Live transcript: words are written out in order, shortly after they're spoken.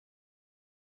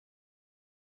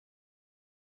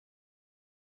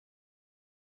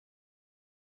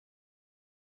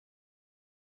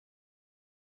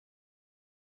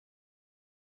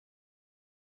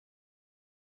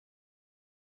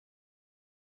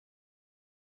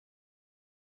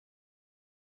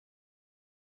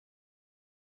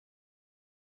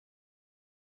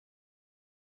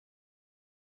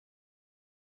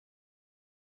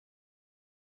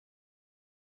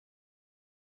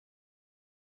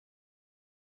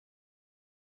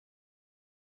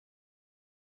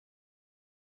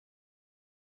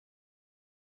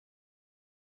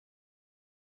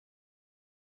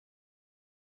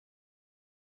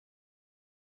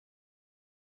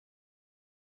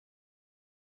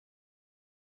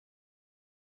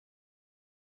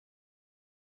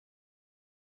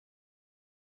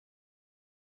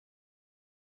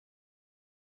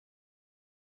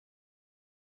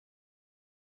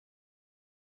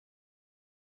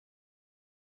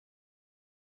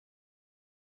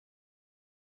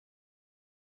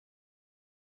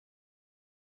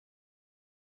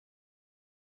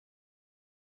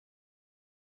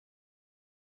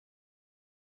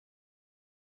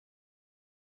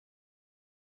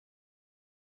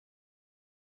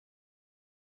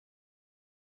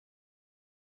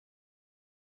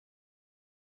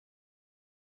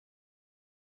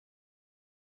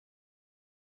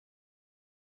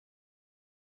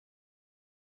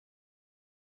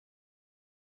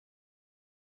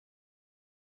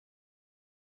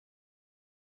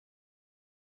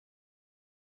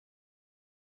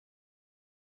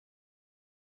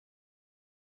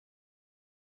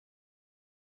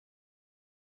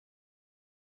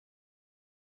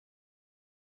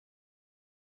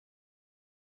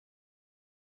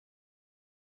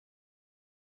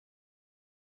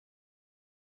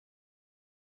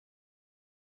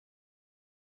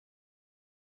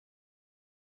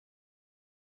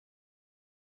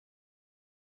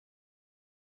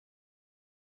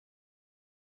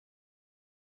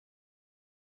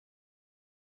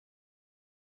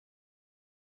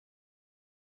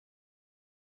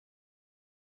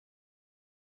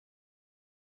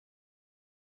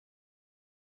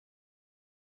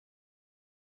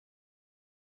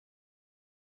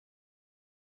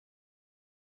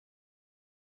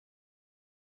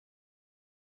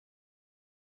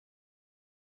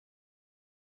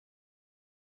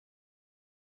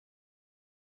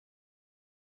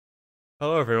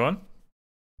Hello everyone.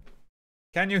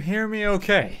 Can you hear me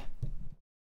okay?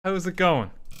 How's it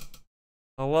going?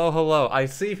 Hello. I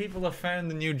see people have found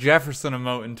the new Jefferson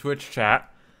emote in Twitch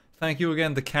chat. Thank you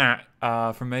again to Cat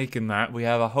for making that. We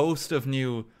have a host of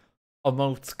new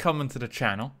emotes coming to the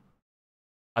channel.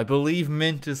 I believe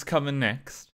Mint is coming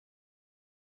next.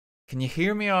 Can you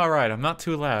hear me alright? I'm not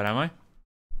too loud, am I?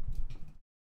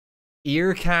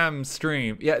 Earcam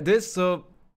stream. Yeah,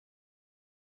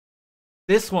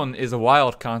 this one is a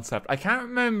wild concept. I can't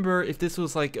remember if this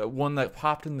was like one that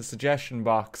popped in the suggestion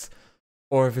box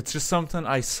or if it's just something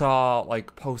I saw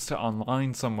like posted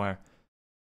online somewhere.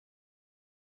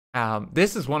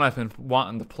 This is one I've been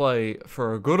wanting to play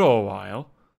for a good old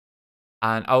while.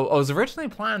 And I was originally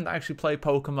planning to actually play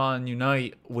Pokemon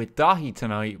Unite with Dahi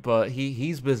tonight, but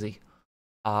he's busy.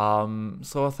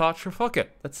 So I thought, sure, fuck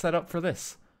it. Let's set up for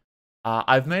this.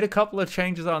 I've made a couple of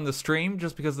changes on the stream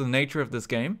just because of the nature of this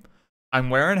game. I'm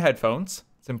wearing headphones.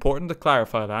 It's important to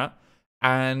clarify that.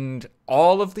 And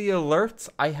all of the alerts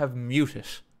I have muted.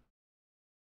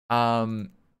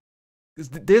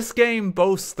 This game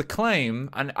boasts the claim,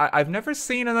 and I've never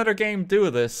seen another game do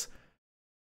this,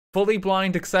 fully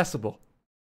blind accessible.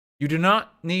 You do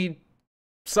not need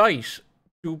sight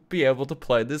to be able to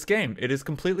play this game. It is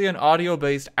completely an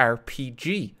audio-based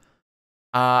RPG.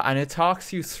 And it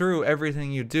talks you through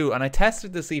everything you do. And I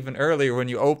tested this even earlier when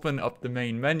you open up the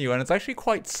main menu, and it's actually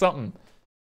quite something.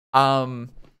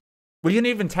 We can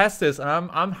even test this, and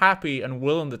I'm happy and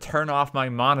willing to turn off my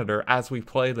monitor as we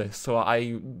play this, so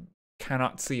I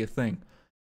cannot see a thing.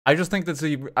 I just think that's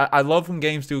I love when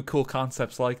games do cool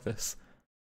concepts like this.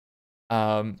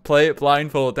 Play it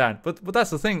blindfolded down. But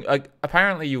that's the thing, like,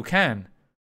 apparently you can.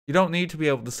 You don't need to be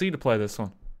able to see to play this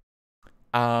one.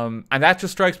 And that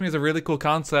just strikes me as a really cool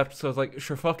concept, so I was like,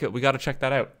 sure, fuck it, we gotta check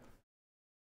that out.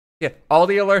 Yeah, all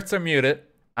the alerts are muted,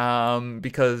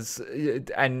 because,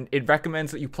 and it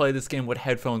recommends that you play this game with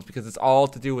headphones because it's all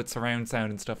to do with surround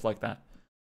sound and stuff like that.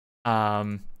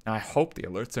 I hope the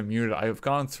alerts are muted. I have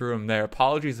gone through them there.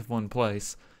 Apologies if one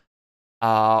place.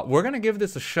 We're gonna give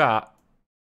this a shot,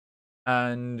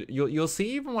 and you'll see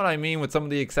even what I mean with some of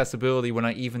the accessibility when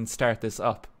I even start this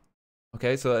up.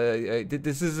 Okay, so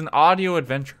this is an audio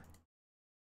adventure.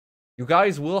 You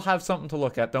guys will have something to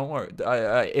look at, don't worry,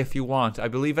 if you want. I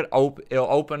believe it'll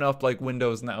open up like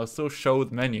Windows and that'll still show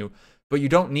the menu, but you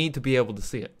don't need to be able to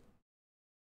see it.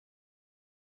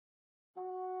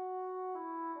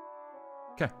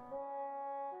 Okay,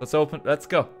 let's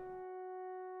go.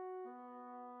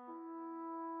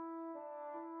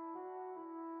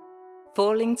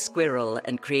 Falling Squirrel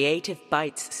and Creative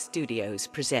Bites Studios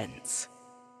presents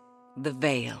The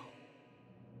Vale.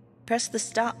 Press the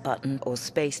start button or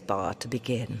spacebar to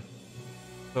begin.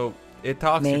 So it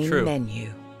talks you through. Main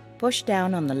menu. Push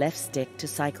down on the left stick to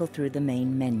cycle through the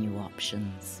main menu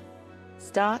options.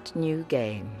 Start new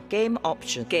game. Game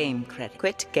option. Game credit.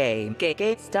 Quit game.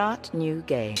 Game. Start new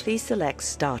game. Please select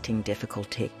starting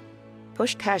difficulty.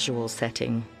 Push casual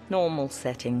setting. Normal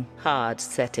setting. Hard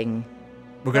setting.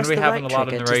 We're going to be having a lot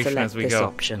of narration as we go.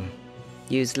 Option.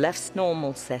 Use left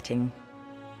normal setting.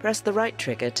 Press the right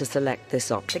trigger to select this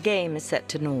option. The game is set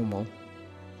to normal.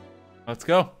 Let's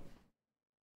go.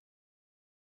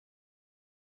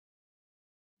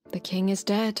 The king is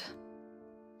dead.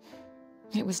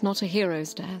 It was not a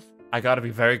hero's death. I gotta be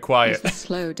very quiet. It was the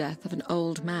slow death of an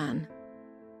old man.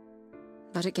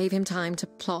 But it gave him time to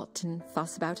plot and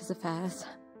fuss about his affairs.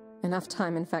 Enough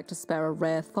time, in fact, to spare a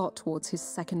rare thought towards his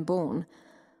second-born.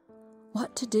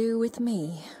 What to do with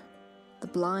me? The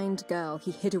blind girl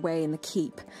he hid away in the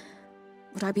keep.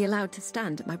 Would I be allowed to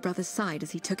stand at my brother's side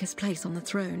as he took his place on the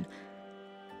throne?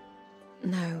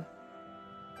 No.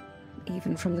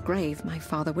 Even from the grave, my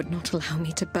father would not allow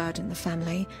me to burden the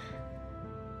family.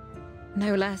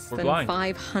 No less than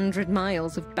 500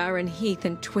 miles of barren heath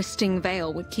and twisting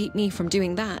vale would keep me from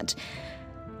doing that.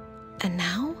 And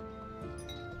now?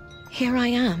 Here I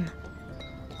am,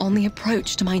 on the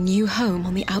approach to my new home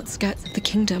on the outskirts of the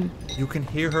kingdom. You can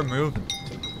hear her moving.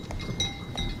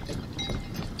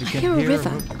 I hear a river.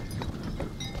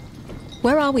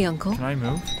 Where are we, Uncle? Can I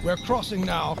move? We're crossing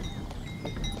now.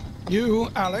 You,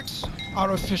 Alex,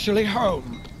 are officially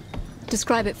home.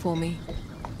 Describe it for me.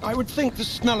 I would think the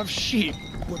smell of sheep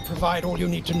would provide all you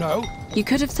need to know. You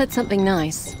could have said something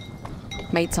nice.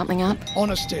 Made something up.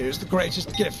 Honesty is the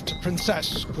greatest gift a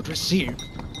princess could receive.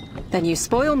 Then you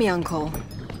spoil me, Uncle.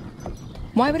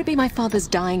 Why would it be my father's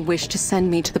dying wish to send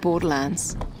me to the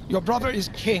borderlands? Your brother is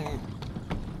king.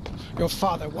 Your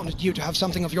father wanted you to have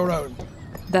something of your own.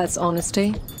 That's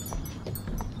honesty.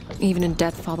 Even in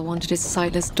death, father wanted his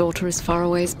sightless daughter as far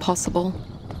away as possible.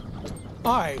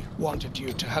 I wanted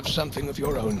you to have something of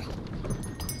your own.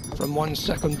 From one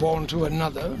second-born to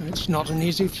another, it's not an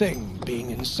easy thing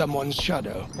being in someone's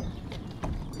shadow.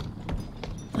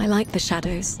 I like the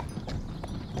shadows.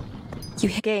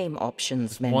 Game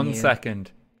options menu. 1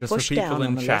 second. Just Push for people down in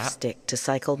on the chat. left stick to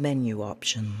cycle menu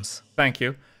options. Thank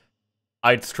you.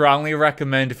 I'd strongly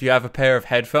recommend if you have a pair of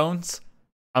headphones,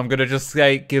 I'm gonna just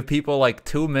say, give people like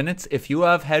 2 minutes. If you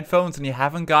have headphones and you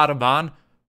haven't got them on,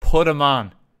 put them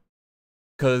on.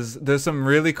 Because there's some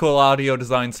really cool audio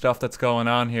design stuff that's going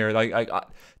on here. Like,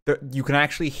 you can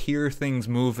actually hear things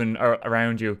moving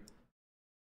around you.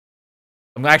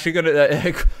 I'm actually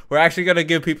gonna, we're actually gonna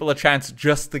give people a chance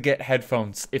just to get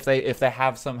headphones if they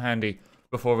have some handy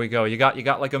before we go. You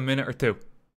got like a minute or two.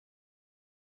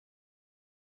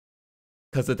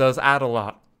 Because it does add a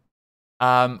lot.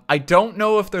 I don't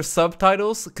know if there's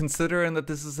subtitles, considering that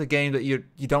this is a game that you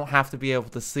don't have to be able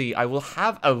to see. I will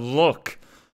have a look,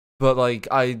 but like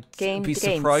I'd be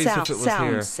surprised if it was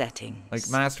here. Settings. Like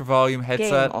master volume,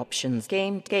 headset, game options,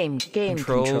 game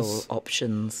control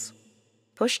options.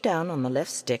 Push down on the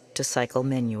left stick to cycle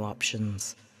menu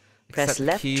options. Press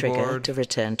left trigger to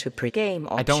return to pre-game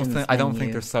options. I don't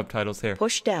think there's subtitles here.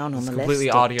 Push down on the left completely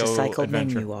stick audio to cycle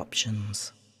adventure. menu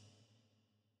options.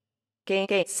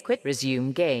 Quit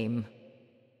resume game.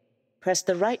 Press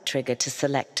the right trigger to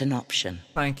select an option.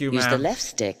 Thank you, Use the ma'am. left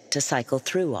stick to cycle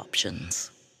through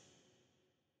options.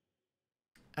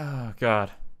 Oh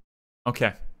god.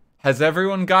 Okay. Has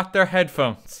everyone got their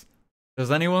headphones?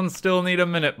 Does anyone still need a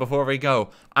minute before we go?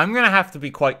 I'm gonna have to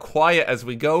be quite quiet as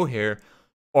we go here,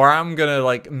 or I'm gonna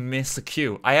like miss a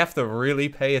cue. I have to really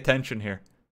pay attention here.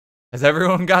 Has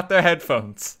everyone got their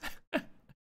headphones?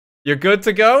 You're good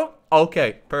to go?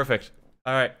 Okay, perfect.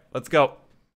 Alright, let's go.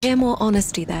 Hear more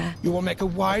honesty there. You will make a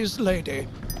wise lady,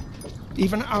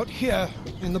 even out here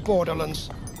in the borderlands.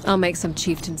 I'll make some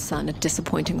chieftain's son a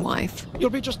disappointing wife.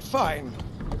 You'll be just fine.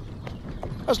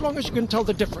 As long as you can tell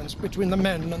the difference between the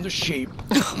men and the sheep.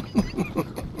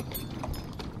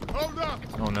 Hold up!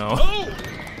 Oh no.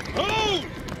 Oh!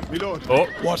 My lord. Oh.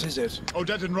 What is it?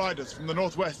 Odedan riders from the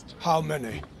northwest. How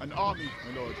many? An army,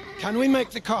 my lord. Can we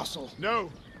make the castle? No,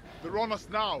 they're on us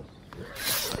now.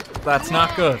 That's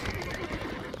not good.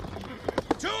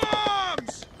 To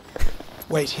arms!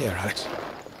 Wait here, Alex.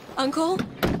 Uncle?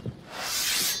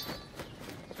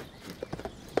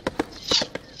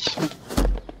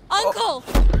 Uncle!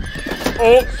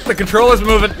 Oh, the controller's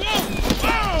moving.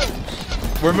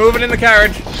 Whoa! We're moving in the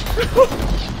carriage.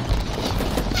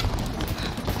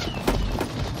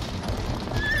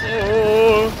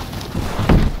 Oh.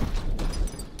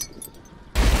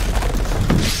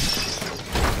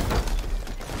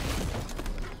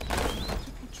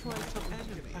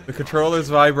 The controller's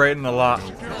vibrating a lot.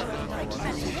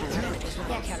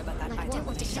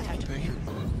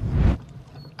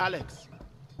 Alex.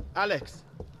 Alex.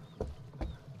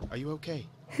 Are you okay?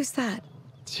 Who's that?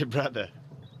 It's your brother,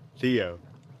 Theo.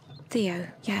 Theo,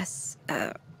 yes.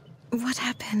 What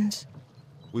happened?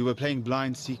 We were playing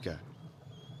Blind Seeker.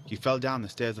 You fell down the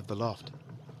stairs of the loft.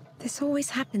 This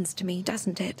always happens to me,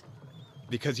 doesn't it?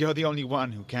 Because you're the only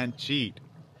one who can't cheat.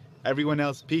 Everyone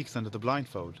else peeks under the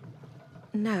blindfold.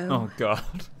 No. Oh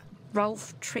god.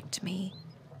 Rolf tricked me.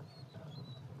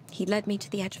 He led me to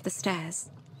the edge of the stairs.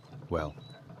 Well,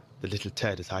 the little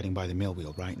Ted is hiding by the mill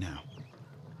wheel right now.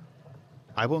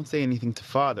 I won't say anything to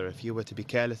Father if you were to be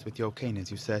careless with your cane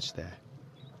as you search there.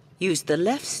 Use the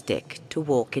left stick to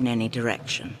walk in any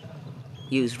direction.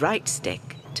 Use right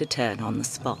stick to turn on the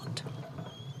spot.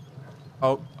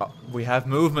 Oh, we have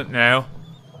movement now.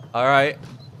 Alright.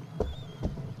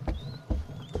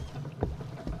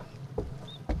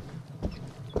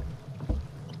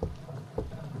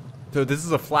 So this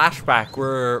is a flashback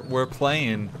we're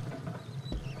playing.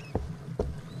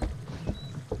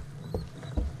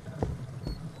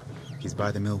 He's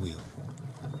by the mill wheel.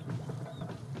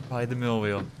 By the mill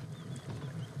wheel.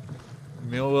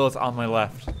 Mill wheel is on my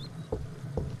left.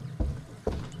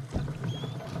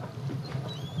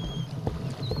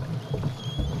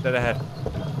 Dead ahead.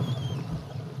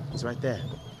 He's right there.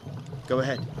 Go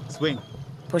ahead. Swing.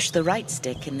 Push the right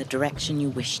stick in the direction you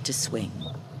wish to swing.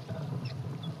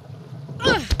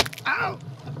 Ow!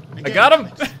 I got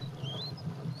him!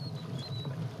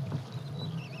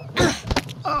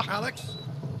 Alex,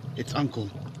 It's Uncle.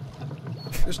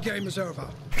 this game is over.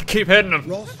 Keep hitting him.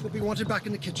 Rolf will be wanted back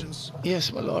in the kitchens.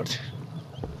 Yes, my lord.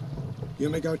 You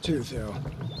may go too, Theo.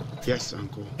 Yes,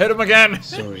 Uncle. Hit him again.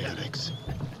 Sorry, Alex.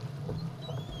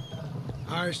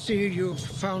 I see you've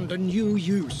found a new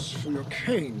use for your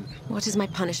cane. What is my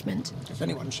punishment? If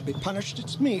anyone should be punished,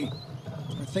 it's me.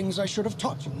 For things I should have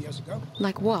taught you years ago.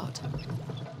 Like what?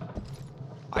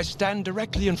 I stand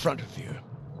directly in front of you.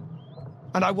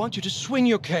 And I want you to swing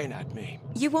your cane at me.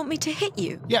 You want me to hit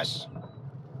you? Yes.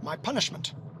 My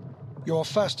punishment. Your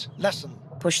first lesson.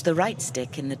 Push the right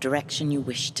stick in the direction you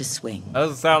wish to swing. That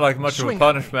doesn't sound like much Swing of a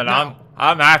punishment. now.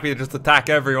 I'm happy to just attack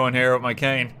everyone here with my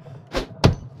cane.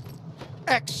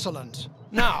 Excellent.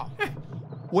 Now,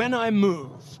 when I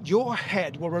move, your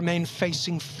head will remain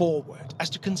facing forward as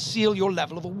to conceal your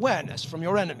level of awareness from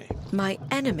your enemy. My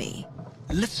enemy?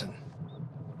 Listen.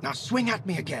 Now swing at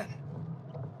me again.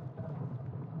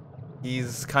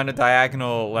 He's kind of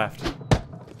diagonal left.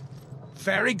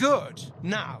 Very good.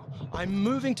 Now, I'm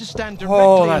moving to stand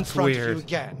directly in that's front of weird. you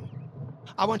again.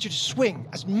 I want you to swing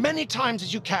as many times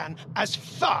as you can, as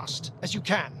fast as you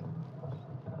can.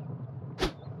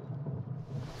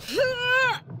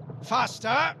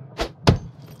 Faster.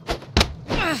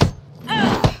 Faster.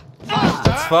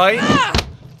 Fight.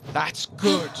 That's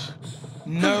good.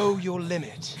 Know your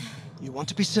limit. You want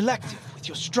to be selective with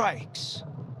your strikes.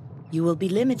 You will be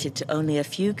limited to only a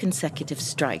few consecutive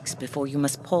strikes before you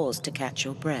must pause to catch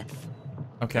your breath.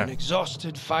 An Okay.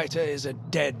 exhausted fighter is a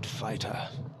dead fighter.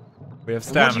 We have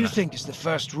And what do you stamina. think is the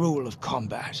first rule of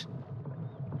combat?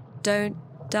 Don't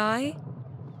die?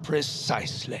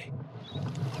 Precisely.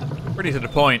 Pretty to the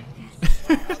point.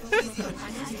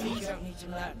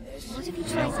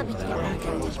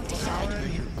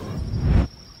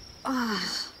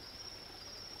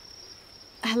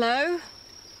 Hello?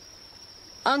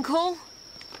 Uncle?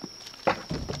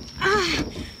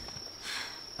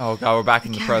 Oh god, we're back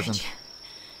in the Carriage. present.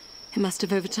 It must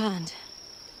have overturned.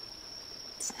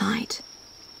 It's night.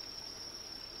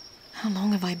 How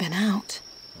long have I been out?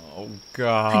 Oh I need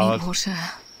god. water.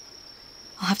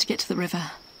 I'll have to get to the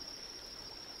river.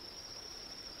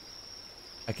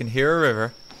 I can hear a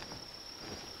river.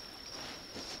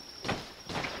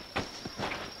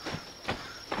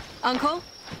 Uncle?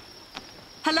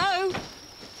 Hello?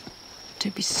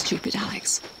 Don't be stupid,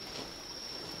 Alex.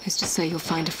 Who's to say you'll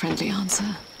find a friendly answer?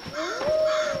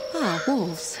 Ah,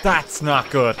 wolves. That's not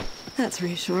good. That's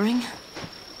reassuring.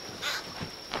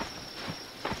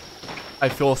 I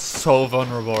feel so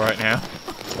vulnerable right now.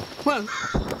 Whoa.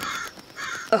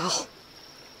 Oh.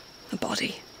 A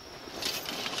body.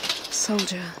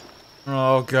 Soldier.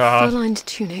 Oh god. Fur-lined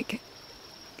tunic.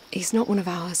 He's not one of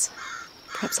ours.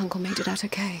 Perhaps Uncle made it out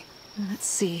okay. Let's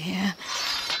see here.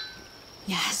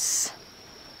 Yes.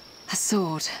 A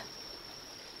sword.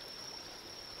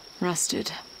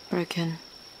 Rusted. Broken.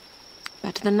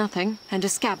 Better than nothing. And a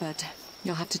scabbard.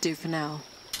 You'll have to do for now.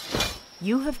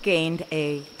 You have gained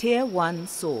a Tier 1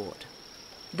 sword.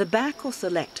 The back or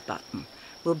select button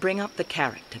will bring up the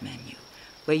character menu,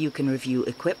 where you can review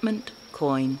equipment,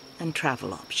 coin, and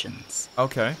travel options.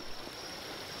 Okay.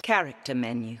 Character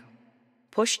menu.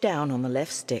 Push down on the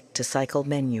left stick to cycle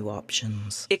menu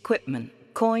options. Equipment,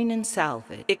 coin and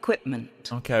salvage. Equipment.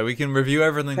 Okay, we can review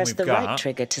everything Press we've the got. right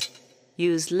trigger to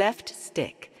use left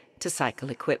stick to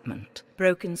cycle equipment.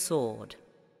 Broken sword.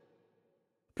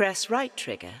 Press right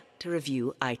trigger to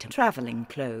review item. Traveling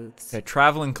clothes. Okay,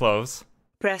 traveling clothes.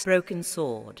 Press broken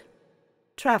sword.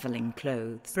 Traveling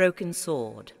clothes. Broken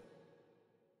sword.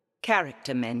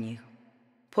 Character menu.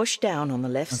 Push down on the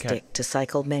left Okay. stick to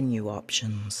cycle menu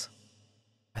options.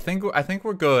 I think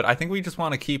we're good. I think we just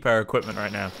want to keep our equipment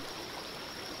right now.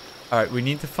 All right, we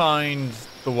need to find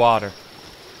the water.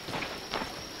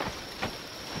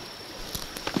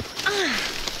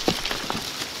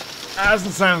 That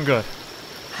doesn't sound good.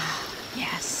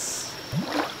 Yes.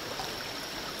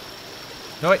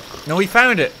 No, wait. No, we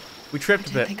found it. We I tripped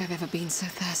a don't bit, think I've ever been so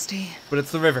thirsty. but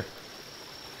it's the river.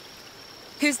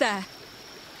 Who's there?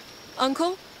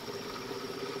 Uncle?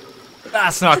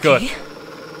 That's not good. Okay.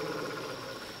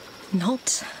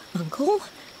 Not Uncle?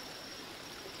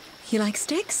 You like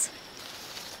sticks?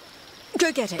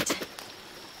 Go get it.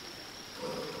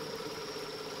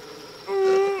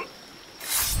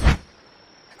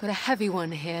 I've got a heavy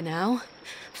one here now.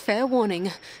 Fair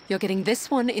warning, you're getting this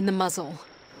one in the muzzle.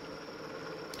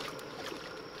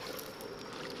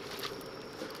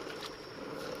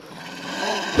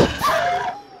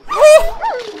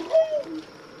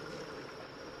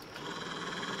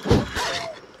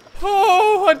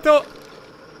 Oh, I don't.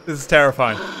 This is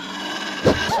terrifying.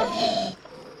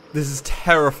 This is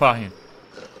terrifying.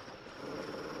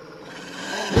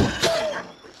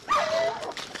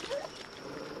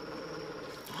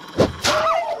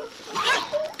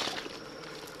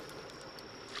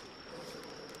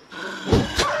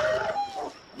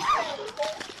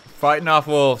 Fighting off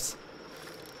wolves.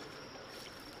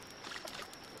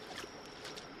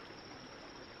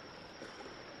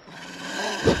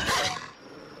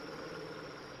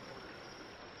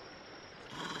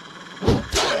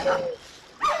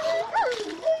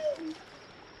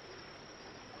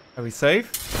 Are we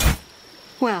safe?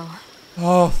 Well,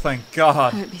 Oh, thank I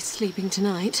God. won't be sleeping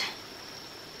tonight.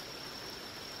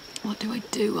 What do I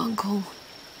do, Uncle?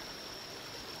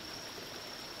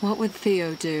 What would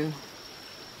Theo do?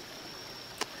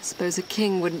 I suppose a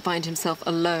king wouldn't find himself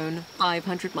alone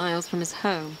 500 miles from his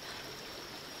home.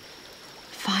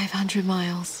 500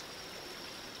 miles.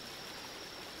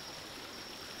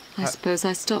 I suppose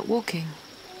I start walking.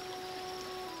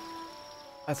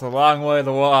 That's a long way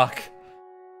to walk.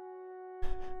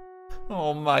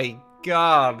 Oh my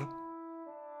God.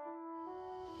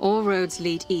 All roads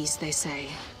lead east, they say.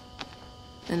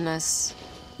 Unless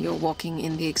you're walking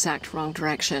in the exact wrong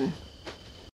direction.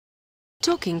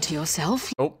 Talking to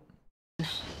yourself. Oh.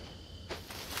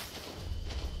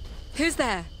 Who's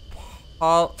there?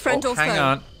 Paul. Friend or hang foe?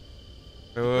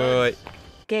 on. Wait.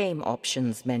 Game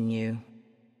options menu.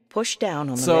 Push down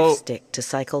on the So- left stick to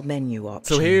cycle menu options.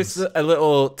 So here's a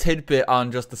little tidbit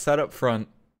on just the setup front.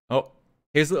 Oh,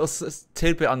 here's a little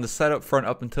tidbit on the setup front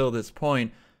up until this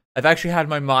point. I've actually had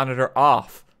my monitor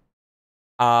off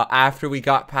after we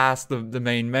got past the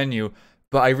main menu,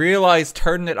 but I realized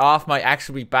turning it off might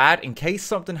actually be bad in case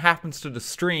something happens to the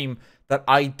stream that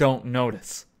I don't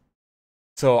notice.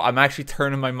 So I'm actually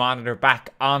turning my monitor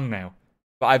back on now,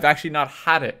 but I've actually not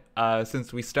had it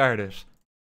since we started.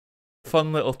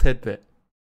 Fun little tidbit.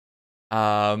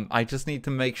 I just need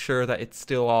to make sure that it's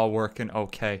still all working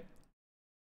okay,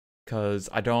 because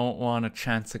I don't want a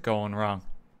chance of going wrong.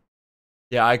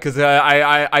 Yeah, because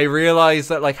I realize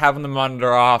that, like, having the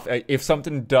monitor off, if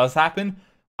something does happen,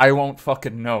 I won't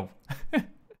fucking know.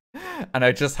 And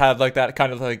I just had, like, that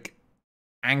kind of, like,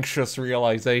 anxious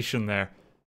realization there.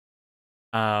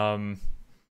 But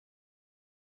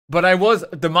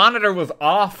the monitor was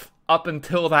off up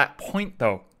until that point,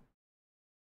 though.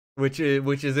 Which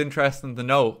is interesting to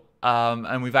note,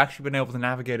 and we've actually been able to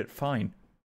navigate it fine.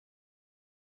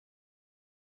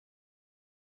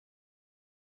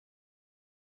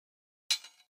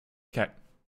 Okay.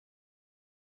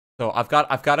 So I've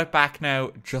got it back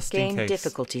now, just in Game case.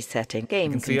 difficulty setting.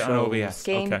 Game can see it on controls. OBS.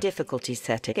 Game Okay. difficulty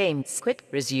setting. Game quit.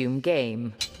 Resume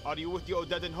game. Are you with the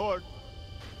Odedan Horde?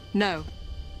 No.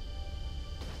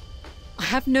 I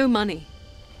have no money.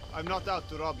 I'm not out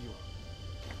to rob you.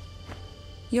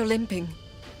 You're limping.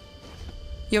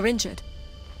 You're injured.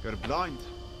 You're blind,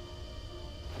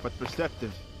 but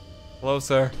perceptive. Hello,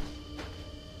 sir.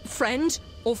 Friend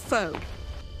or foe?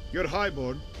 You're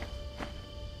highborn.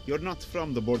 You're not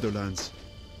from the borderlands.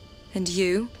 And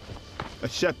you? A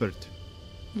shepherd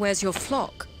Where's your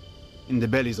flock? in the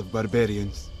bellies of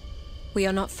barbarians. We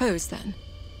are not foes then.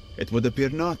 It would appear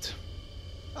not.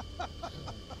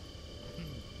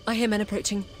 I hear men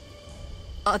approaching.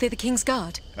 Are they the King's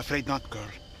Guard? Afraid not, girl.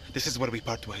 This is where we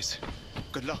part ways.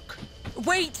 Good luck.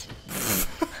 Wait!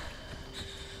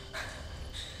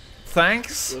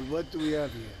 Thanks. Well, what do we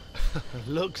have here?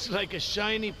 Looks like a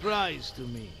shiny prize to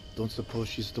me. Don't suppose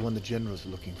she's the one the General's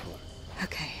looking for.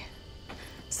 Okay.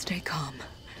 Stay calm.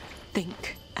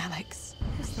 Think, Alex.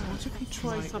 We're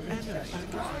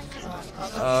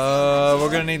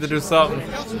gonna need to do something.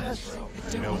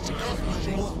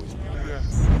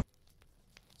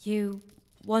 You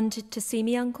wanted to see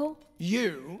me, Uncle?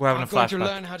 You We're having are a going to flashback.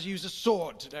 learn how to use a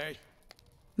sword today.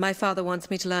 My father wants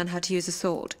me to learn how to use a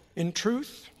sword. In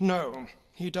truth, no,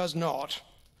 he does not.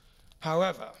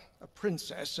 However, a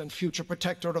princess and future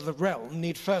protector of the realm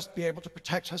need first be able to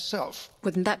protect herself.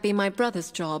 Wouldn't that be my brother's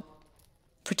job?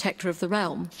 Protector of the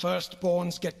realm.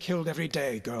 Firstborns get killed every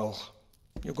day, girl.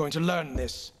 You're going to learn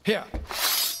this. Here,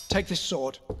 take this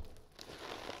sword.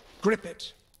 Grip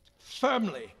it.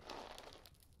 Firmly.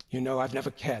 You know I've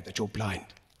never cared that you're blind.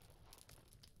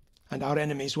 And our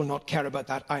enemies will not care about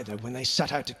that either when they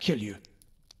set out to kill you.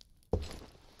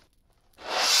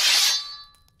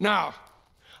 Now,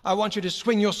 I want you to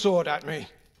swing your sword at me.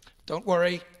 Don't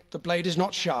worry, the blade is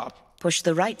not sharp. Push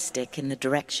the right stick in the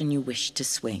direction you wish to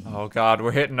swing. Oh God,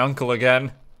 we're hitting Uncle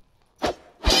again.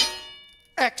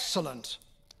 Excellent.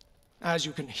 As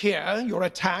you can hear, your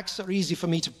attacks are easy for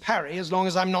me to parry as long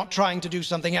as I'm not trying to do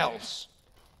something else.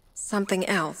 Something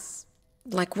else?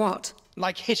 Like what?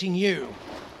 Like hitting you.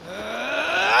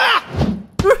 That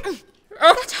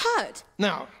hurt!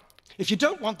 Now, if you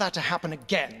don't want that to happen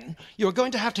again, you're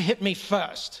going to have to hit me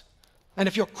first. And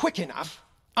if you're quick enough,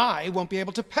 I won't be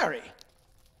able to parry.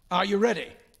 Are you ready?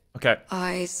 Okay,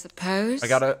 I suppose. I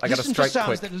gotta Listen strike to sounds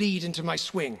quick. that lead into my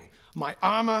swing. My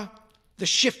armor, the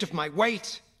shift of my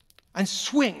weight, and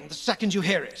swing the second you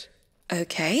hear it.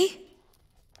 Okay.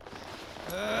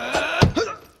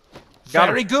 Got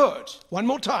Very him. good. One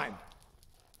more time.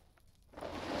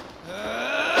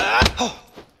 Oh,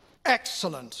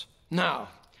 excellent. Now,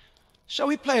 shall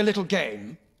we play a little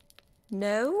game?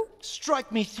 No?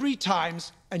 Strike me 3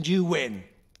 times and you win.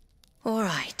 All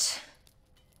right.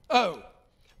 Oh,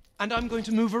 and I'm going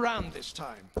to move around this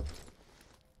time.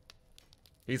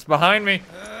 He's behind me.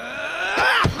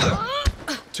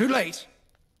 Too late.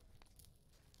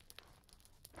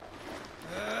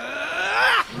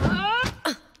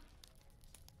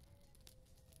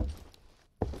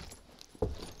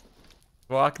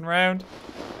 Walking around.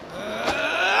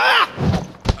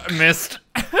 I missed.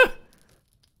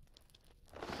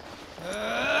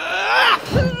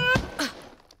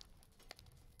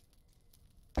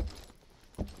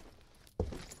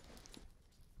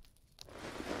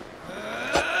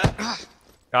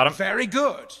 Got him. Very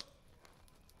good.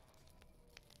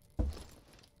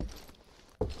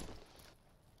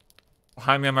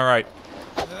 Behind me on my right.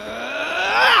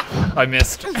 I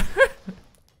missed.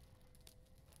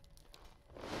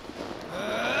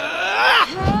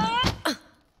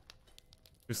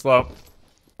 Too slow.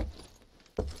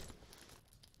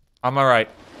 On my right.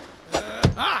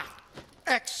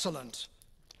 Excellent.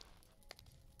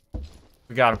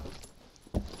 We got him.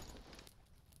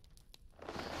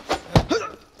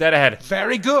 Dead ahead.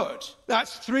 Very good.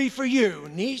 That's 3 for you,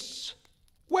 niece.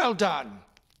 Well done.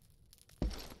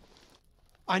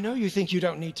 I know you think you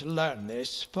don't need to learn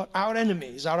this, but our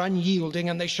enemies are unyielding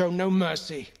and they show no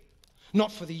mercy.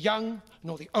 Not for the young,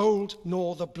 nor the old,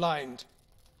 nor the blind.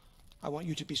 I want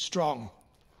you to be strong.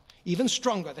 Even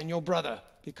stronger than your brother,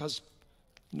 because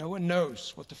no one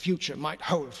knows what the future might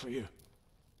hold for you.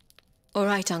 All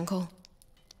right, Uncle.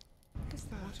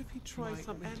 What if he tries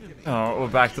some enemy? Oh, we're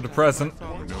back to the present.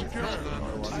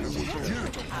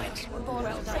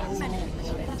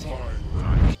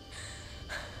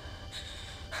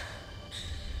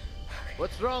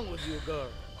 What's wrong with you, girl?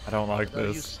 I don't like What are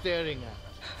you this. staring at?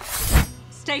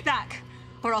 Stay back,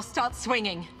 or I'll start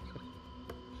swinging.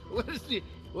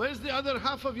 Where's the other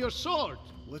half of your sword?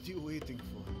 What are you waiting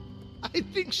for? I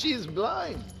think she is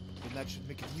blind. Then that should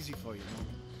make it easy for you,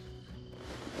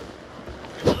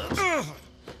 no?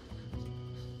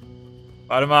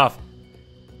 Fight him off.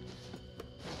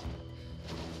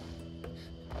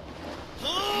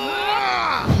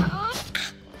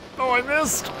 Oh, I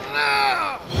missed.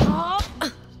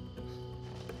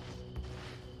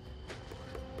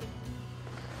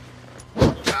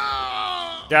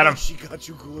 Got him. She got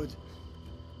you good.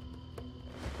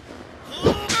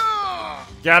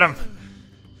 Got him.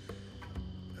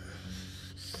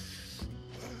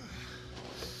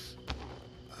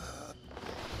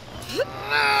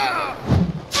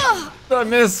 I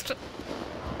missed.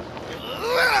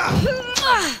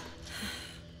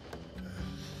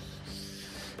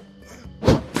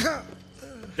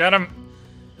 Get him.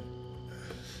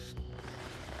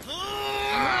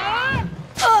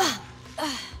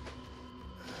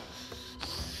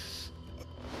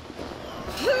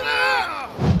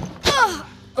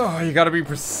 Oh, you gotta be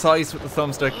precise with the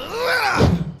thumbstick.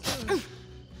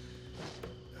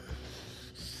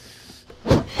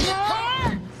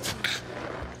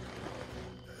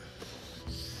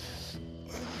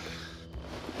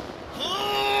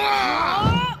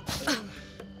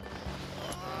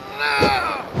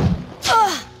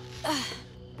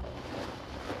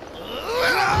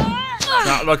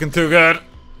 Not looking too good.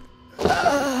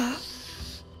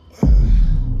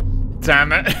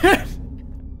 Damn it.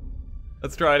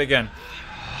 Let's try it again.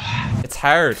 It's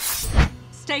hard.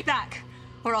 Stay back,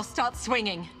 or I'll start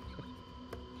swinging.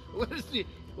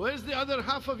 Where's the other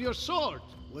half of your sword?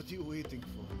 What are you waiting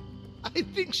for? I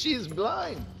think she is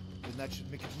blind. Then that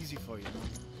should make it easy for you, no?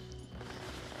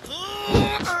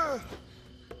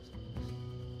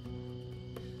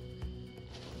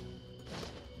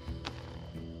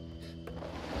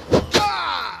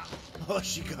 Oh,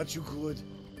 she got you good.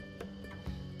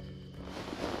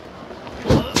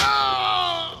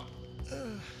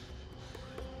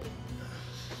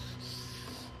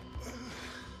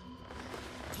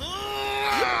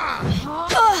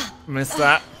 Missed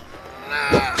that.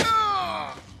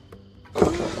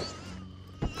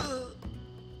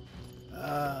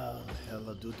 Ah, hell,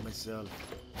 I'll do it myself.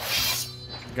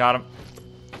 Got him.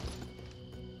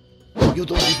 You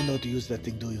don't even know how to use that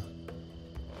thing, do you?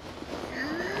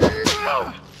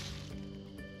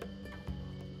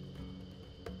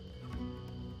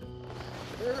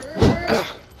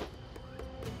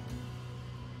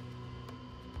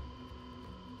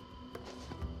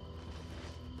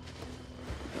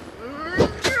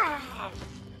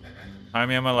 Behind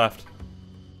me on my left.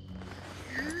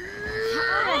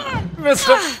 Missed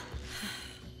him.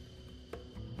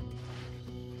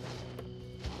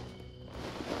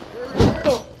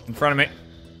 In front of me.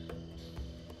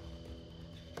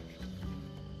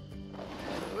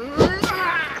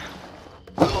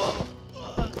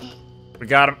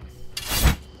 got him.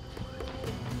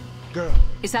 Girl.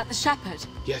 Is that the shepherd?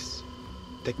 Yes.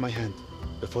 Take my hand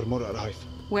before more arrive.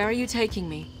 Where are you taking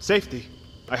me? Safety.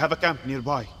 I have a camp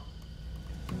nearby.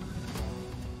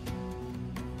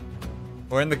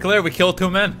 We're in the clear. We killed 2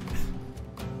 men.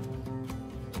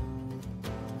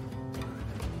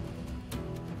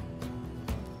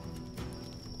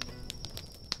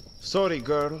 Sorry,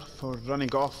 girl, for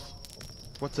running off.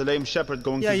 What's a lame shepherd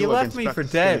going to do Yeah, you left against me for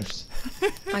practiced dead. killers?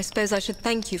 I suppose I should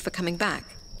thank you for coming back.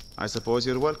 I suppose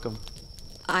you're welcome.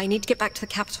 I need to get back to the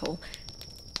capital.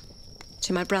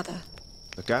 To my brother.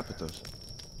 The capital.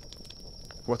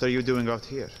 What are you doing out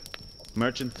here?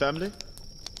 Merchant family?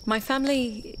 My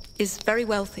family is very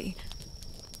wealthy.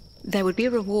 There would be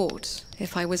a reward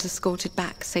if I was escorted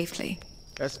back safely.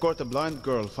 Escort a blind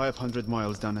girl 500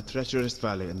 miles down a treacherous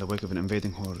valley in the wake of an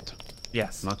invading horde.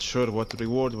 Yes. Not sure what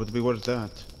reward would be worth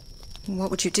that.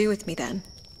 What would you do with me then?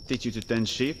 Teach you to tend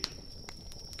sheep?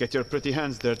 Get your pretty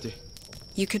hands dirty.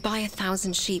 You could buy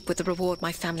 1,000 sheep with the reward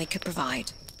my family could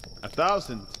provide.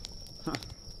 1,000? Huh.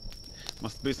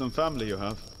 Must be some family you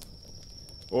have.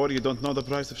 Or you don't know the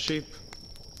price of sheep.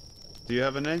 Do you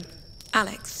have a name?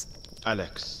 Alex.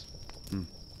 Alex.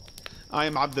 I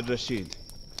am Abdul Rashid.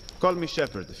 Call me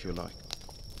Shepherd if you like.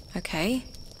 Okay.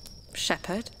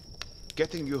 Shepherd.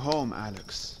 Getting you home,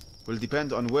 Alex, will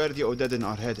depend on where the Odedin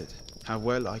are headed, how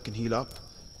well I can heal up,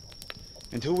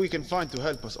 and who we can find to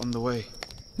help us on the way.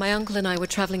 My uncle and I were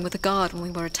traveling with a guard when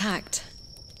we were attacked.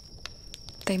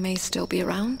 They may still be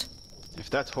around. If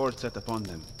that horde set upon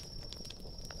them,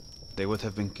 they would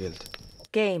have been killed.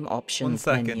 Game options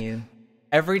 1 second. menu.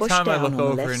 Every Push time I down look on the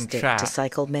over left in stick chat, to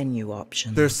cycle menu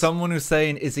options. there's someone who's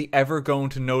saying, is he ever going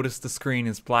to notice the screen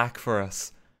is black for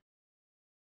us?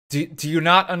 Do you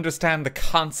not understand the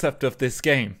concept of this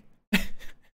game?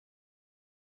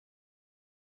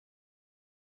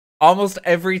 Almost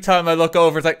every time I look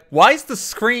over, it's like, why is the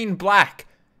screen black?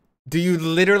 Do you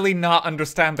literally not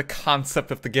understand the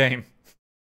concept of the game?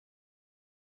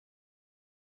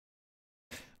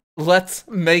 Let's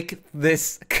make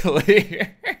this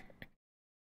clear.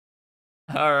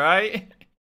 Alright?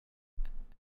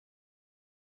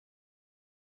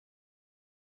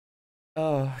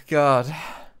 Oh, God.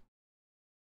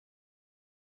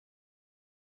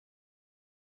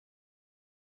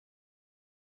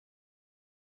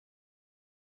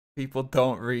 People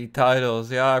don't read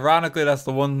titles. Yeah, ironically, that's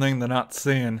the one thing they're not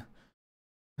seeing.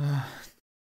 And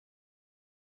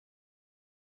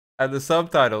the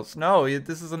subtitles. No,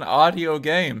 this is an audio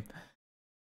game.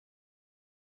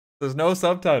 There's no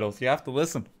subtitles. You have to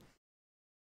listen.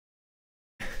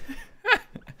 I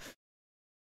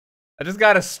just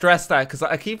gotta stress that because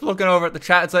I keep looking over at the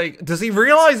chat. It's like, does he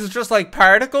realize it's just like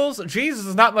particles? Jesus,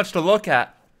 there's not much to look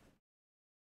at.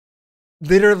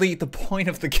 Literally, the point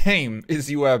of the game is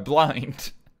you are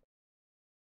blind.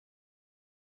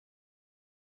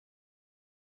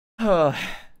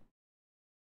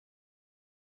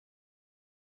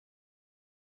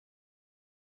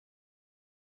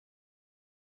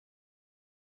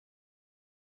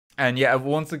 And yeah,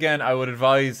 once again, I would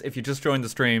advise, if you just joined the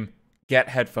stream, get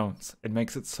headphones. It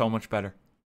makes it so much better.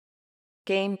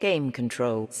 Game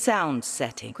control. Sound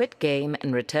setting. Quit game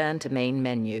and return to main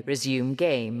menu. Resume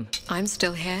game. I'm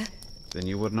still here. Then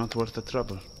you were not worth the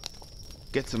trouble.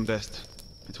 Get some rest.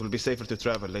 It will be safer to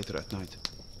travel later at night.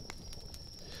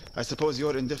 I suppose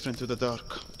you're indifferent to the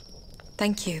dark.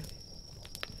 Thank you,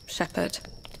 Shepherd.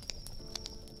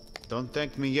 Don't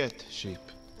thank me yet, sheep.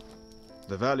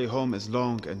 The valley home is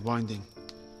long and winding,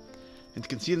 and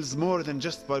conceals more than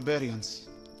just barbarians.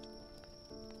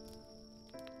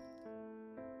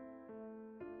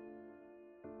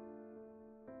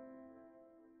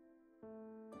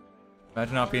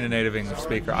 Imagine not being a native English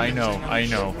speaker. I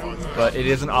know. But it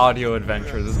is an audio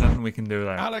adventure. There's nothing we can do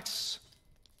there. Alex,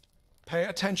 pay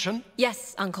attention.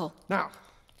 Yes, Uncle. Now,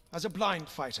 as a blind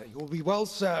fighter, you will be well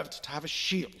served to have a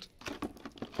shield.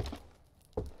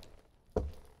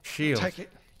 Shield. Take it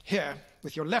here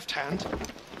with your left hand,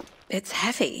 It's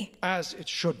heavy. as it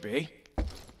should be.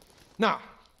 Now,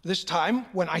 this time,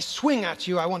 when I swing at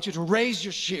you, I want you to raise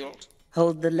your shield.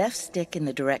 Hold the left stick in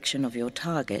the direction of your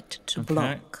target to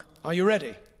block. Are you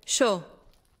ready? Sure.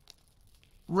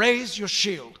 Raise your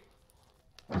shield.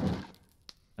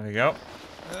 There you go.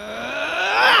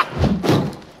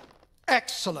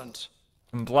 Excellent.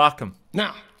 And block him.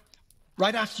 Now,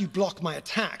 right after you block my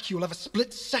attack, you'll have a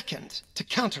split second to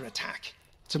counterattack.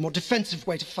 It's a more defensive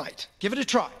way to fight. Give it a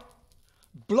try.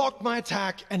 Block my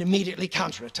attack and immediately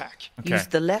counterattack. Okay. Use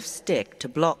the left stick to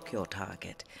block your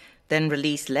target. Then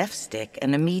release left stick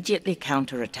and immediately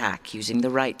counterattack using the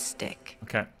right stick.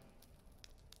 Okay.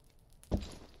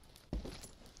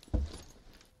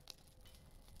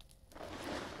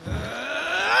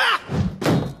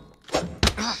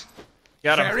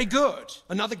 Got him. Very good.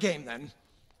 Another game then.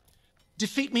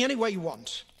 Defeat me any way you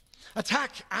want.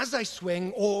 Attack as I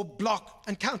swing, or block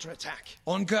and counterattack.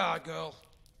 On guard, girl.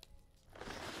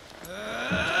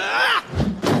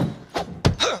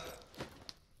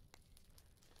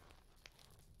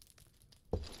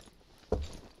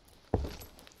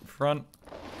 Front.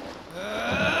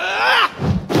 Ah!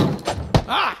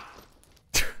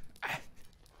 I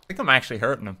think I'm actually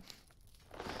hurting him.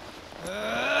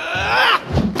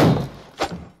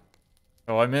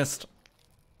 Oh, I missed.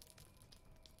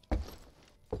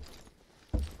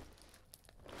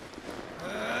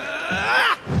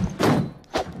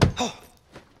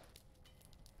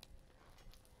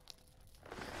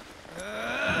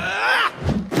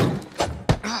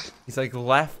 He's like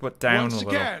left but down Once a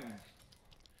little. again.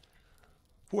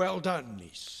 Well done,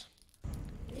 niece.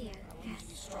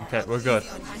 Okay, we're good.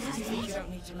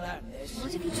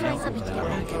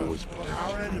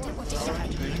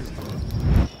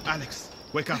 Alex,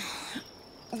 wake up.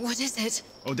 What is it?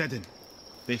 Odedin.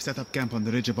 They've set up camp on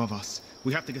the ridge above us.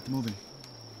 We have to get moving.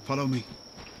 Follow me.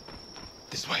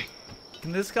 This way.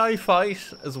 Can this guy fight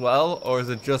as well, or is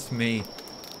it just me?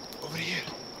 Over here.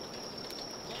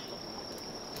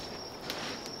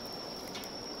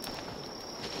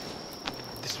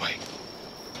 This way.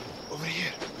 Over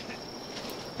here.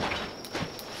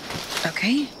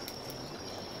 Okay.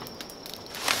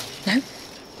 No?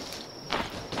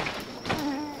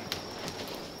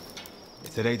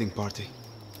 It's a raiding party.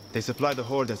 They supply the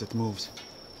horde as it moves.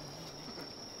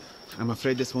 I'm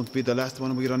afraid this won't be the last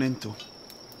one we run into.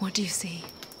 What do you see?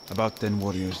 About 10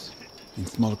 warriors, in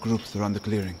small groups around the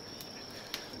clearing.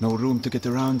 No room to get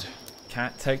around.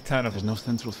 Can't take 10 of There's them. no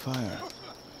central fire.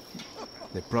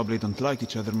 They probably don't like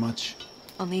each other much.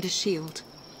 I'll need a shield.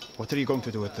 What are you going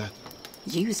to do with that?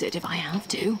 Use it if I have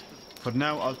to. For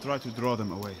now, I'll try to draw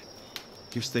them away.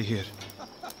 You stay here.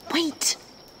 Wait!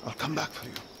 I'll come back for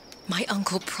you. My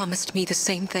uncle promised me the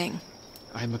same thing.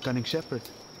 I'm a cunning shepherd.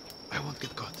 I won't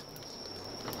get caught.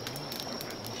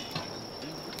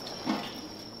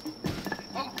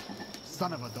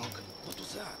 Son of a dog. What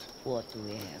was that? What do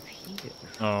we have here?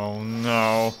 Oh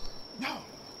no. No!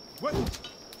 Wait!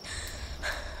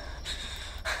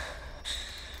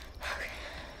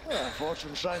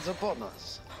 Fortune shines upon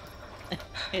us.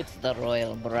 It's the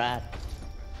royal brat.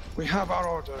 We have our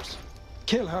orders.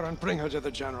 Kill her and bring her to the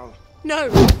general. No!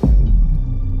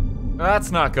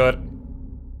 That's not good.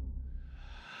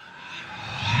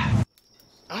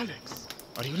 Alex,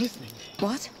 are you listening?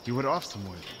 What? You were off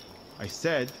somewhere. I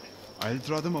said, I'll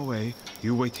draw them away.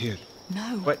 You wait here.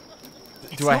 No. Wait,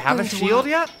 It's do I not have a going to shield work.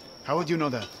 yet? How would you know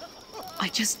that? I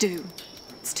just do.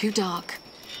 It's too dark.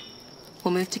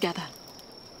 We'll move together.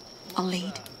 I'll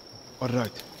lead. All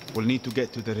right. We'll need to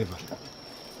get to the river.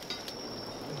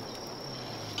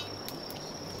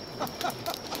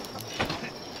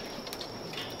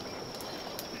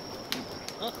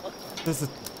 There's a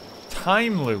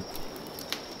time loop.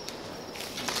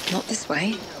 Not this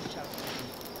way.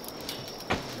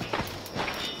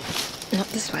 Not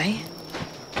this way.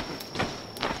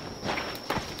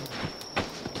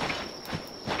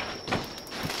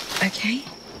 Okay.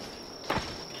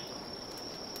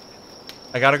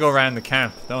 I gotta go around the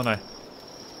camp, don't I?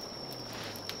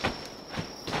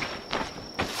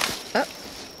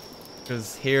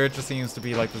 Because here it just seems to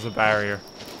be like there's a barrier.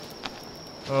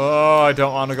 Oh, I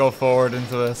don't want to go forward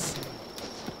into this.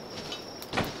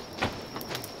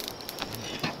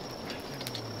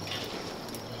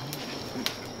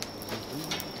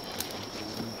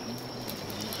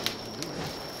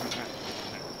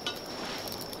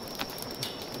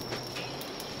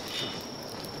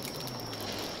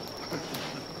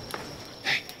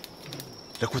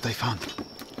 Look what I found.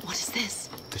 What is this?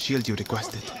 The shield you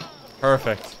requested.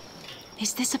 Perfect.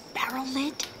 Is this a barrel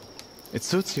lid? It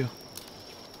suits you.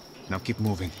 Now keep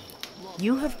moving.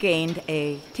 You have gained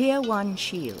a Tier 1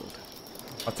 shield.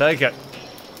 I'll take it.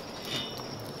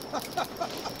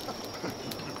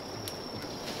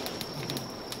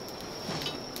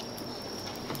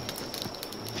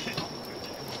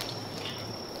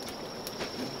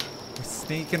 We're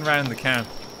sneaking around the camp.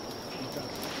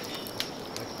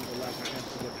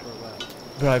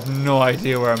 But I have no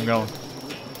idea where I'm going.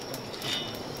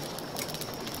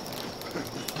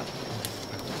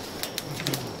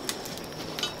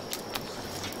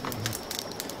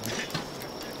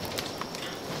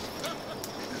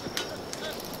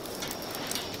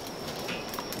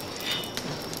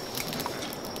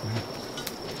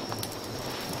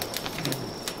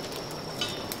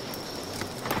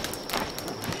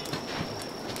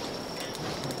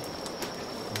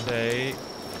 Stay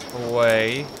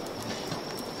away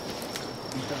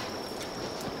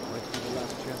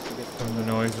from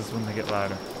noises when they get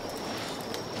louder.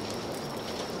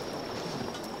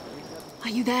 Are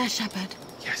you there, Shepard?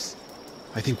 Yes.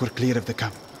 I think we're clear of the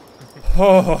camp.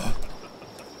 Oh,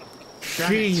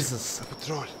 Damn it. Jesus. A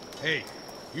patrol. Hey,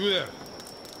 you there.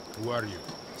 Who are you?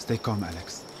 Stay calm,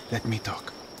 Alex. Let me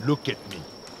talk. Look at me.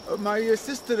 My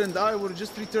sister and I were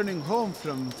just returning home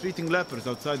from treating lepers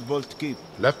outside Vault Keep.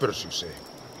 Lepers, you say?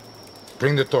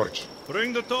 Bring the torch.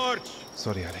 Bring the torch!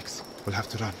 Sorry, Alex. We'll have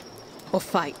to run. Or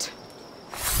fight?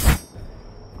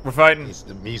 We're fighting. It's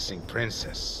the missing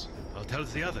princess. I'll tell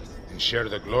the others. And share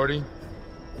the glory?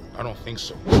 I don't think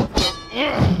so.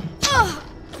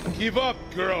 Give up,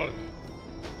 girl!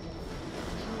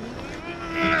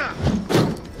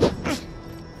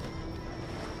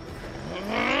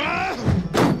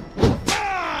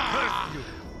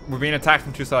 We're being attacked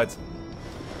from two sides.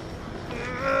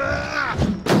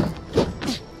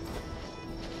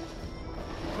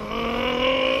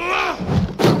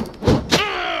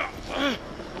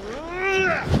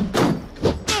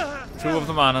 Two of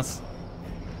them on us.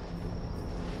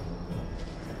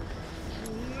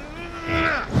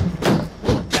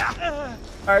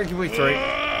 Arguably three.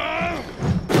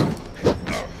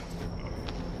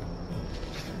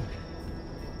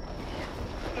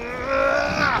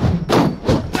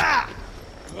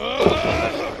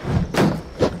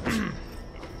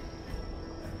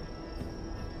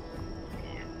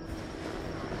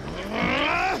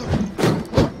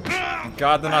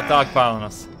 God, they're not dogpiling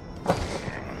us.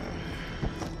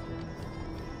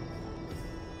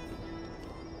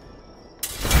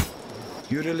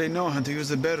 You really know how to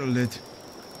use a barrel lid.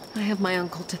 I have my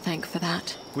uncle to thank for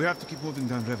that. We have to keep moving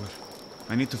downriver.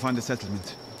 I need to find a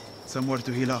settlement. Somewhere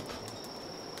to heal up.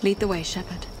 Lead the way,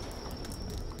 Shepard.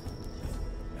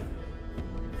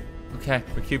 Okay,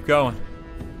 we keep going.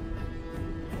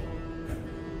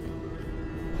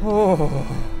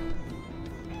 Oh.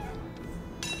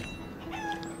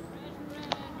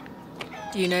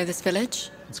 Do you know this village?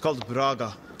 It's called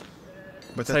Braga.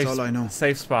 But that's Safe, all I know.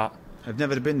 Safe spot. I've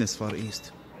never been this far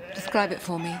east. Describe it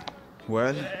for me.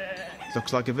 Well,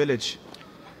 looks like a village.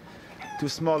 Too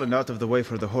small and out of the way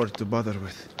for the horde to bother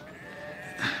with.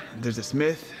 There's a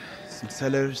smith, some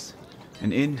cellars,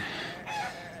 an inn.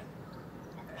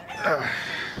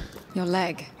 Your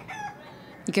leg.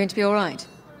 You going to be all right?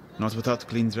 Not without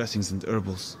clean dressings and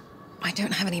herbals. I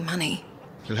don't have any money.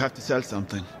 You'll have to sell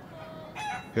something.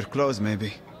 Your clothes,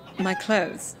 maybe. My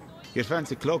clothes? Your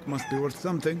fancy cloak must be worth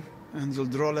something, and you'll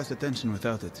draw less attention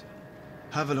without it.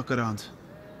 Have a look around.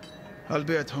 I'll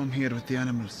be at home here with the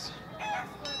animals.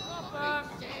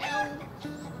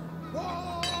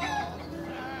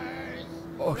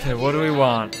 Okay, what do we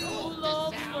want?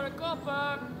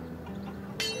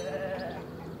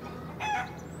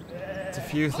 It's a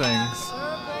few things.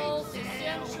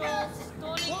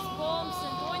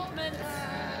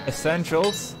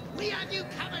 Essentials. We had you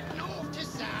covered north to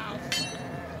south.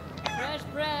 Fresh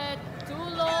bread, 2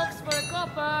 loaves for a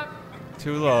copper.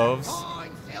 2 loaves.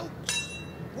 Fine silk,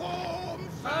 warm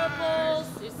Herbals,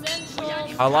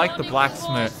 essentials. I like the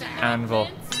blacksmith anvil.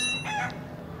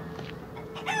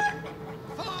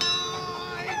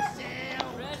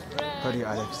 Hurry,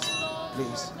 Alex.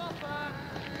 Please.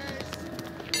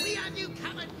 We had you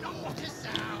covered north to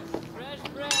south. Fresh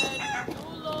bread, 2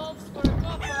 loaves for a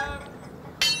copper.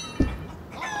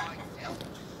 Fine silk,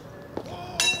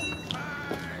 warm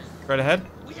furs. Right ahead.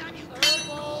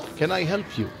 Can I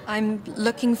help you? I'm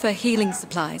looking for healing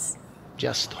supplies.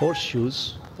 Just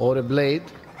horseshoes or a blade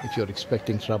if you're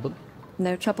expecting trouble.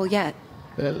 No trouble yet.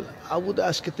 Well, I would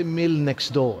ask at the mill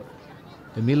next door.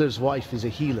 The miller's wife is a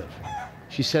healer.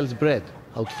 She sells bread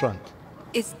out front.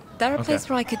 Is there a Okay. place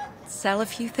where I could sell a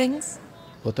few things?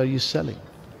 What are you selling?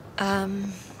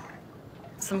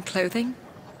 Some clothing?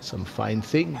 Some fine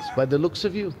things, by the looks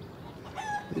of you.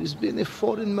 There's been a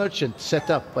foreign merchant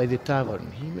set up by the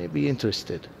tavern. He may be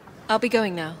interested. I'll be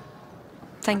going now.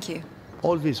 Thank you.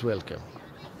 Always welcome.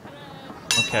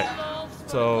 Okay.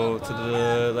 So, to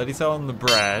the lady selling the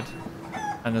bread,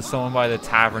 and there's someone by the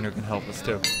tavern who can help us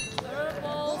too.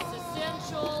 Herbals,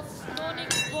 essentials,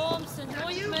 tonics, bombs, and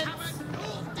ointments.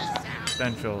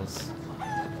 Essentials.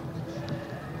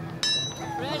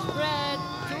 Fresh bread,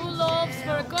 2 loaves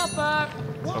for a copper.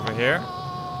 Over here.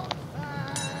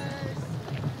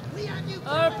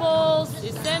 Herbals,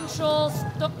 essentials.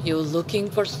 You looking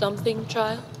for something,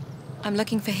 child? I'm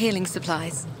looking for healing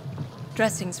supplies.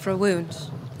 Dressings for a wound,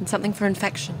 and something for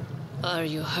infection. Are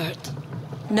you hurt?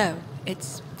 No,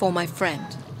 it's for my friend.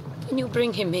 Can you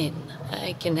bring him in?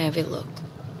 I can have a look.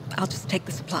 I'll just take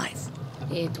the supplies.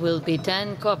 It will be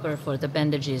 10 copper for the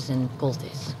bandages and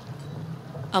poultice.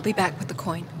 I'll be back with the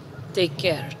coin. Take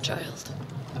care, child.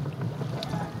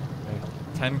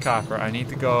 10 copper. I need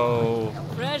to go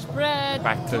Fresh bread.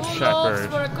 back to 2 loaves Shepherd.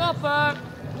 for a copper.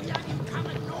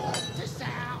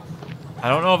 I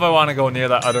don't know if I want to go near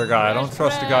that other guy. I don't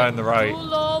trust the guy on the right. 2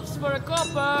 loaves for a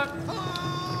copper.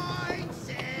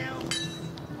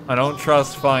 I don't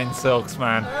trust fine silks,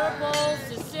 man.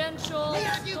 Herbals, essentials,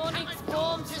 tonics,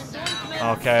 bombs, and ointments.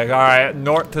 Okay, alright,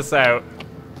 north to south.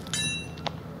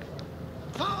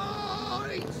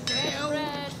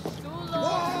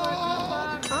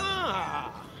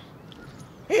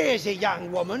 Here's a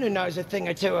young woman who knows a thing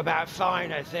or two about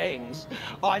finer things.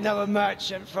 I know a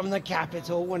merchant from the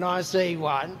capital when I see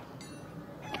one.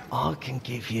 I can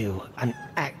give you an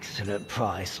excellent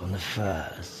price on the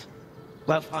furs.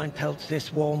 Well-fine pelts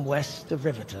this warm west of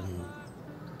Riverton.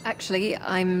 Actually,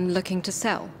 I'm looking to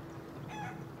sell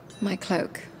my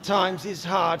cloak. Times is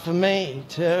hard for me,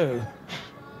 too.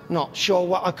 Not sure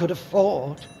what I could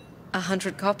afford.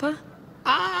 100 copper?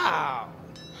 Oh!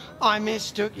 I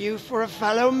mistook you for a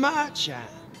fellow merchant.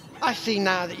 I see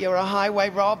now that you're a highway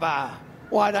robber.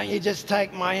 Why don't you just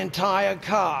take my entire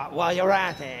cart while you're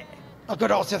at it? I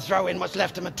could also throw in what's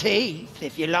left of my teeth,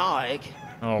 if you like.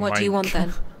 Oh What do you want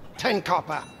then? 10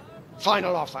 copper.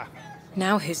 Final offer.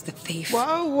 Now who's the thief?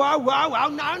 Whoa, whoa, whoa, whoa,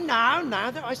 no, no.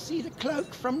 Now that I see the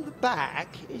cloak from the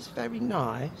back, it's very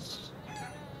nice.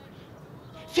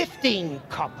 15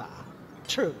 copper.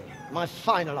 Truly, my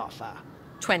final offer.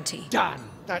 20. Done.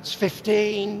 That's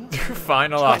 15.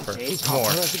 Final 20 offer. copper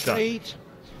More. as Done. agreed.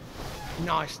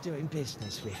 Nice doing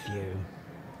business with you.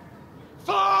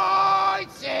 Fine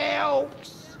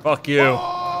silks! Fuck you.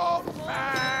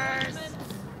 Furs!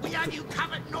 We have you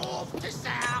covered north to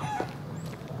south.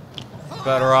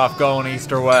 Better off going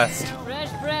east or west.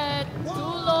 Fresh bread. 2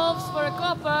 loaves for a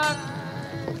copper.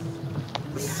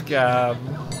 Scab.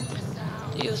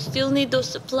 You still need those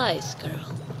supplies, girl.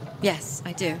 Yes,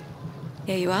 I do.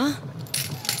 Here you are.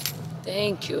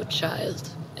 Thank you, child.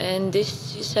 And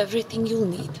this is everything you'll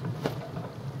need.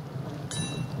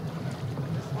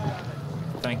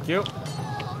 Thank you.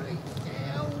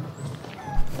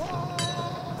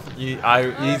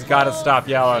 He's got to stop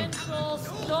yelling.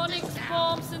 Essentials, tonics,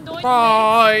 bombs, and ointments.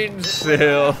 Fine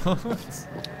silks.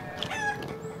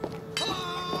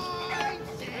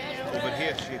 Over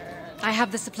here, sheep. I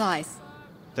have the supplies.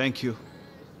 Thank you.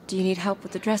 Do you need help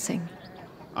with the dressing?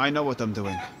 I know what I'm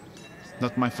doing.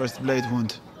 Not my first blade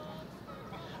wound.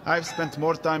 I've spent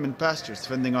more time in pastures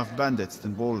fending off bandits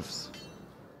than wolves.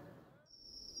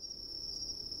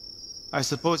 I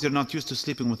suppose you're not used to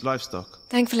sleeping with livestock.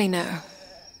 Thankfully, no.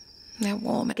 They're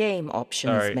warm. Game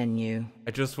options Sorry. menu.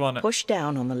 I just want to. Push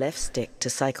down on the left stick to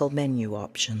cycle menu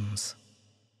options.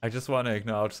 I just want to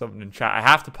acknowledge something in chat. I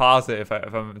have to pause it if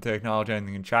I'm to acknowledge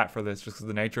anything in chat for this, just because of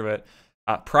the nature of it.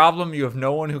 Problem: you have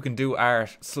no one who can do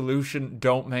art. Solution: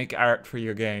 don't make art for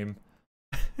your game.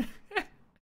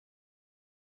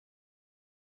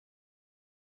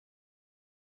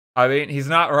 I mean, he's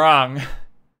not wrong.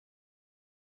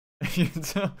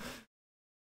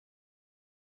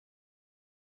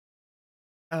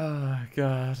 Oh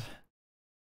god.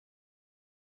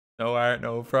 No art,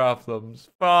 no problems.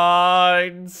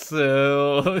 Fine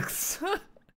silks.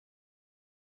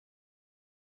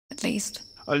 At least.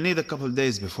 I'll need a couple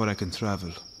days before I can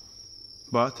travel.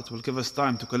 But it will give us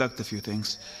time to collect a few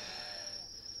things.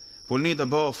 We'll need a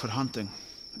bow for hunting,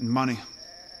 and money.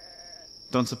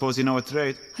 Don't suppose you know a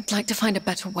trade? I'd like to find a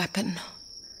better weapon.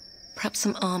 Perhaps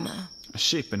some armor. A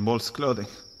sheep in wolf's clothing.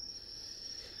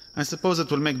 I suppose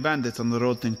it will make bandits on the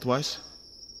road think twice.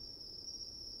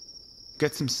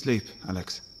 Get some sleep,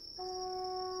 Alex.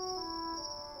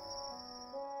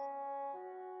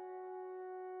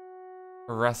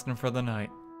 We're resting for the night.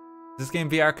 Is this game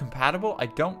VR compatible? I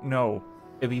don't know.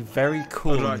 It'd be very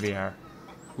cool in VR.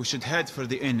 We should head for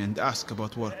the inn and ask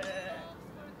about work.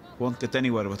 Won't get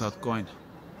anywhere without going.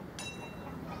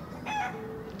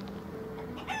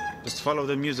 Just follow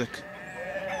the music.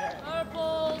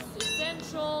 Herbals,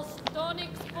 essentials,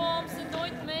 tonics, bombs, and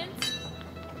ointments.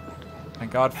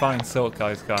 Thank God fine silk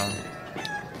guy's gone.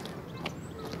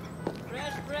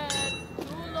 Fresh bread. 2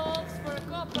 loaves for a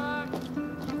copper.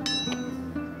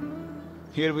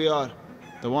 Here we are,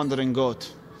 the Wandering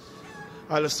Goat.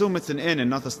 I'll assume it's an inn and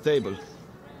not a stable.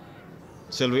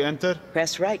 Shall we enter?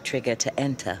 Press right trigger to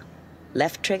enter.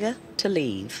 Left trigger to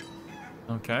leave.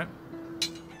 Okay.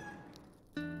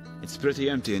 It's pretty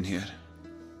empty in here.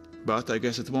 But I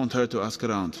guess it won't hurt to ask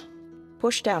around.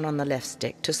 Push down on the left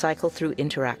stick to cycle through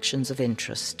interactions of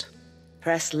interest.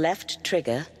 Press left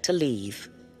trigger to leave.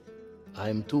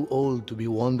 I'm too old to be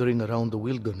wandering around the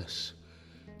wilderness.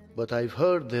 But I've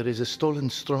heard there is a stolen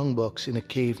strongbox in a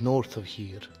cave north of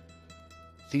here.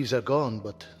 Thieves are gone,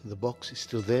 but the box is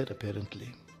still there, apparently.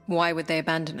 Why would they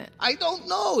abandon it? I don't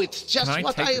know. It's just Can I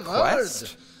what take I've the heard.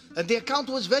 quest? And the account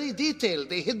was very detailed.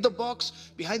 They hid the box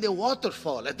behind a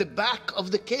waterfall at the back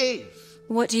of the cave.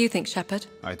 What do you think, Shepard?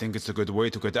 I think it's a good way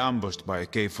to get ambushed by a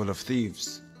cave full of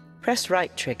thieves. Press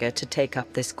right trigger to take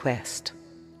up this quest.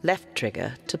 Left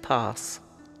trigger to pass.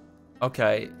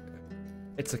 Okay.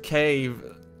 It's a cave.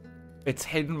 It's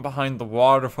hidden behind the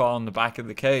waterfall in the back of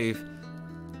the cave.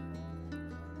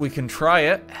 We can try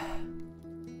it.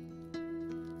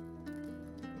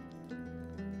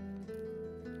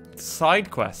 It's a side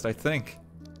quest, I think.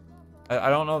 I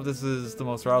don't know if this is the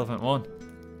most relevant one.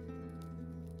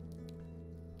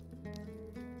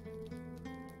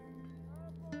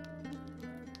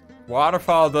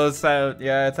 Waterfall does sound...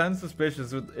 Yeah, it sounds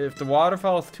suspicious. If the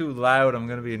waterfall is too loud, I'm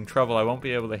going to be in trouble. I won't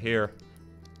be able to hear.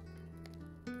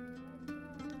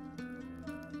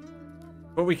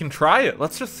 But we can try it.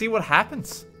 Let's just see what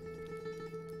happens.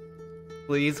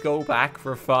 Please go back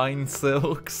for fine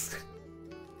silks.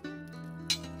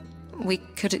 We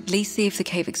could at least see if the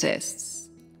cave exists.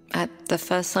 At the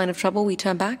first sign of trouble, we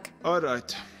turn back?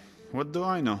 Alright. What do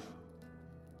I know?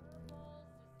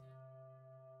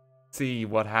 See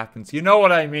what happens. You know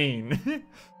what I mean.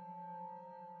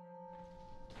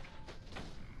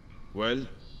 Well,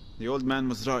 the old man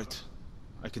was right.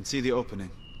 I can see the opening.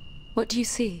 What do you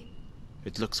see?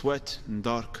 It looks wet and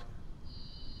dark.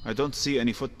 I don't see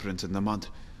any footprints in the mud.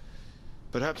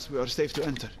 Perhaps we are safe to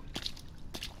enter.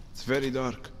 It's very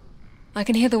dark. I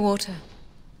can hear the water.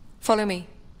 Follow me.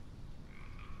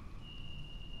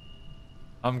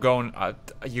 I'm going...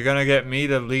 you're gonna get me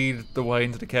to lead the way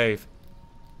into the cave.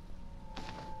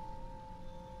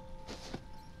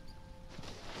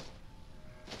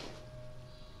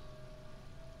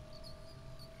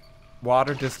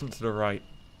 Water distant to the right.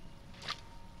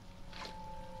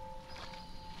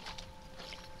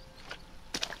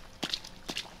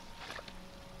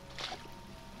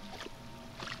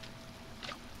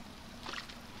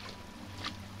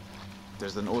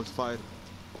 There's an old fire.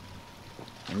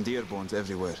 And deer bones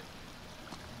everywhere.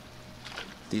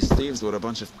 These thieves were a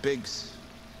bunch of pigs.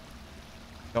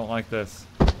 Don't like this.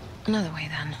 Another way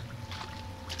then.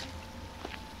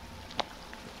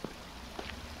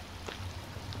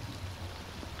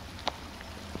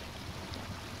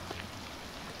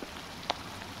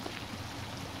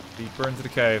 Deeper into the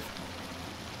cave.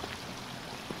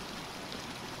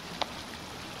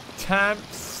 Tamp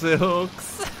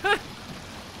silks.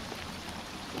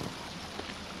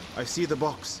 I see the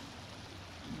box.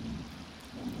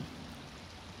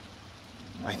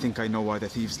 I think I know why the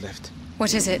thieves left.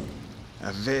 What is it?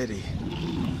 A very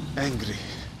angry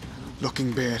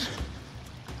looking bear.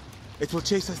 It will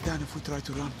chase us down if we try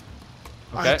to run.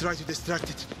 Okay. I try to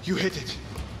distract it. You hit it.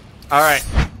 Alright.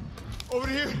 Over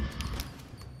here.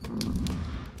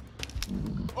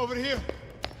 Over here.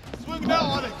 Swing now,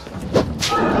 Alex.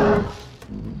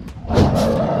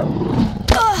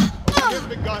 Here,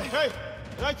 big guy. Hey,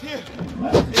 right here.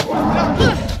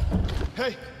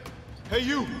 Hey, hey,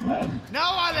 you.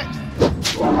 Now, Alex.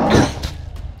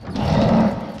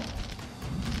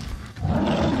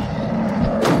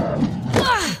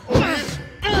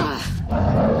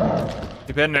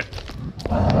 Keep hitting it.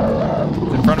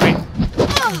 It's in front of me.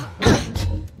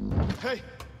 Hey,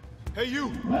 hey, you.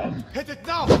 Hit it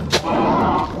now.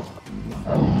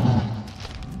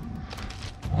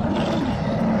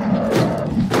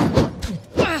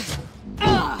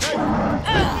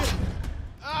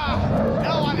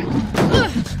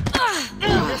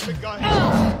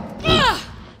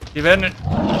 Keep hitting it.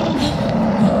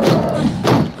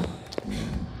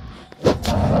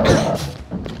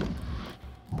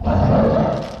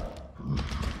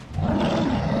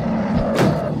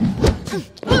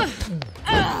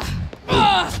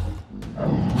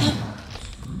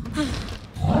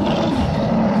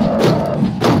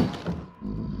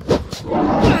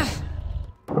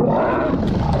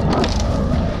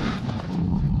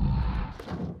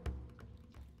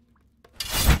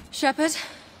 Shepard?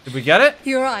 Did we get it?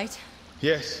 You're right.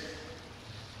 Yes.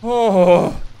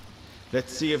 Oh.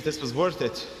 Let's see if this was worth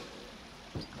it.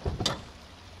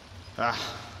 Ah.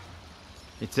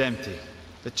 It's empty.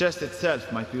 The chest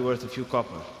itself might be worth a few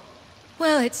copper.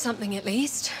 Well, it's something at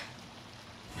least.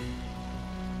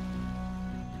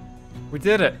 We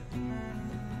did it.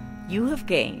 You have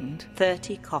gained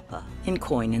 30 copper in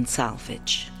coin and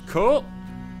salvage. Cool.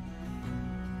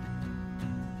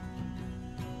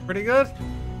 Pretty good.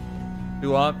 You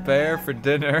want bear for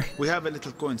dinner? We have a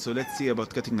little coin, so let's see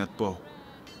about getting that bow.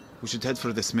 We should head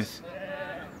for the smith.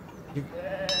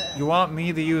 You want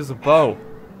me to use a bow?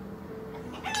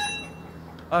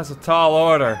 That's a tall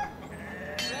order.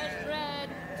 Fresh bread,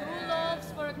 2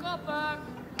 loaves for a copper.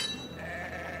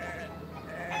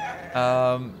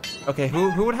 Okay,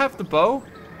 who would have the bow?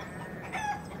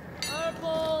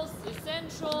 Herbals,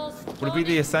 essentials. Would it be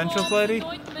the essentials lady?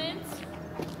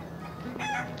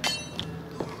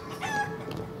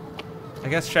 I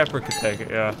guess Shepard could take it,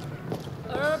 yeah.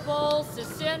 Herbals,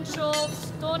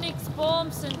 essentials, tonics,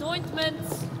 bombs, and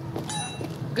ointments.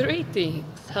 Greetings.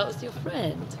 How's your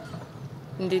friend?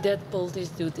 Did that poultice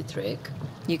do the trick?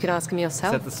 You could ask him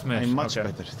yourself. Set the smith. I'm much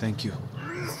better, thank you.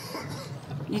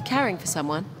 You caring for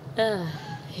someone?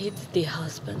 It's the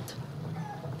husband.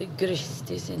 The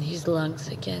grist is in his lungs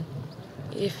again.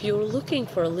 If you're looking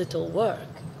for a little work,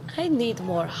 I need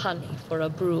more honey for a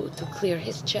brew to clear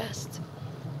his chest.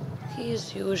 He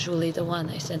is usually the one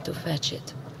I send to fetch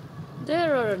it.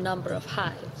 There are a number of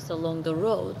hives along the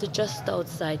road just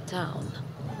outside town.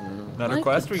 Another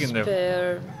quest we can do.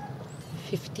 Spare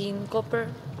 15 copper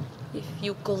if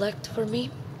you collect for me.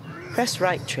 Press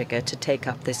right trigger to take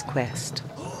up this quest.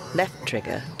 Left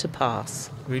trigger to pass.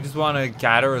 We just want to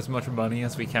gather as much money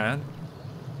as we can.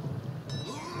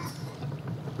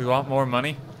 We want more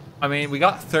money. I mean, we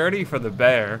got 30 for the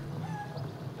bear.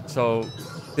 So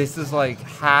this is like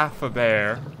half a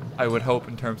bear, I would hope,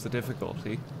 in terms of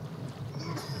difficulty.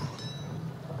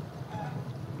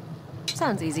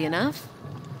 Sounds easy enough.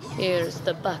 Here's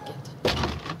the bucket.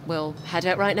 We'll head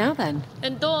out right now then.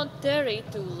 And don't tarry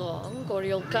too long, or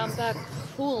you'll come back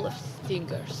full of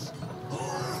stingers.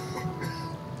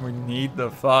 We need the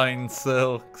fine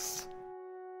silks.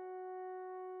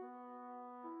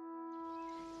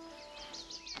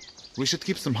 We should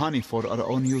keep some honey for our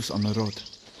own use on the road.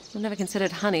 I've never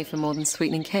considered honey for more than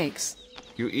sweetening cakes.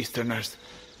 You Easterners.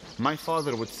 My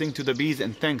father would sing to the bees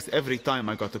and thanks every time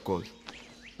I got a cold.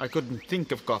 I couldn't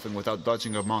think of coughing without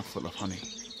dodging a mouthful of honey.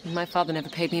 My father never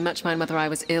paid me much mind whether I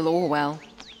was ill or well.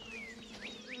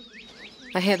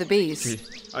 I hear the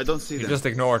bees. I don't see them. You just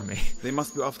ignored me. They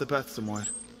must be off the path somewhere.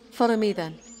 Follow me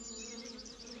then.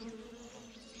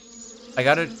 I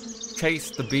gotta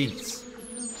chase the bees.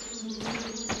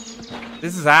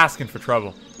 This is asking for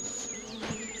trouble.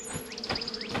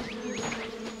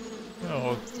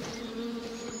 Oh.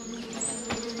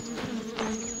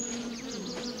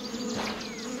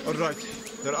 Alright,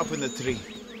 they're up in the tree.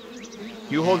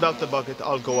 You hold out the bucket,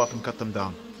 I'll go up and cut them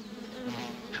down.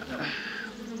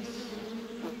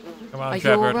 Come on, Are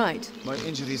Shepard. you alright? My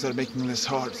injuries are making this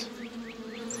hard.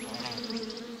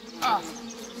 Ah!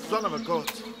 Son of a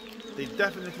goat. They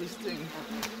definitely sting.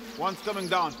 One's coming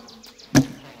down.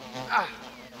 Ah!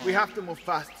 We have to move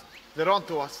fast. They're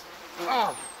onto us.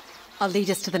 Ah! I'll lead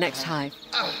us to the next hive.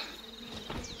 Ah!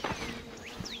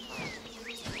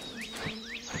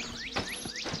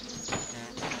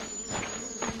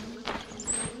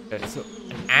 Okay, so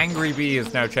an angry bee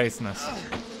is now chasing us.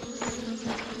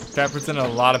 Shepard's in a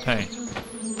lot of pain.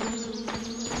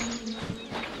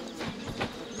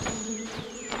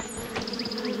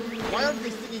 Why aren't they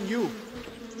stinging you?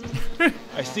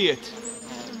 I see it.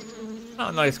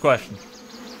 Oh, nice question.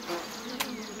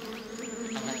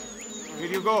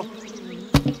 Here you go.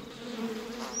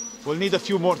 We'll need a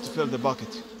few more to fill the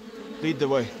bucket. Lead the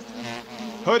way.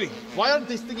 Hurry! Why aren't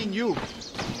they stinging you?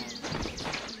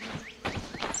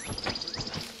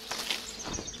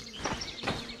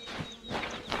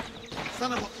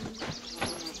 Son of a...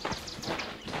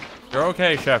 You're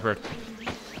okay, Shepard.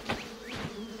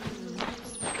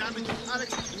 Damn it,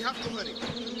 Alex, we have to hurry.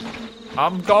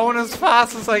 I'm going as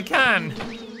fast as I can.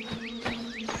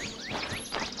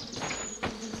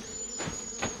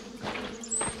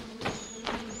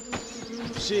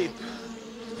 Sheep.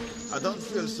 I don't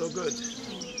feel so good.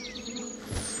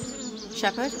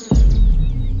 Shepard?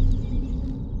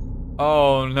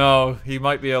 Oh no, he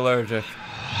might be allergic.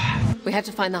 We have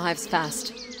to find the hives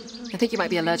fast. I think you might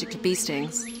be allergic to bee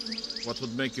stings. What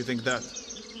would make you think that?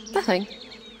 Nothing.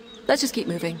 Let's just keep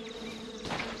moving.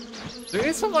 There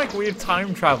is some like weird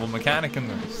time travel mechanic in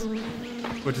this,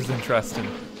 which is interesting.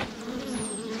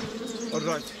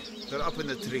 Alright, they're up in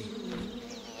the tree.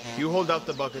 You hold out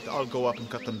the bucket, I'll go up and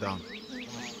cut them down.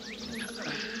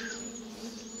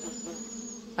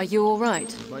 Are you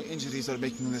alright? My injuries are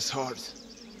making this hard.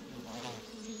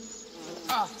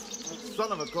 Ah!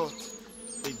 Son of a goat.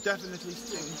 They definitely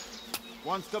sting.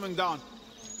 One's coming down.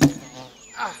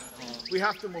 Ah! We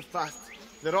have to move fast.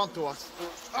 They're onto us.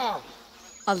 Ah!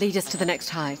 I'll lead us to the next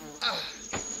hive.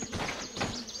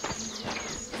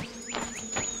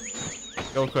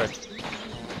 Go quick.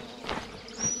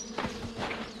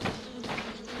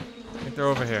 I think they're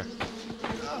over here.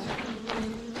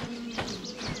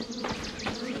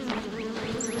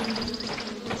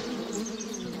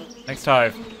 Next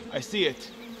hive. I see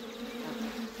it.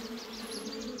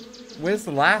 Where's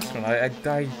the last one? I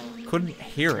couldn't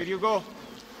hear Here it. you go.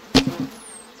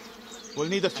 We'll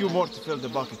need a few more to fill the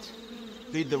bucket.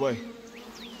 Lead the way.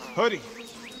 Hurry!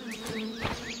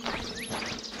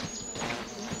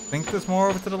 Think there's more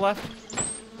over to the left?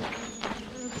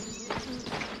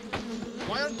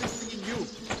 Why aren't they seeing you?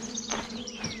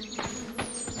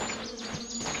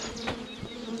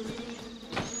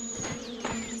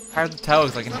 Hard to tell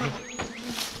because I can hear.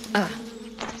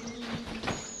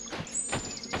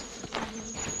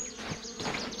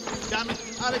 Damn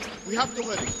it, Alex, we have to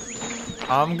hurry.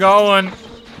 I'm going.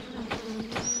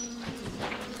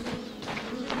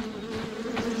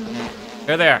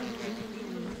 Here they are.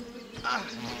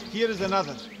 Here is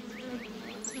another.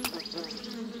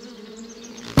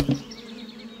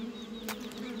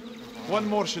 One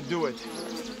more should do it.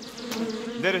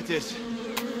 There it is.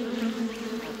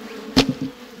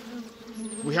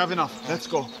 We have enough. Let's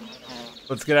go.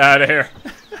 Let's get out of here.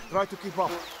 Try to keep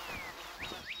up.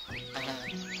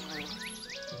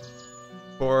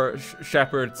 Poor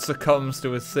Shepherd succumbs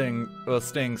to his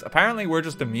stings. Apparently, we're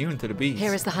just immune to the bees.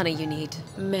 Here is the honey you need.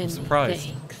 Many Surprise.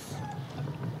 thanks.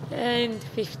 And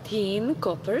 15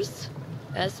 coppers,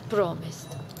 as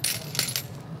promised.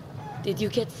 Did you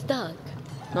get stung?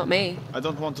 Not me. I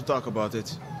don't want to talk about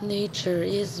it. Nature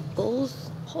is both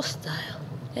hostile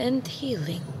and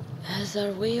healing, as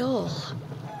are we all.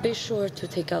 Be sure to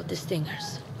take out the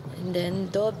stingers, and then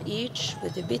daub each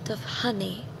with a bit of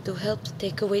honey to help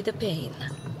take away the pain.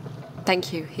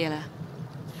 Thank you, healer.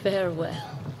 Farewell.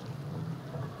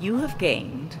 You have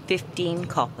gained 15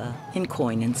 copper in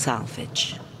coin and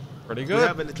salvage. Pretty We good.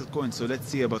 have a little coin, so let's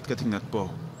see about getting that bow.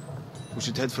 We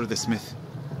should head for the smith.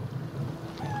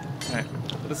 Alright,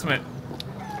 the smith.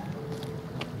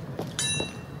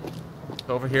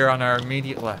 Over here on our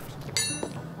immediate left.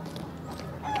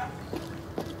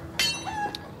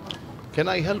 Can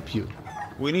I help you?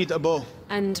 We need a bow.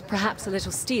 And perhaps a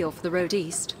little steel for the road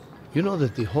east. You know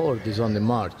that the Horde is on the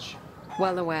march.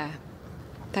 Well aware.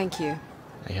 Thank you.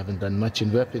 I haven't done much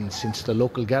in weapons since the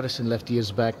local garrison left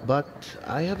years back, but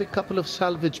I have a couple of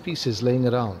salvage pieces laying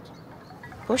around.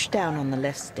 Push down on the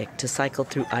left stick to cycle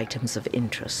through items of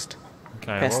interest.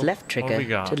 Okay, Press left what we trigger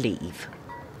got? to leave.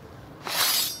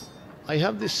 I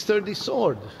have this sturdy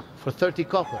sword for 30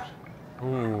 copper.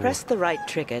 Ooh. Press the right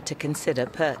trigger to consider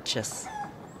purchase.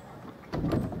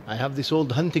 I have this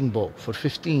old hunting bow for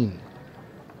 15.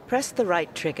 Press the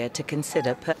right trigger to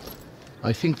consider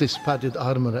I think this padded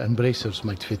armor and bracers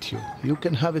might fit you. You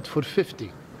can have it for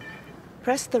 50.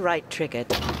 Press the right trigger.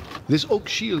 This oak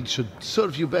shield should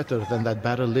serve you better than that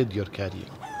barrel lid you're carrying.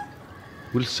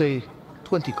 We'll say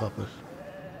 20 copper.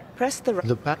 Press the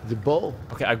The bow.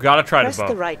 Okay, I've got to try the Press bow.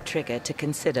 the right trigger to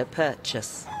consider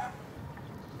purchase.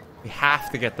 We have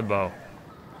to get the bow.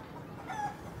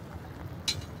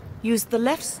 Use the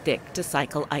left stick to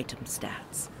cycle item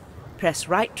stats. Press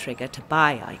right trigger to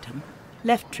buy item.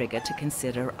 Left trigger to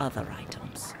consider other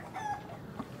items.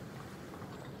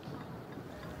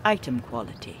 Item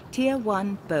quality. Tier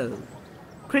 1 bow.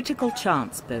 Critical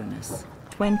chance bonus,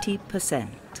 20%.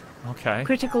 Okay.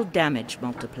 Critical damage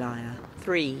multiplier,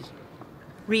 3.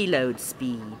 Reload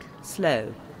speed,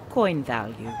 slow. Coin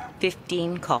value,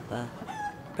 15 copper.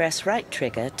 Press right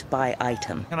trigger to buy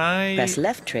item. Can I... Press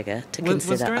left trigger to Was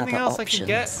consider there anything other else options. I could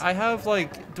get? I have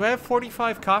like... Do I have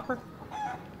 45 copper?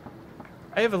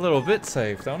 I have a little bit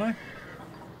saved, don't I?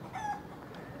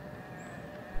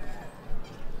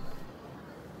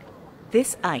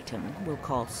 This item will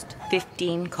cost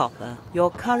 15 copper.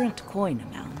 Your current coin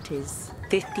amount is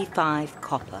 55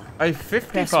 copper. I have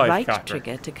 55 Press right copper.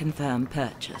 trigger to confirm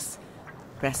purchase.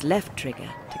 Press left trigger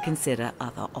to consider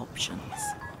other options.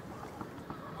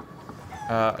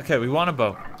 Okay, we want a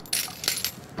bow.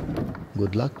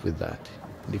 Good luck with that.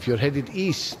 And if you're headed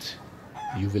east,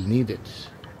 you will need it.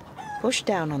 Push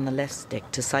down on the left stick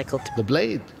to cycle to The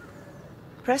blade.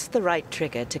 Press the right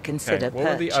trigger to consider Okay, what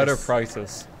are purchase. the other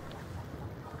prices?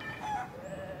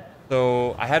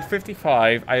 So, I had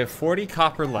 55. I have 40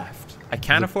 copper left. I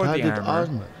can't afford the padded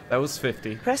armor. That was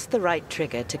 50. Press the right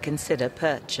trigger to consider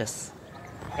purchase.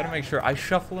 Gotta make sure. I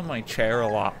shuffle in my chair a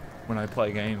lot when I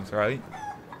play games, right?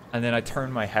 And then I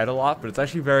turn my head a lot, but it's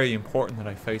actually very important that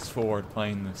I face forward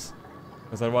playing this.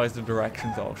 Because otherwise the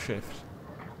directions all shift.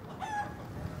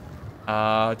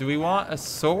 Do we want a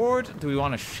sword? Do we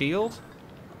want a shield?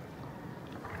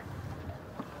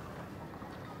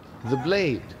 The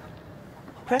blade.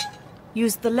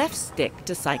 Use the left stick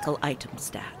to cycle item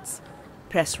stats.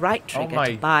 Press right trigger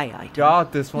my to buy item.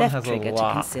 God, this one left has a trigger lot.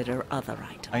 to consider other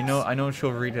items. I know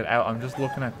she'll read it out. I'm just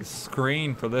looking at the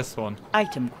screen for this one.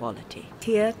 Item quality.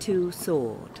 Tier 2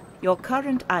 sword. Your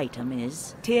current item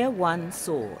is Tier 1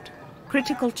 sword.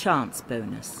 Critical chance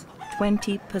bonus,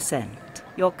 20%.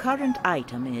 Your current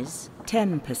item is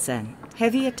 10%.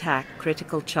 Heavy attack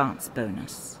critical chance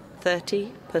bonus,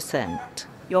 30%.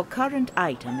 Your current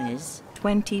item is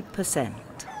 20%.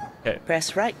 Okay.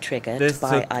 Press right trigger to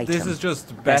buy item. This is just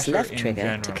better Press left in trigger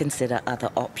general. to consider other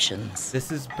options.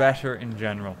 This is better in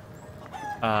general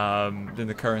than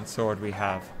the current sword we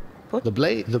have. The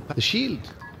blade, the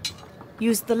shield.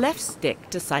 Use the left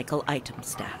stick to cycle item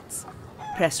stats.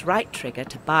 Press right trigger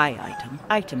to buy item,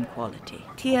 item quality,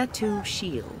 Tier 2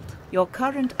 shield. Your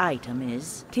current item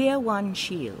is Tier 1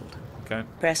 shield. Okay.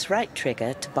 Press right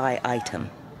trigger to buy item.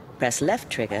 Press left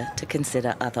trigger to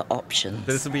consider other options.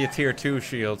 This will be a Tier 2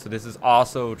 shield, so this is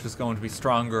also just going to be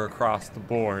stronger across the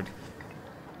board.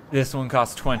 This one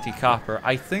costs 20 copper.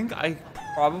 I think I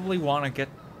probably want to get...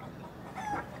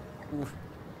 Oof.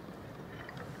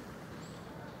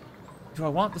 Do I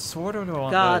want the sword or do I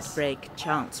want Guard this? break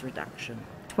chance reduction,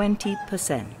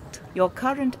 20%. Your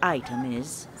current item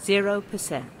is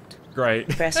 0%. Great.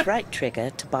 Press right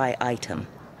trigger to buy item.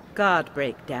 Guard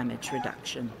break damage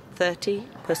reduction,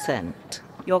 30%.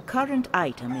 Your current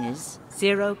item is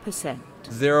 0%.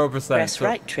 0%. Press so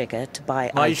right trigger to buy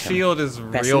item. my shield is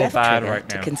Press real left bad trigger right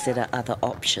to now. consider other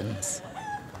options.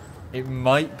 It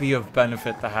might be of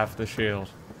benefit to have the shield.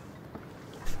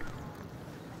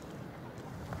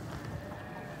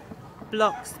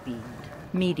 Block speed,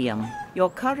 medium. Your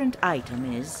current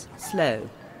item is slow.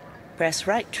 Press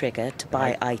right trigger to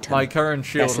buy item. My current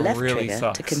shield Press left really trigger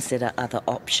sucks. to consider other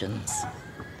options.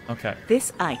 Okay.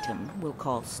 This item will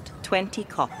cost 20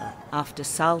 copper after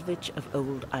salvage of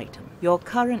old item. Your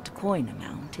current coin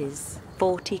amount is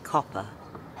 40 copper.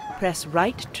 Press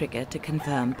right trigger to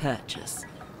confirm purchase.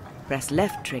 Press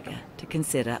left trigger to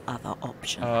consider other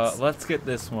options. Let's get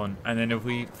this one, and then if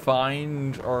we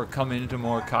find or come into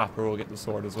more copper, we'll get the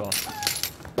sword as well.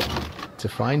 It's a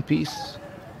fine piece.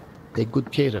 Take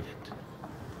good care of it.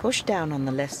 Push down on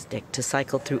the left stick to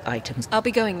cycle through items. I'll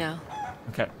be going now.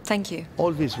 Okay. Thank you.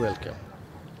 Always welcome.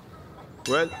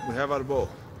 Well, we have our bow.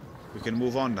 We can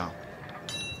move on now.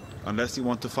 Unless you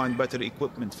want to find better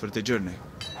equipment for the journey.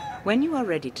 When you are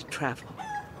ready to travel,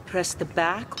 press the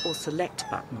back or select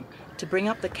button to bring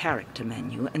up the character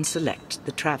menu and select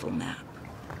the travel map.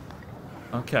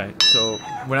 Okay, so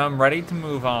when I'm ready to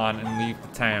move on and leave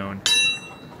the town,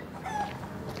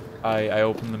 I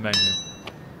open the menu.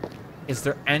 Is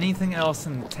there anything else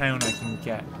in the town I can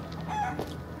get?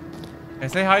 Can I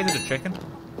say hi to the chicken?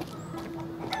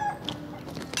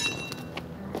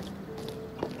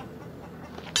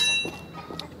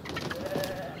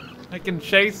 I can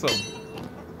chase him.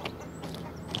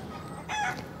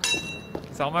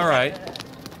 He's on my right.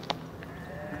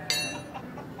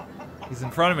 He's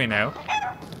in front of me now.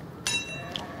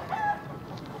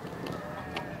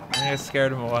 I think I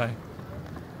scared him away.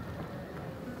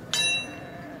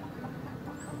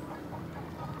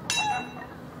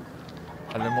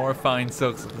 Are there more fine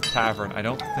silks at the tavern? I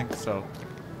don't think so.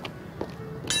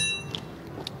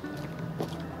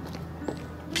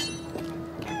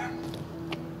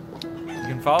 You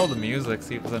can follow the music,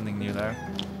 see if there's anything new there.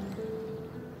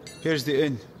 Here's the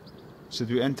inn. Should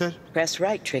we enter? Press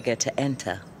right trigger to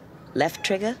enter. Left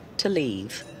trigger to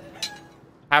leave.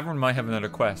 Tavern might have another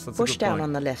quest. That's a Push good down point.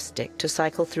 on the left stick to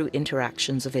cycle through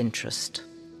interactions of interest.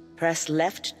 Press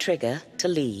left trigger to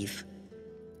leave.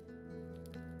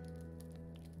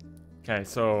 Okay,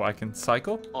 so I can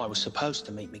cycle? I was supposed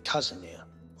to meet my cousin here.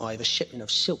 I have a shipment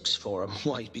of silks for him.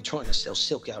 Why he'd be trying to sell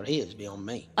silk out here is beyond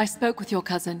me. I spoke with your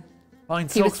cousin. Fine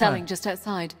He was silks, selling man. just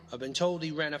outside. I've been told he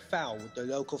ran afoul with the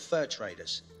local fur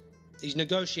traders. He's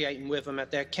negotiating with them at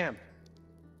their camp.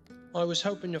 I was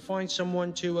hoping to find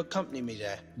someone to accompany me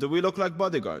there. Do we look like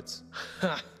bodyguards?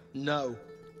 Ha! No.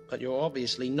 But you're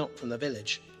obviously not from the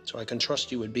village, so I can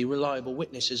trust you would be reliable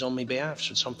witnesses on my behalf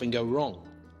should something go wrong.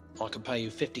 I can pay you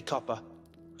 50 copper,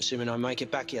 assuming I make it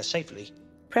back here safely.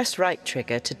 Press right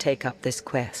trigger to take up this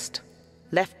quest.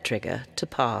 Left trigger to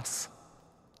pass.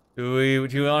 Do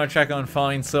you want to check on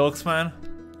fine silks, man?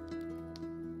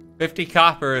 50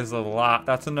 copper is a lot.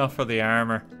 That's enough for the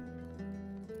armor.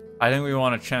 I think we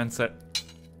want to chance it.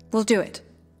 We'll do it.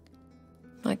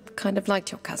 I kind of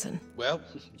liked your cousin. Well,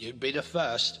 you'd be the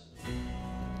first.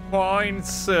 Fine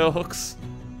silks.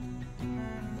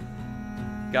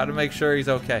 Gotta make sure he's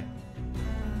okay.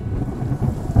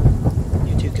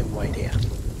 You two can wait here.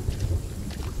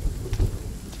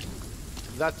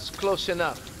 That's close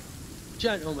enough.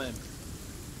 Gentlemen.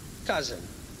 Cousin.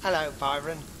 Hello,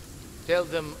 Byron. Tell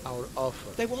them our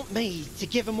offer. They want me to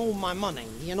give them all my money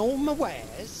and all my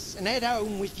wares and head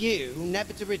home with you,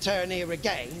 never to return here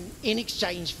again, in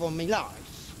exchange for me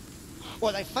life.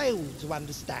 What they fail to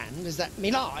understand is that me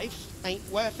life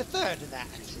ain't worth a third of that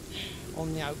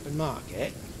on the open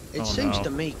market. It seems to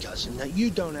me, cousin, that you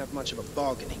don't have much of a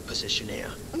bargaining position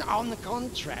here. On the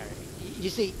contrary. You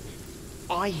see,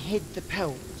 I hid the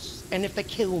pelts, and if they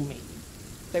kill me,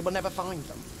 they will never find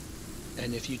them.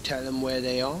 And if you tell them where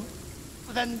they are?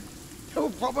 Then they'll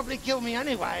probably kill me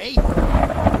anyway.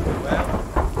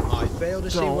 Well, I fail to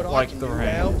see what I can do to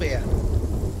help here.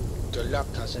 Good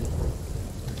luck, cousin.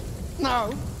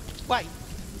 No, wait.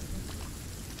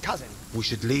 Cousin. We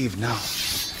should leave now.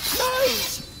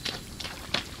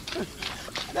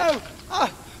 No! No!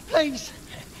 Please,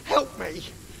 help me!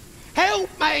 Help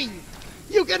me!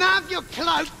 You can have your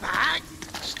cloak back!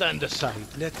 Stand aside.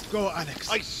 Let's go, Alex.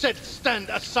 I said stand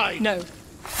aside! No.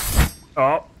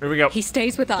 Oh, here we go. He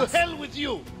stays with us. To hell with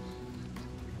you!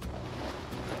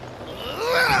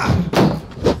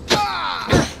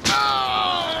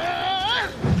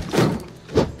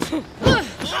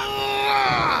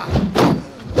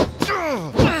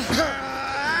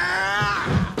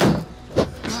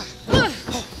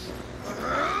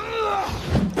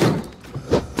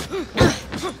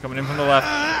 Coming in from the left.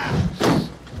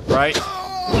 Right.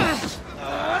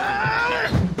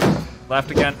 Left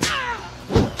again.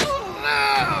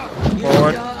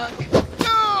 Forward.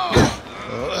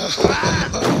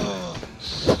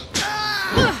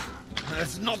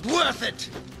 That's not worth it!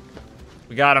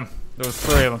 We got him. There was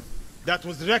 3 of them. That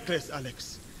was reckless,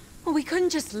 Alex. Well, we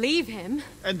couldn't just leave him.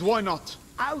 And why not?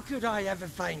 How could I ever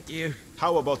thank you?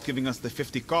 How about giving us the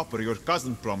 50 copper your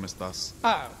cousin promised us?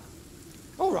 Oh.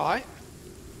 All right.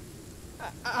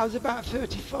 I was about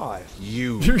 35.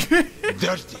 You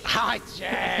dirty. I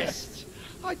jest.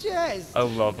 I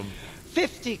love him.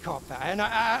 50 copper, and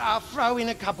I'll throw in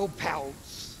a couple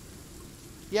pelts.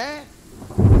 Yeah?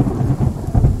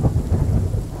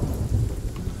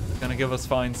 Gonna give us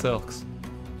fine silks.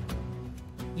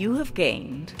 You have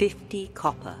gained 50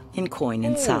 copper in coin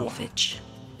and salvage.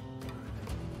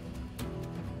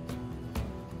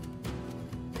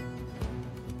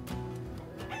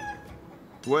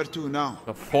 Where to now?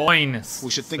 The finest.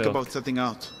 We should think silk. about setting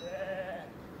out.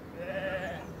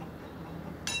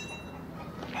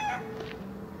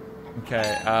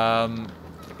 Okay,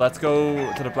 let's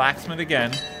go to the blacksmith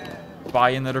again.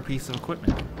 Buy another piece of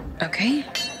equipment. Okay.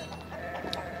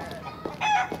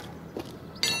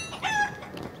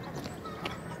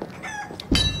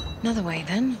 Another way,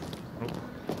 then. In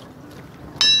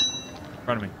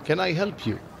front of me. Can I help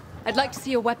you? I'd like to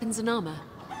see your weapons and armor.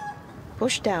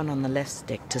 Push down on the left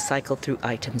stick to cycle through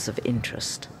items of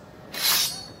interest.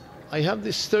 I have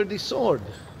this sturdy sword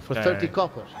for 30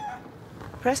 copper.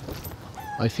 Press.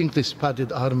 I think this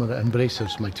padded armor and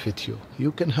bracers might fit you.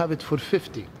 You can have it for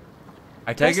 50.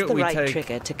 I take it the we right take.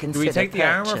 trigger to Do we consider take the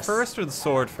armor purchase. first or the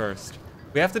sword first?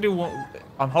 We have to do one.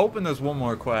 I'm hoping there's one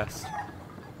more quest.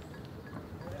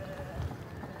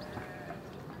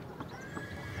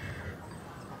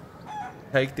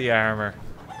 Take the armor.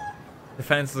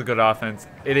 Defense is a good offense.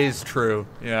 It is true,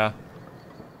 yeah.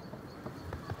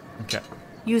 Okay.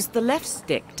 Use the left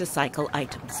stick to cycle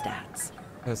item stats.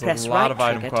 There's Press a lot right of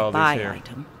item trigger to buy qualities here.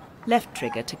 item. Left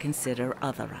trigger to consider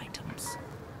other items.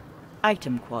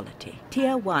 Item quality.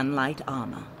 Tier 1 light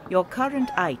armor. Your current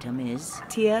item is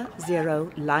Tier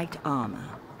 0 light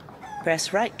armor.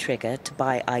 Press right trigger to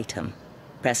buy item.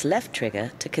 Press left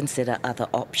trigger to consider other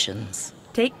options.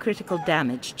 Take critical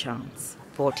damage chance.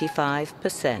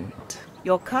 45%.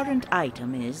 Your current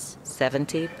item is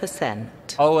 70%.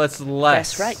 Oh, it's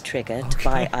less. Press right trigger to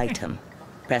buy item.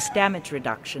 Press damage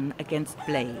reduction against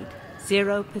blade.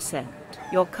 0%.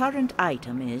 Your current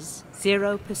item is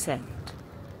 0%.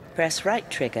 Press right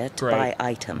trigger to buy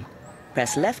item.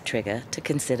 Press left trigger to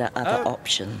consider other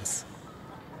options.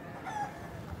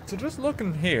 So just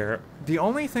looking here, the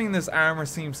only thing this armor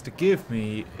seems to give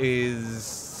me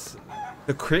is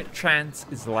the crit chance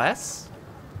is less.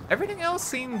 Everything else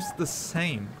seems the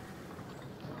same.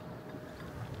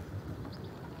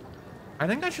 I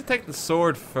think I should take the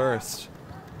sword first.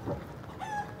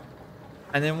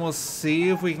 And then we'll see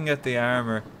if we can get the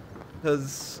armor.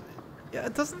 Because, yeah,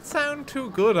 it doesn't sound too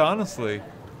good, honestly.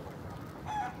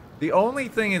 The only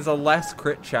thing is a less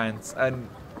crit chance. And,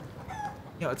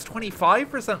 you know, it's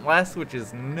 25% less, which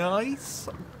is nice.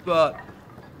 But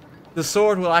the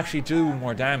sword will actually do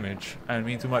more damage. And it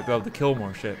means we might be able to kill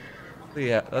more shit. So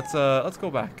yeah, let's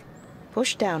go back.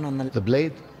 Push down on the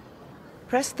blade.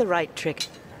 Press the right trigger.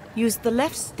 Use the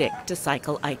left stick to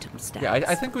cycle item stats. Yeah,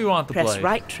 I think we want the blade. blade. Press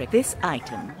right trigger. This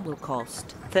item will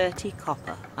cost 30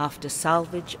 copper after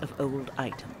salvage of old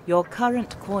item. Your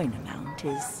current coin amount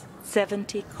is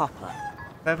 70 copper.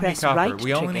 70 Press copper. right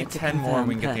We only trigger need to 10 more and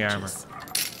we can get the armor. purchase.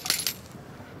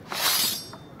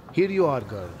 Here you are,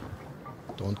 girl.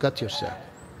 Don't cut yourself.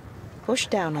 Push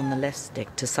down on the left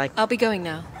stick to cycle. I'll be going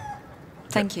now.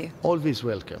 Thank you. Always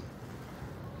welcome.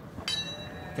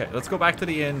 Okay, let's go back to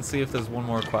the inn and see if there's one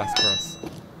more quest for us.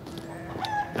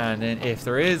 And then if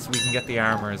there is, we can get the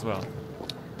armor as well.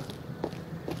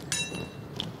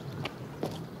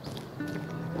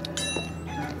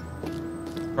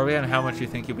 Probably on how much you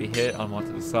think you'll be hit on what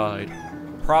to decide.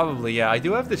 Probably, yeah. I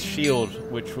do have the shield,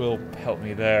 which will help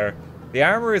me there. The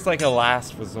armor is like a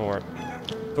last resort.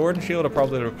 Sword and shield are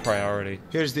probably the priority.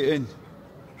 Here's the inn.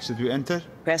 Should we enter?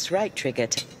 Press right trigger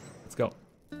to... Let's go.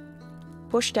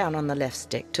 Push down on the left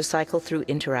stick to cycle through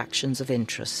interactions of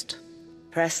interest.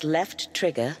 Press left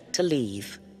trigger to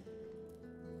leave.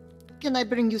 Can I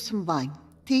bring you some wine?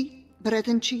 Tea? Bread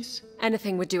and cheese?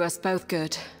 Anything would do us both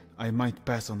good. I might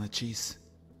pass on the cheese.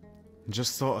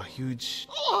 Just saw a huge...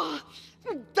 Oh,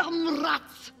 damn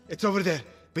rats! It's over there,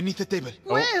 beneath the table.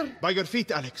 Where? By your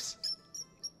feet, Alex.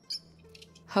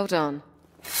 Hold on.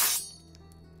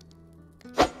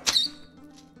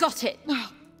 Got it!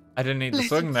 I didn't need to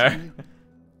swing there.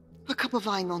 A cup of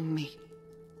wine on me.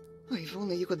 Oh, if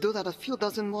only you could do that a few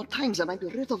dozen more times, I might be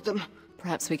rid of them.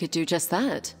 Perhaps we could do just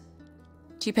that.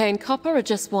 Do you pay in copper or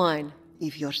just wine?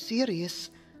 If you're serious,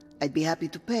 I'd be happy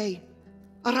to pay.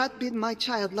 A rat bit my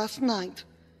child last night.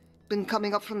 Been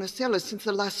coming up from the cellar since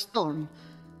the last storm.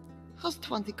 How's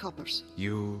 20 coppers?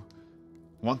 You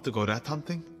want to go rat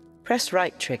hunting? Press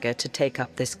right trigger to take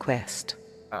up this quest.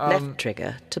 Left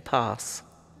trigger to pass.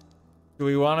 Do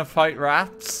we want to fight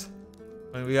rats?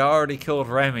 I mean, we already killed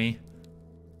Remy.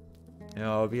 You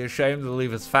know, it'd be a shame to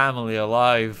leave his family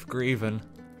alive, grieving.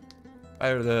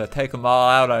 Better to take them all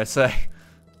out, I say.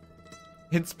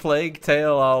 It's Plague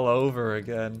Tale all over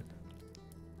again.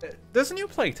 There's a new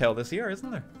Plague Tale this year, isn't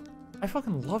there? I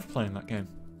fucking love playing that game.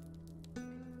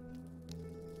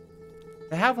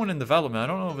 They have one in development. I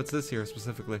don't know if it's this year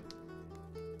specifically.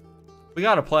 We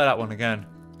gotta play that one again.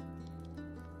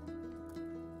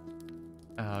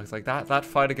 It's like that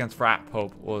fight against Rat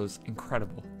Pope was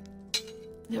incredible.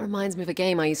 It reminds me of a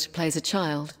game I used to play as a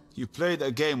child. You played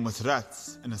a game with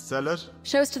rats in a cellar?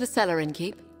 Show us to the cellar,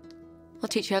 Innkeep. I'll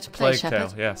teach you how to play, Plague Shepherd.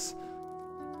 Tale, yes.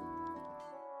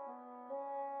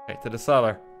 Okay, to the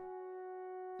cellar.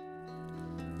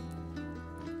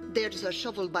 There's a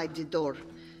shovel by the door.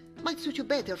 Might suit you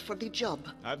better for the job.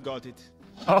 I've got it.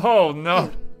 Oh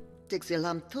no! Take the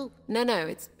lamp too.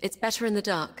 No, it's better in the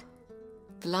dark.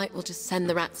 The light will just send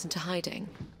the rats into hiding.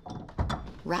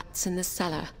 Rats in the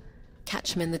cellar.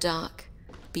 Catch them in the dark.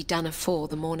 Be done afore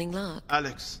the morning lark.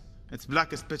 Alex, it's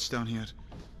black as pitch down here.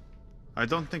 I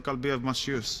don't think I'll be of much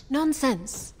use.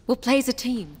 Nonsense. We'll play as a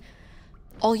team.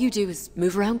 All you do is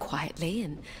move around quietly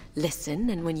and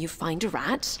listen, and when you find a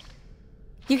rat,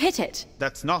 you hit it.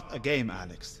 That's not a game,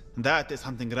 Alex. That is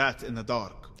hunting rats in the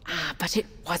dark. Ah, but it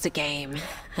was a game,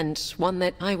 and one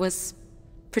that I was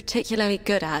particularly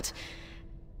good at.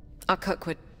 Our cook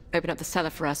would open up the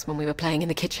cellar for us when we were playing in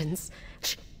the kitchens.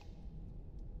 Shh.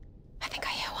 I think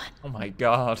I hear one. Oh my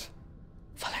god.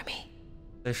 Follow me.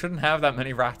 They shouldn't have that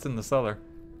many rats in the cellar.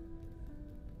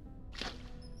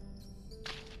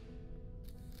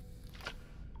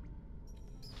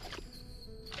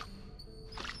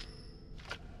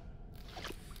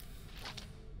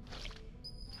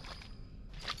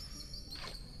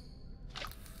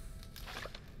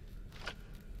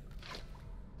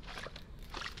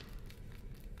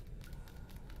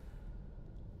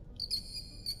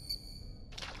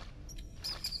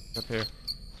 Up here.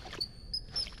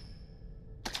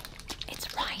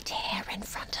 It's right here in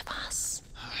front of us.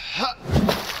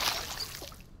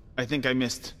 I think I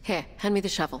missed. Here, hand me the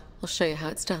shovel. I'll show you how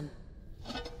it's done.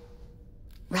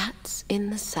 Rats in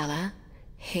the cellar,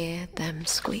 hear them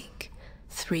squeak.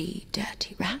 3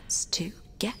 dirty rats to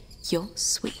get your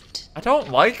sweet. I don't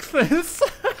like this.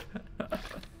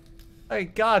 Hey,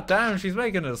 goddamn, she's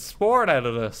making a sport out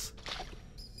of this.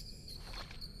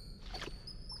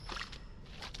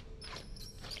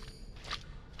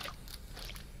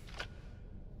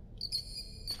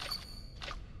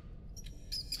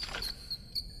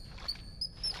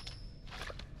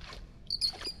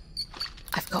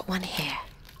 I've got one here.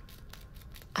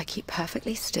 I keep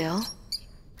perfectly still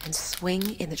and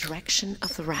swing in the direction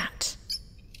of the rat.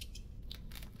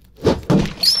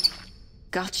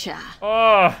 Gotcha.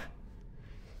 Oh.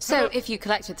 So, if you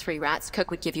collected 3 rats,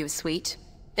 Cook would give you a sweet.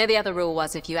 Now, the other rule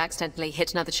was if you accidentally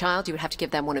hit another child, you would have to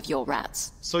give them one of your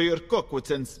rats. So your cook would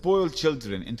send spoiled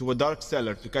children into a dark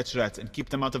cellar to catch rats and keep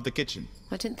them out of the kitchen?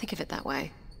 I didn't think of it that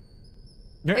way.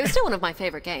 It was still one of my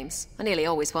favorite games. I nearly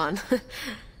always won.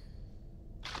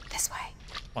 This way.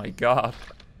 My god.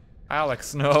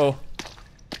 Alex, no.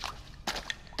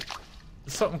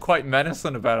 There's something quite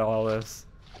menacing about all this.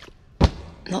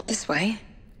 Not this way.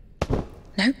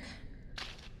 Nope.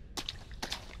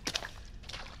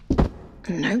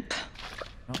 Nope.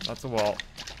 Oh, that's a wall.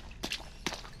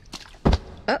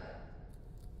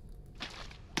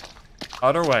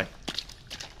 Other way.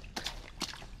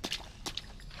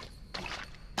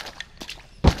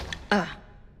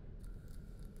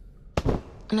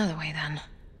 Another way then.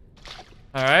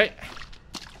 Alright.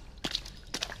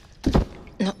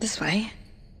 Not this way.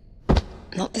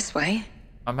 Not this way.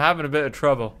 I'm having a bit of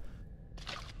trouble.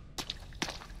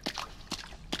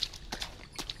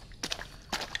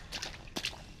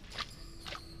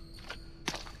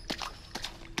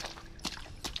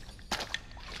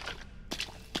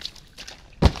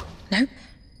 Nope.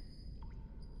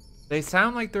 They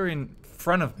sound like they're in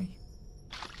front of me.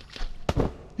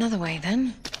 Another way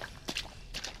then.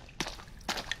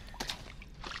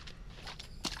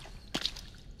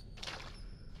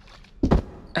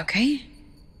 Okay.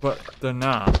 But they're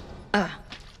not.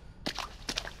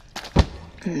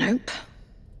 Nope.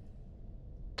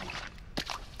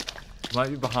 Might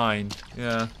be behind.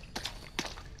 Yeah.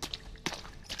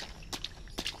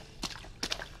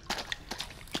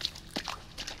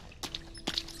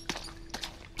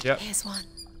 Yep. Here's one.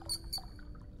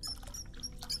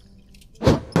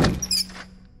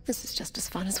 This is just as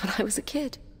fun as when I was a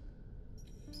kid.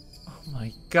 Oh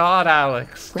my god,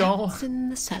 Alex. Rats in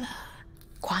the cellar,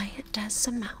 quiet as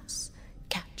a mouse.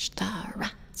 Catch the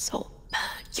rats or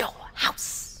burn your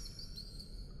house.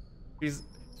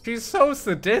 She's so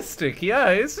sadistic,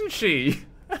 yeah, isn't she?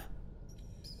 I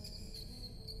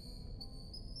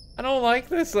don't like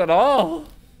this at all.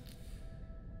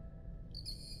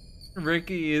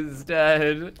 Ricky is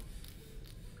dead.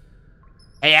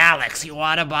 Hey, Alex, you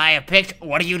wanna buy a picture?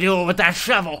 What are you doing with that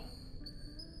shovel?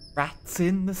 Rats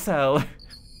in the cellar.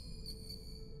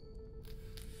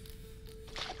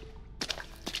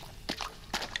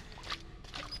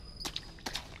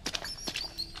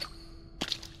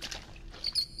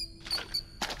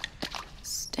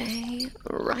 Stay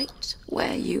right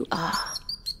where you are.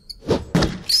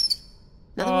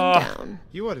 Another one down.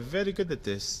 You are very good at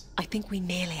this. I think we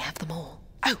nearly have them all.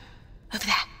 Oh, over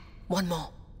there. One more.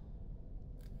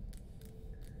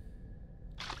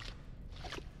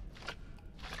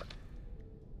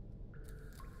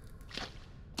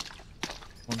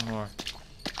 One more.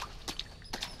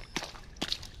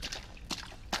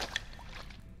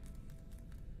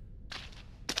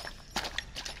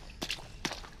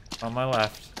 On my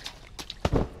left.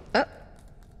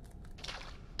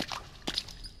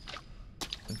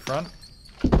 In front.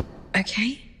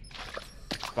 Okay.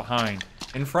 Behind.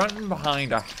 In front and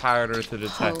behind are harder to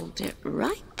detect. Hold it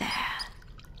right there.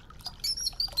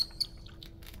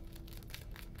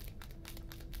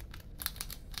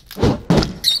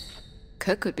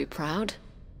 Cook would be proud.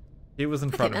 He was in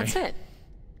front of me. That's it.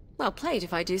 Well played,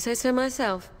 if I do say so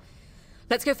myself.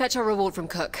 Let's go fetch our reward from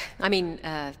Cook. I mean,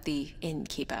 the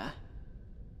innkeeper.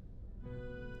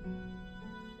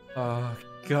 Oh,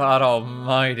 God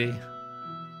almighty.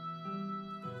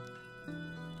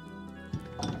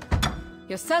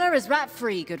 Your cellar is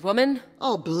rat-free, good woman.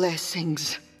 Oh,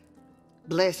 blessings.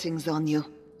 Blessings on you.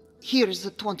 Here's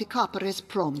the 20 copper as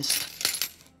promised.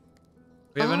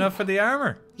 We have enough for the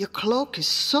armor. Your cloak is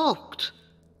soaked.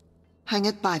 Hang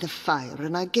it by the fire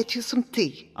and I'll get you some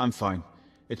tea. I'm fine.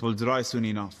 It will dry soon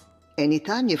enough.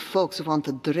 Anytime you folks want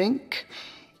a drink,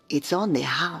 it's on the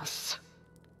house.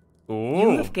 Ooh. You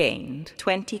have gained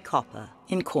 20 copper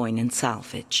in coin and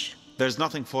salvage. There's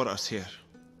nothing for us here.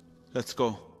 Let's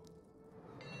go.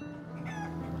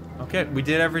 Okay, we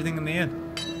did everything in the inn.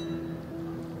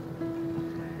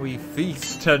 We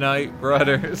feast tonight,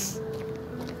 brothers.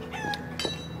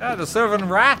 Yeah, the serving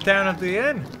rat down at the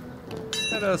inn.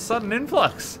 Had a sudden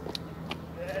influx.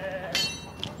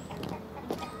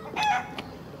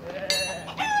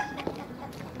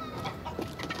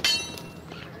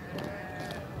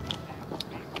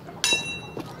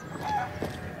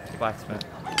 Blacksmith.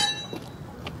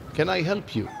 Can I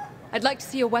help you? I'd like to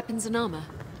see your weapons and armor.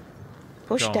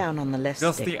 Push Don't. down on the left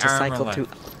Just stick the to armor cycle left. through.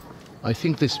 I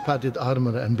think this padded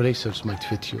armor and bracers might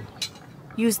fit you.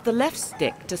 Use the left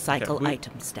stick to cycle we-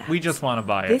 item stats. We just want to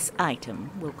buy it. This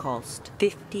item will cost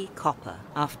 50 copper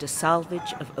after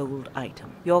salvage of old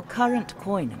item. Your current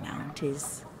coin amount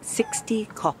is 60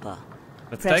 copper.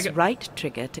 Let's Press take it. right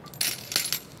trigger to...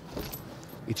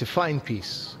 It's a fine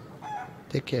piece.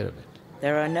 Take care of it.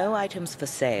 There are no items for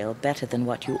sale better than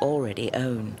what you already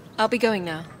own. I'll be going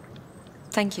now.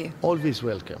 Thank you. Always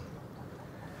welcome.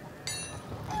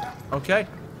 Okay,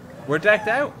 we're decked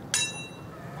out.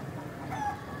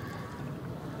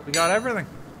 We got everything.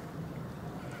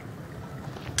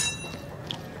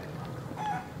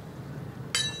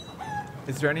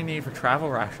 Is there any need for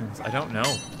travel rations? I don't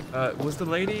know. Was the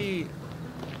lady...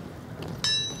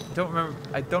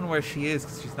 I don't know where she is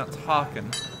because she's not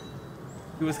talking.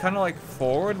 She was kind of like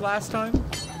forward last time.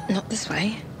 Not this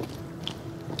way.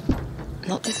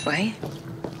 Not this way.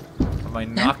 Am I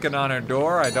knocking on her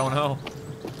door? I don't know.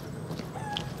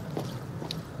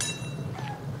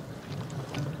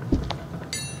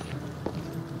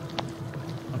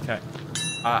 Okay.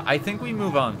 I think we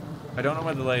move on. I don't know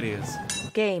where the lady is.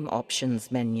 Game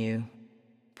options menu.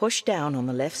 Push down on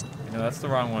the left. No, that's the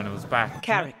wrong one. It was back.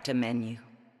 Character menu.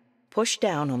 Push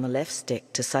down on the left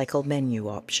stick to cycle menu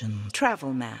options.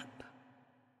 Travel map.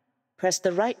 Press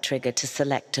the right trigger to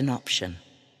select an option.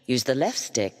 Use the left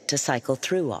stick to cycle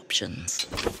through options.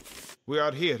 We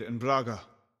are here in Braga.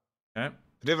 Okay.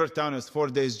 Rivertown is 4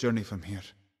 days' journey from here.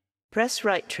 Press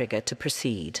right trigger to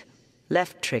proceed.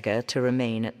 Left trigger to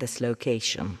remain at this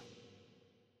location.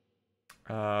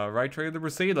 Right trigger to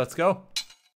proceed. Let's go.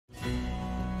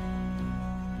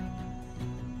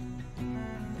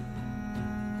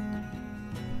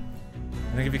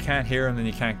 I think if you can't hear him, then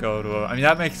you can't go to I mean,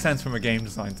 that makes sense from a game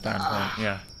design standpoint,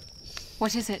 yeah.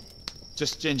 What is it?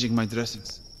 Just changing my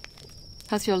dressings.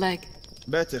 How's your leg?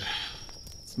 Better.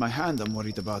 It's my hand I'm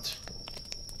worried about.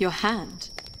 Your hand?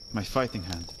 My fighting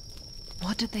hand.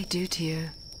 What did they do to you?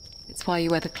 It's why you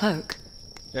wear the cloak.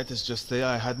 Let us just say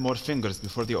I had more fingers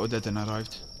before the Odedan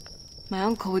arrived. My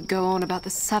uncle would go on about the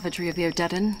savagery of the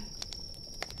Odedan.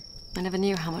 I never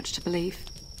knew how much to believe.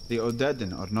 The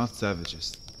Odedan are not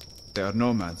savages. They are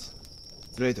nomads.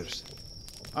 Traders.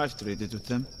 I've traded with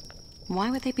them. Why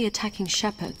would they be attacking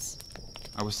shepherds?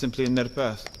 I was simply in their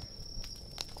path.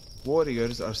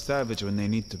 Warriors are savage when they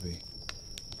need to be.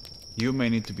 You may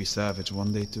need to be savage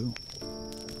one day too.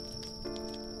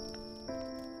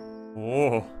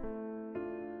 Whoa.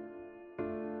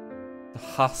 The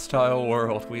hostile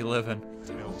world we live in.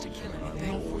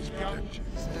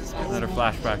 Another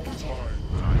flashback.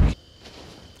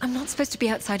 I'm not supposed to be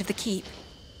outside of the keep.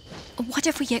 What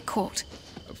if we get caught?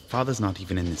 Father's not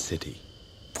even in the city.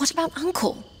 What about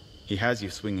Uncle? He has you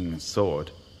swinging a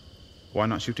sword. Why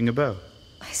not shooting a bow?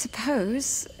 I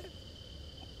suppose.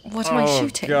 What am I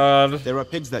shooting? God. There are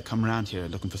pigs that come around here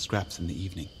looking for scraps in the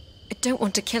evening. I don't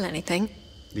want to kill anything.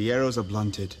 The arrows are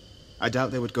blunted. I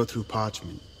doubt they would go through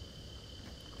parchment.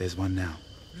 There's one now.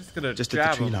 Just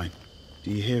at the tree line.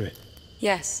 Do you hear it?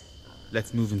 Yes.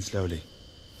 Let's move in slowly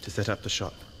to set up the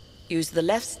shot. Use the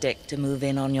left stick to move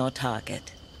in on your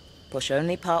target. Push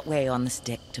only part way on the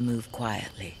stick to move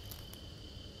quietly.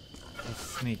 Let's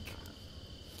sneak.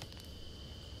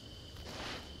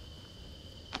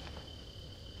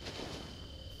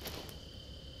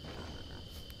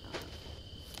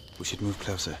 We should move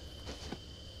closer.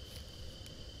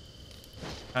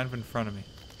 Kind of in front of me.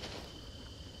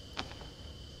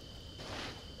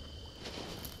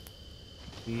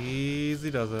 Easy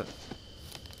does it.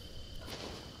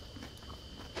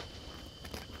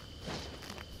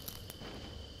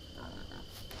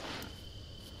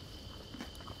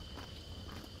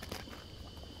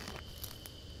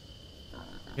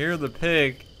 Hear the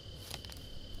pig.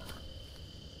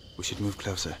 We should move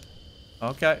closer.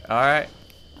 Okay, alright.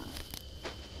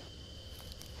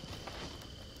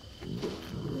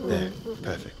 There,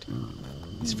 perfect.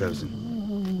 He's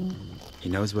frozen. He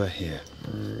knows we're here.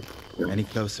 Any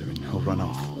closer and he'll run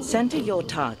off. Center your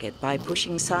target by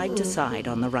pushing side to side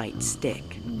on the right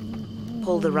stick.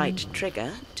 Pull the right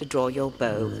trigger to draw your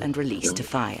bow and release to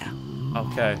fire.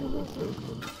 Okay.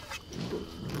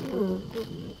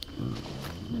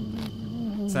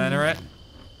 Center it.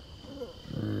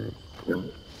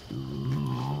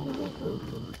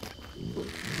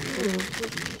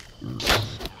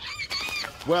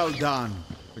 Well done.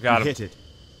 We got him. Hit it.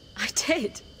 I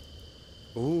did.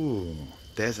 Ooh,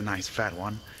 there's a nice fat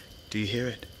one. Do you hear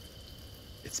it?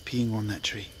 It's peeing on that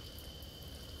tree.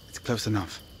 It's close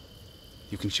enough.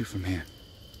 You can shoot from here.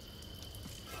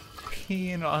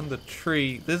 Peeing on the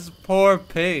tree. This poor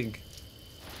pig.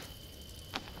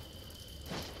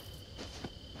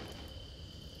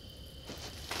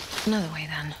 Another way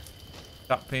then.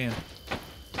 Stop peeing.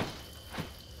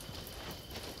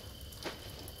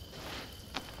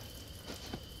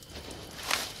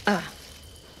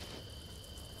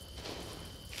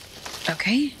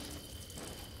 Okay.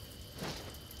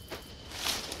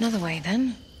 Another way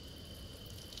then.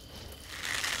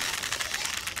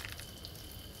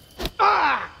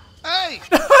 Ah! Hey!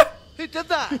 Who did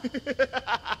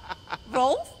that?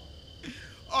 Rolf?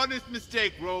 Honest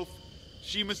mistake, Rolf.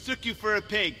 She mistook you for a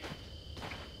pig.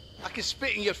 I can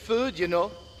spit in your food, you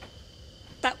know.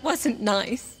 That wasn't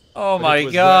nice. Oh But my it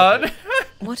was god. worth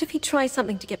What if he tries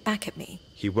something to get back at me?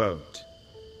 He won't.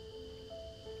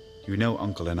 You know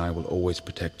Uncle and I will always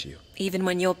protect you. Even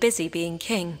when you're busy being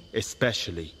king.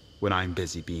 Especially when I'm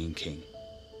busy being king.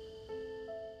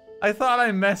 I thought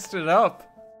I messed it up.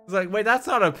 I was like, wait, that's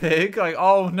not a pig. Like,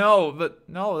 oh no, but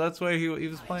no, that's where he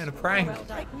was playing a prank.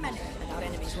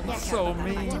 That's so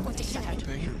mean.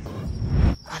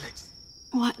 Alex.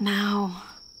 What now?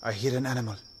 I hear an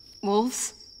animal.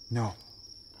 Wolves? No.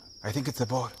 I think it's a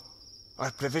boar.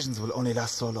 Our provisions will only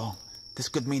last so long. This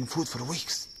could mean food for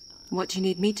weeks. What do you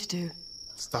need me to do?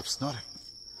 Stop snoring.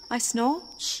 I snore?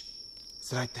 Shh.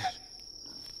 It's right there.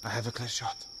 I have a clear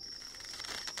shot.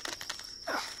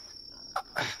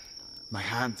 My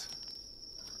hand.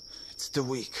 It's too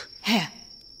weak. Here,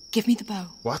 give me the bow.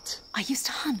 What? I used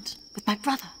to hunt with my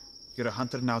brother. You're a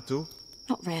hunter now too?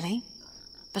 Not really,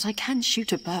 but I can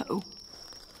shoot a bow.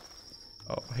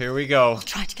 Oh, here we go. I'll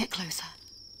try to get closer.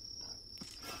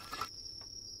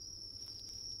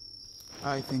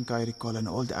 I think I recall an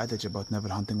old adage about never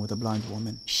hunting with a blind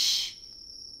woman. Shh.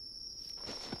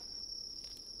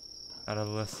 Gotta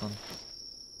listen.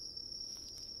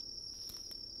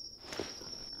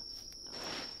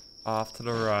 Off to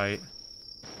the right.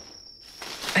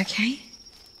 Okay.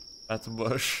 That's a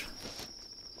bush.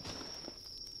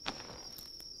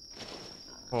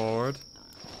 Forward.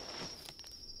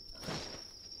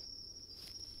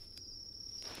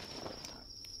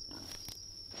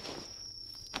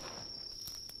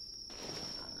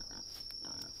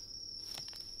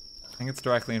 I think it's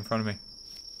directly in front of me.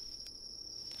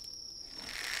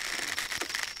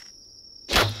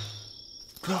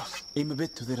 Close. Aim a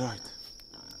bit to the right.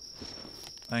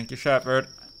 Thank you, Shepherd.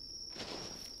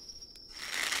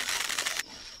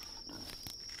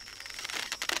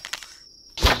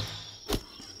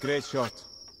 Great shot.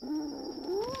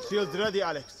 Shield ready,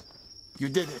 Alex. You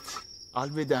did it. I'll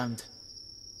be damned.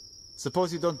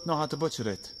 Suppose you don't know how to butcher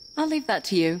it. I'll leave that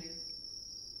to you.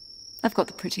 I've got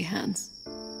the pretty hands.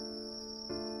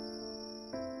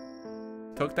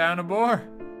 Took down a boar.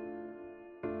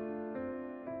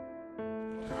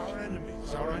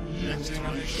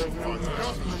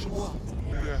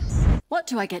 What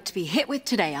do I get to be hit with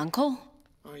today, Uncle?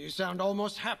 Oh, you sound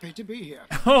almost happy to be here.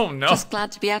 Oh, no. Just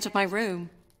glad to be out of my room.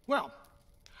 Well,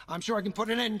 I'm sure I can put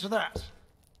an end to that.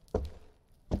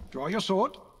 Draw your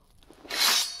sword.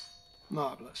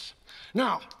 Marvelous.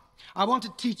 Now, I want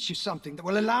to teach you something that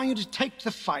will allow you to take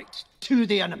the fight to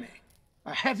the enemy.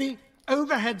 A heavy,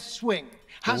 overhead swing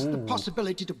has the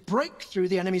possibility to break through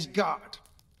the enemy's guard.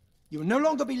 You will no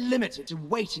longer be limited to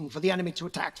waiting for the enemy to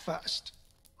attack first.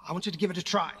 I want you to give it a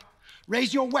try.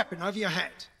 Raise your weapon over your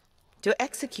head. To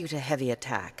execute a heavy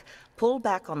attack, pull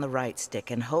back on the right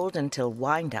stick and hold until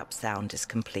wind-up sound is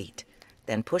complete.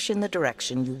 Then push in the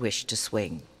direction you wish to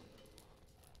swing.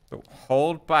 So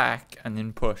hold back and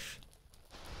then push.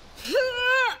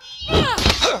 Like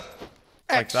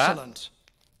Excellent.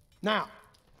 Now,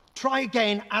 try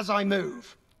again as I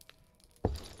move.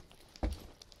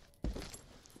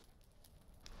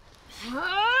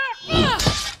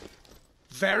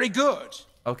 Very good.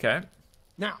 Okay.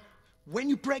 Now, when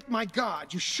you break my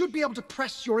guard, you should be able to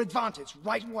press your advantage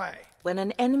right away. When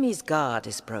an enemy's guard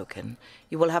is broken,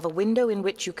 you will have a window in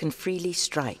which you can freely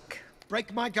strike.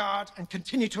 Break my guard and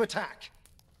continue to attack.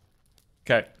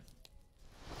 Okay.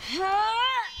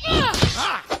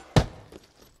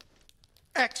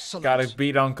 Excellent. Gotta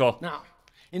beat Uncle. Now,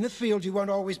 in the field, you won't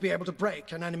always be able to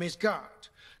break an enemy's guard.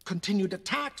 Continued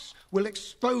attacks will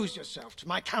expose yourself to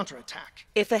my counterattack.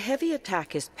 If a heavy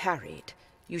attack is parried,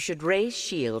 you should raise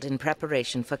shield in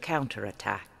preparation for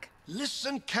counterattack.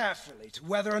 Listen carefully to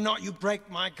whether or not you break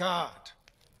my guard.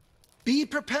 Be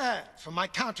prepared for my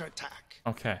counterattack.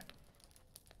 Okay.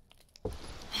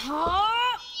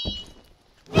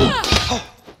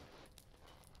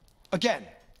 Again.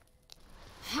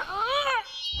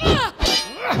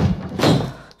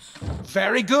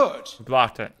 Very good.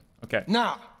 Blocked it. Okay.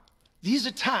 Now, these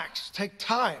attacks take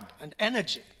time and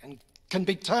energy and can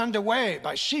be turned away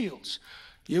by shields.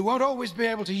 You won't always be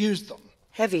able to use them.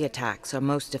 Heavy attacks are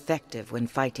most effective when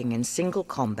fighting in single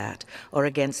combat or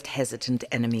against hesitant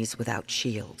enemies without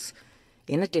shields.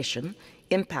 In addition,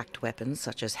 impact weapons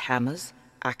such as hammers,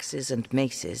 axes, and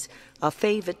maces are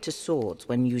favored to swords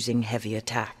when using heavy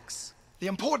attacks. The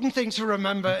important thing to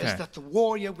remember is that the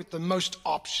warrior with the most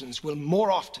options will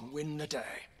more often win the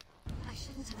day.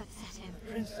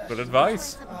 Good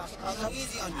advice.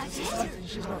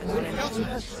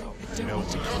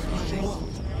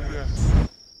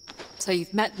 So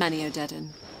you've met many Odedan.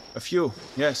 A few,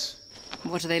 yes.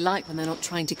 What are they like when they're not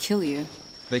trying to kill you?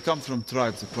 They come from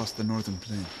tribes across the northern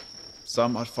plain.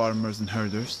 Some are farmers and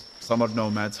herders. Some are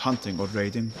nomads hunting or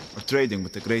raiding or trading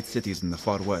with the great cities in the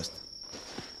far west.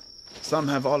 Some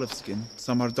have olive skin,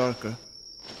 some are darker.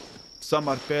 Some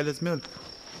are pale as milk.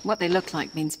 What they look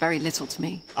like means very little to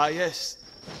me. Ah, yes.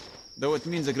 Though it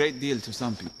means a great deal to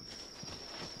some people.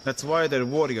 That's why their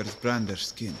warriors brand their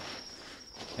skin.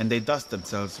 And they dust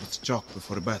themselves with chalk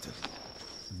before battle.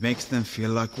 It makes them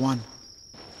feel like one.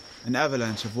 An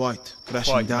avalanche of white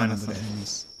crashing down on their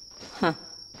enemies. Huh.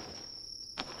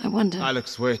 I wonder...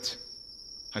 Alex, wait.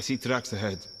 I see tracks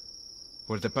ahead.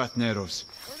 Where the path narrows.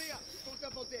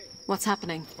 What's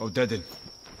happening? Oh, Deadin.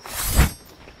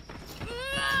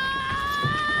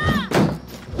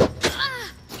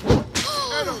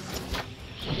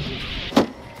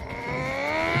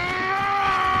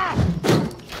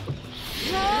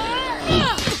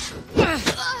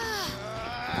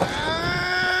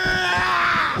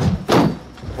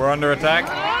 We're under attack.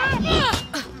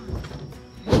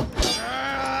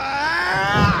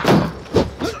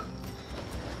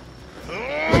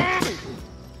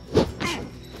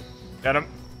 Got him.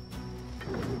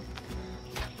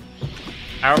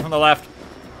 Arrow from the left.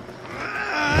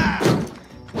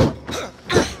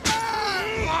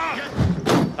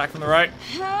 Attack from the right.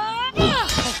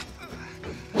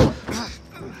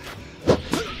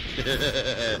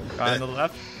 Guy on the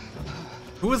left.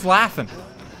 Who is laughing?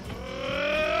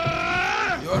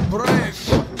 You're brave.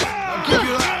 I'll give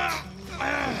you that.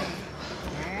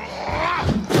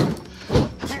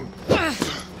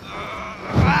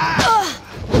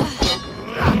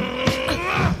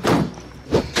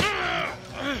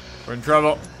 We're in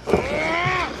trouble.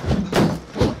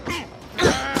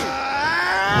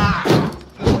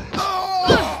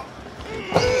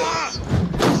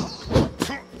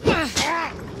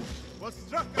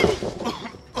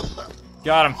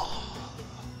 Got him.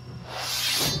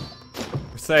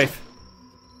 We're safe.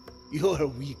 You're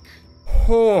weak.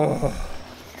 Oh.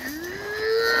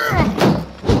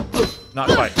 Not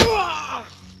quite.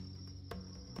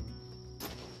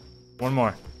 One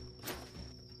more.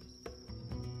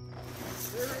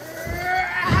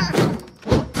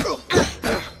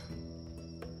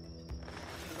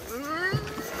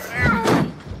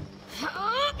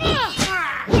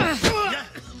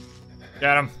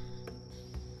 Got him.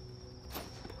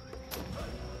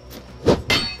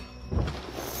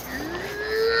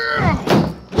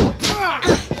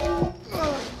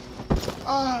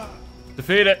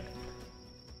 Defeat it.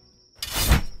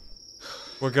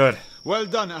 We're good. Well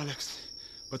done, Alex.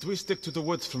 But we stick to the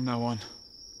woods from now on.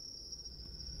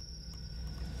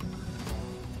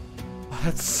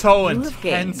 That's so You have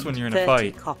intense gained when you're in a 30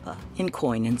 fight. copper in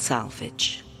coin and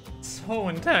salvage. So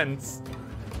intense.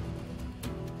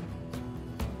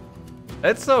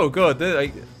 It's so good.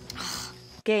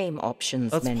 Game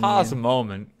options Let's menu. pause a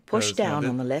moment. Push down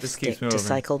on the left stick to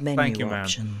cycle menu Thank you, man.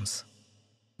 options.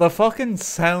 The fucking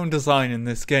sound design in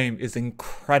this game is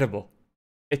incredible.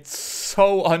 It's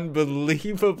so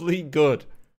unbelievably good.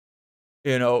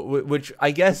 You know, which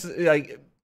I guess like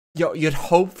you'd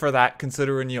hope for that,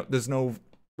 considering there's no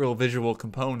real visual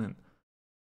component.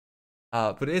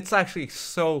 But it's actually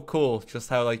so cool, just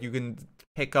how like you can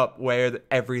pick up where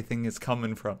everything is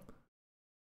coming from.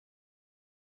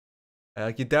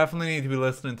 Like you definitely need to be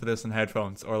listening to this in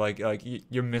headphones, or like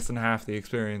you're missing half the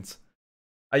experience.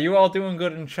 Are you all doing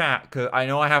good in chat? Because I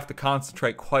know I have to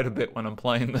concentrate quite a bit when I'm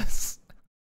playing this.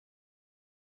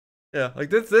 Yeah, like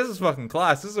this is fucking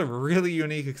class. This is a really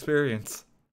unique experience.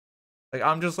 Like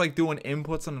I'm just like doing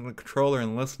inputs on the controller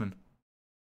and listening.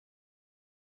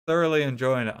 Thoroughly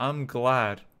enjoying it. I'm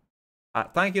glad.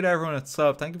 Thank you to everyone at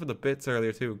sub. Thank you for the bits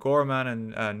earlier too.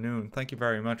 Gorman and Noon. Thank you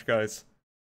very much, guys.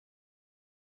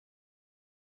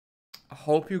 I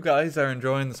hope you guys are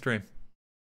enjoying the stream.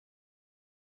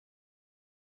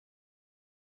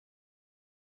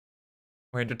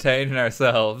 We're entertaining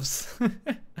ourselves.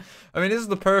 I mean, this is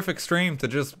the perfect stream to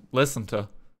just listen to.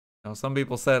 You know, some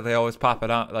people said they always pop it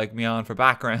on, like me on for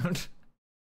background.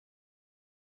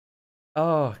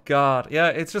 Oh god, yeah,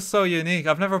 it's just so unique.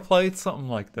 I've never played something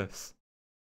like this.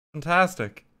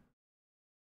 Fantastic.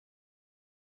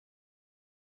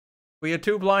 We had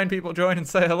 2 blind people join and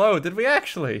say hello. Did we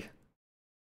actually?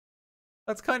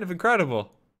 That's kind of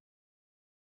incredible.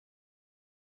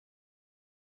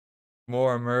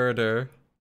 More murder.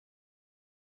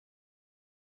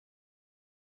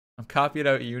 I'm copying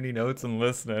out uni notes and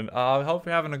listening. I hope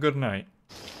you're having a good night.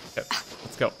 Yep,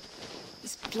 let's go.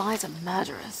 These flies are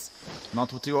murderous.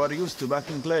 Not what you are used to back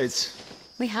in Glades.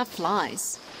 We have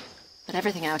flies, but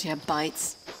everything out here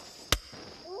bites.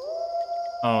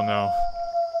 Oh no.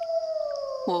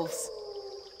 Wolves.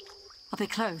 Are they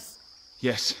close?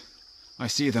 Yes, I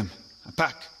see them. A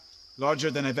pack. Larger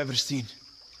than I've ever seen.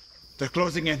 They're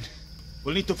closing in.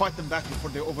 We'll need to fight them back before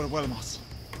they overwhelm us.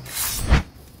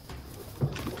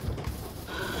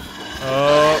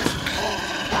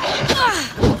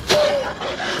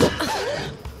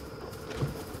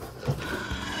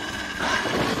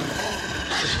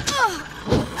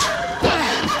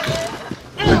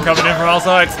 I'm coming in from all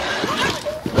sides.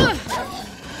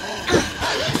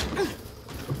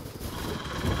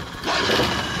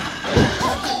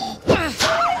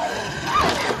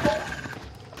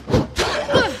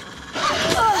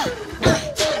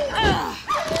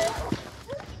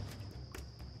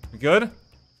 Good?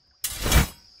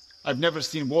 I've never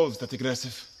seen wolves that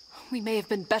aggressive. We may have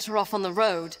been better off on the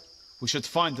road. We should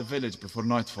find the village before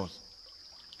nightfall.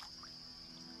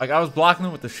 Like, I was blocking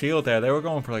them with the shield there. They were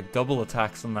going for, like, double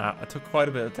attacks and that. I took quite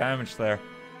a bit of damage there.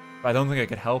 But I don't think I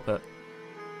could help it.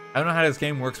 I don't know how this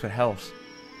game works with health.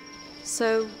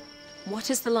 So,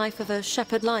 what is the life of a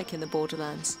shepherd like in the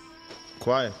Borderlands?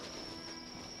 Quiet.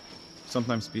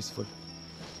 Sometimes peaceful.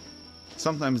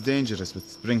 Sometimes dangerous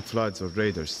with spring floods or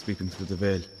raiders sweeping through the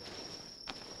Vale.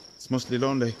 It's mostly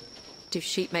lonely. Do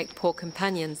sheep make poor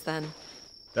companions, then?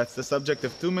 That's the subject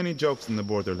of too many jokes in the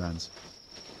Borderlands.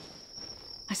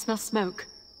 I smell smoke.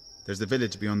 There's a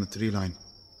village beyond the tree line.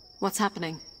 What's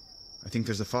happening? I think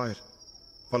there's a fire.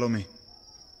 Follow me.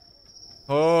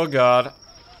 Oh, God.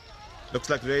 Looks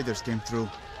like raiders came through.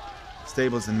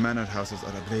 Stables and manor houses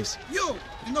are ablaze. You,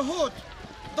 in the hood!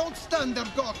 Don't stand there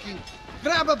gawking!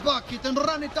 Grab a bucket and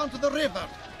run it down to the river!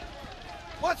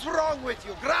 What's wrong with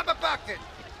you? Grab a bucket!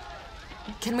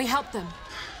 Can we help them?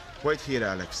 Wait here,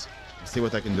 Alex. I'll see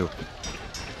what I can do.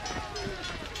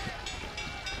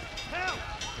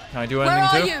 Can I do Where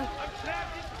anything are too? you?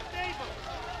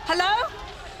 Hello?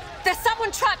 There's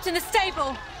someone trapped in the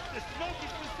stable.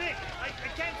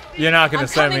 You're not going to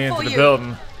send me into the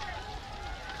building.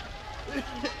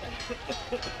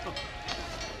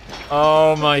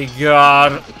 Oh my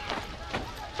God.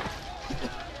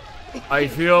 I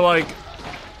feel like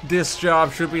this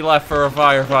job should be left for a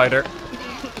firefighter.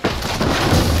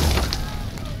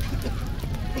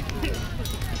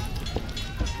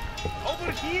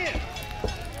 Over here.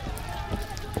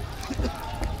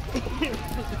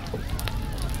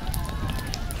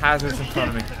 Hazards in front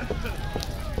of me.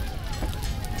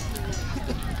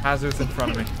 Hazards in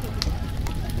front of me.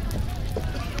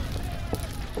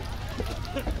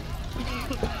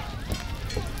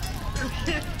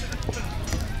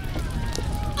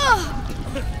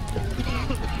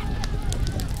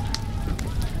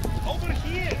 Over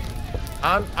here.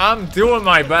 I'm doing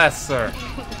my best, sir.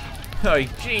 Oh,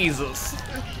 Jesus.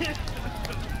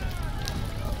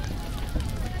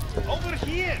 Over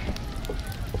here.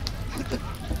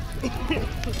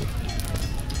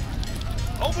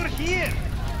 Over here.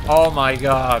 Oh my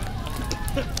God.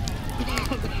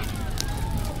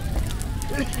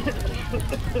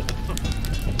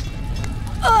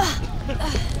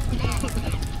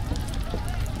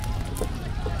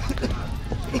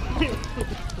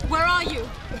 Where are you?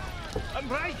 I'm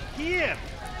right here.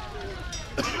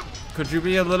 Could you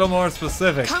be a little more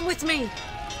specific? Come with me.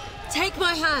 Take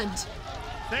my hand.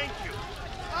 Thank you.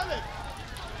 Alex!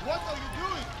 What are you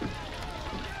doing?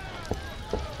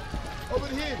 Over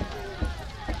here.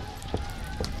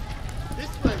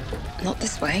 This way. Not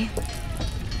this way.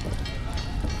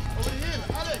 Over here,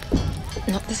 Alex.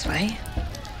 Not this way.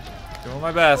 Doing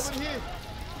my best. Over here.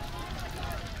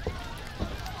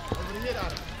 Over here,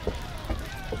 Alex.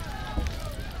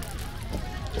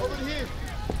 Over here.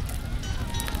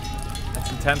 That's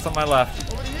intense on my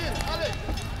left. Over here, Alex.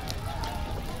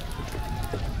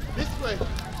 This way.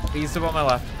 East on my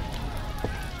left.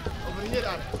 Over here,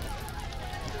 Alex.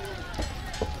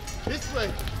 This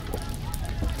way.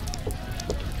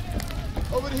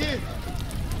 Over here.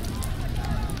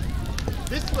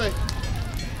 This way.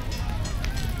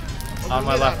 Over On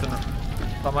my here, left. Alex.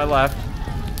 On my left.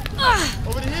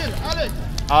 Over here, Alex.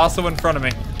 Also in front of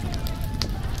me.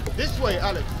 This way,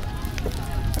 Alex.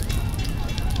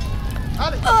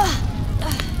 Alex.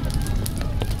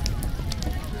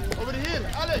 Over here,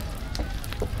 Alex.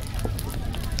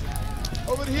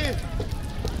 Over here.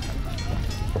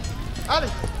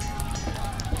 Alex.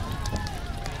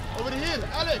 Over here,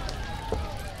 Alex.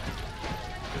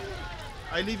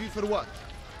 I leave you for what?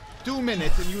 2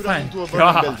 minutes and you run Thank into a burning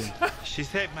God. building. She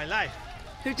saved my life.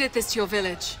 Who did this to your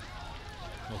village?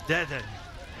 Well, dead end.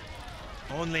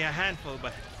 Only a handful,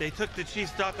 but they took the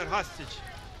chief's daughter hostage.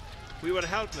 We were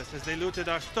helpless as they looted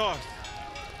our stores.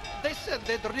 They said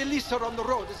they'd release her on the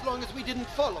road as long as we didn't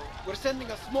follow. We're sending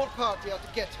a small party out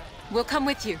to get her. We'll come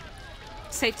with you.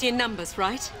 Safety in numbers,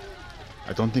 right?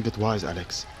 I don't think it wise,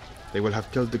 Alex. They will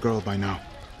have killed the girl by now.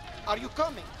 Are you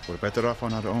coming? We're better off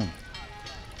on our own.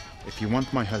 If you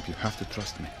want my help, you have to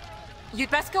trust me. You'd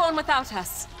best go on without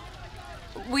us.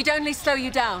 We'd only slow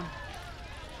you down.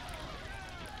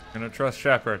 Gonna trust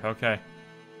Shepard. Okay.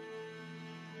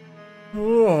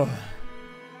 Ooh.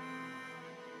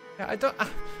 Yeah,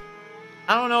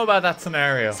 I don't know about that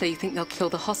scenario. So you think they'll kill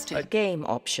the hostage? Game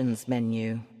options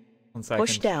menu. 1 second.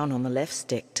 Push down on the left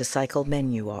stick to cycle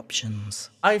menu options.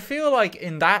 I feel like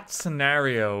in that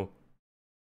scenario,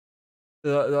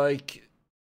 like,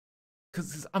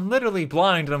 because I'm literally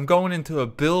blind and I'm going into a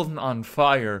building on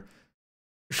fire,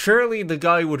 surely the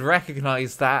guy would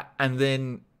recognize that and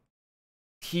then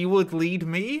he would lead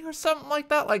me or something like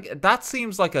that. Like, that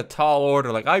seems like a tall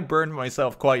order. Like, I burned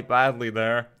myself quite badly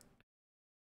there.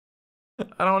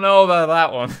 I don't know about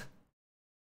that one.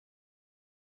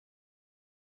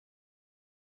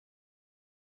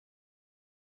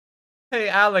 Hey,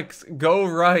 Alex, go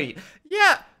right.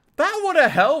 Yeah, that would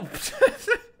have helped.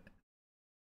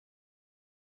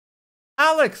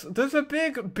 Alex, there's a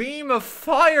big beam of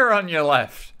fire on your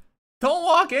left. Don't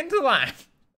walk into that.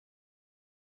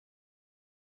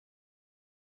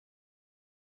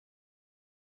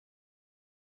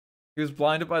 He was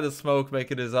blinded by the smoke,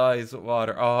 making his eyes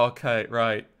water. Oh, okay,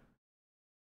 right.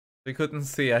 We couldn't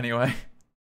see anyway.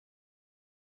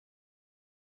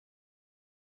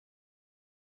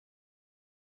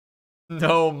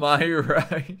 No, my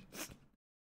right.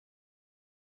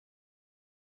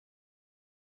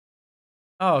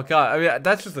 Oh god, I mean,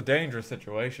 that's just a dangerous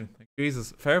situation. Like,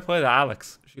 Jesus, fair play to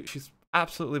Alex. She's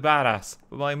absolutely badass.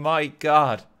 But my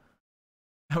god,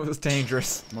 that was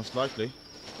dangerous. Most likely.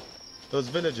 Those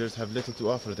villagers have little to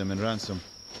offer them in ransom.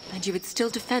 And you would still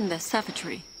defend their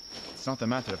savagery? It's not a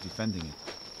matter of defending it.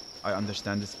 I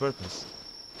understand its purpose.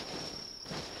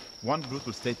 One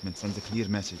brutal statement sends a clear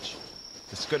message.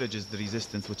 Discourages the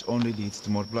resistance, which only leads to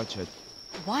more bloodshed.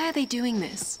 Why are they doing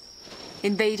this?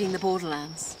 Invading the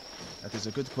borderlands? That is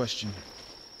a good question.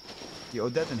 The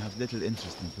Odedan have little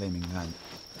interest in claiming land.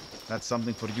 That's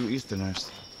something for you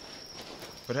Easterners.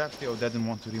 Perhaps the Odedan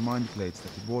want to remind Glades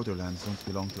that the borderlands don't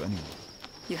belong to anyone.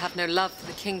 You have no love for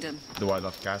the kingdom. Do I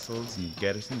love castles and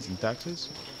garrisons and taxes?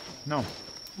 No.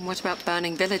 What about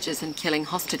burning villages and killing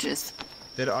hostages?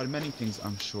 There are many things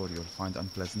I'm sure you'll find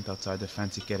unpleasant outside the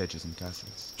fancy carriages and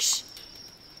castles. Shh.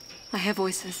 I hear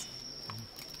voices.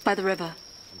 By the river.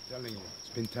 I'm telling you, it's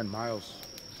been 10 miles.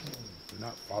 They're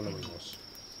not following us.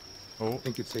 Oh. I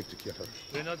think it's safe to kill her.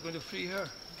 They're not going to free her?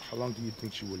 How long do you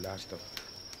think she will last up?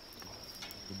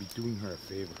 We'll be doing her a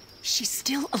favor. She's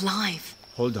still alive.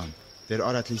 Hold on. There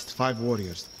are at least 5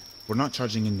 warriors. We're not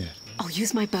charging in there. I'll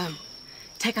use my bow.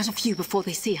 Take out a few before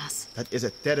they see us. That is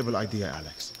a terrible idea,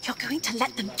 Alex. You're going to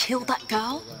let them kill that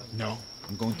girl? No.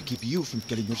 I'm going to keep you from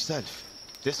killing yourself.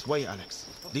 This way, Alex.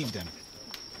 Leave them.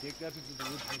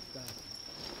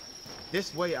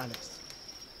 This way, Alex.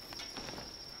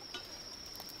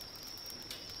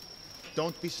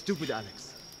 Don't be stupid,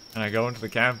 Alex. Can I go into the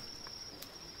camp?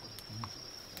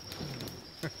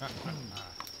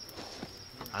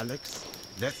 Alex,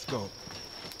 let's go.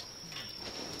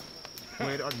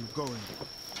 Where are you going?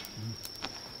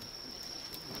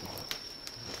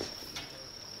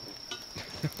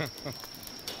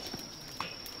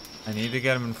 I need to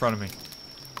get him in front of me.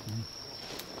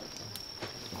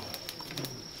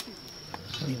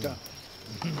 Nita,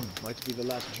 might be the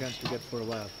last chance to get for a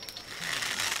while.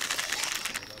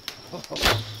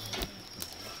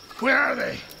 Where are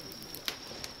they?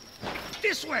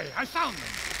 This way! I found them!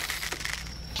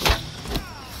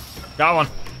 Got one.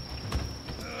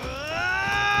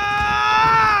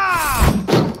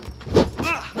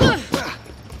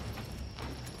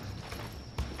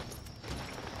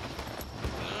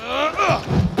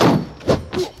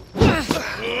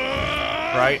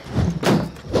 Right.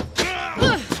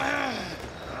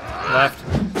 Left.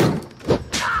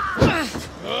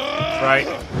 Right.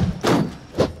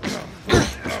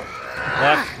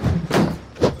 Left.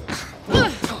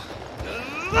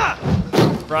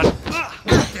 Front.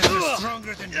 They're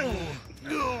stronger than you.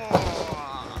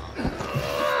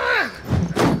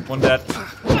 One dead.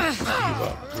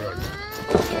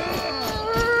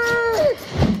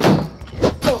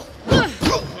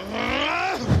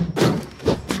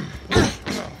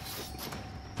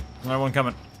 Another one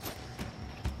coming.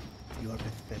 You are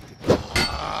pathetic.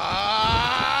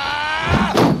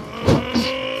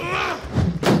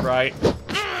 Right.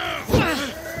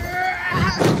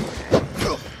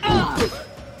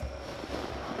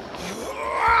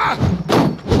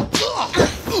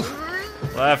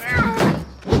 Left.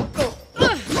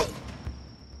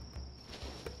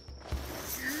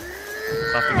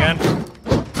 Left again.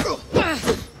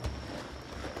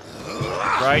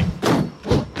 Right.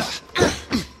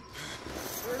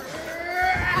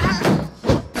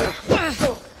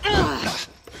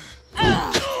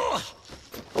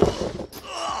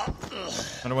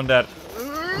 Another one dead.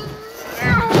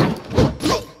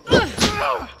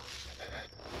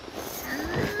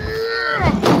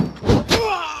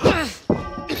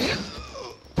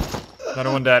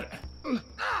 Another one dead.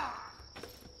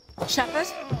 Shepard?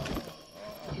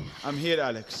 I'm here,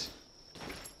 Alex.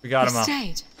 We got You him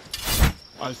stayed.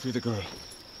 I'll free the girl.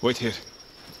 Wait here.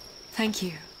 Thank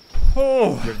you.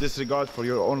 Oh. Your disregard for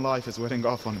your own life is wearing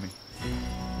off on me.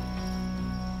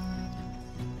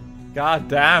 God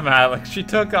damn, Alex. She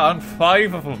took on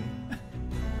 5 of them.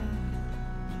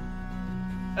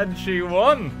 And she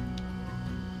won.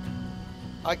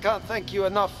 I can't thank you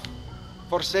enough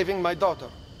for saving my daughter.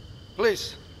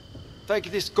 Please, take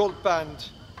this gold band.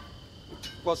 It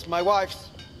was my wife's.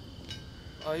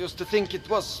 I used to think it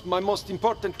was my most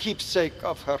important keepsake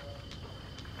of her.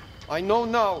 I know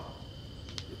now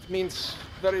it means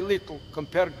very little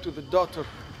compared to the daughter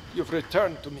you've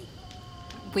returned to me.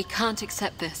 We can't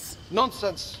accept this.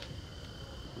 Nonsense.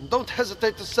 Don't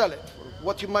hesitate to sell it for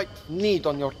what you might need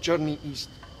on your journey east.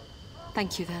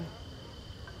 Thank you, then.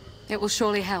 It will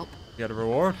surely help. You got a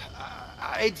reward?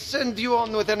 I'd send you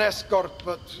on with an escort,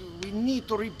 but we need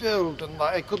to rebuild, and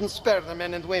I couldn't spare the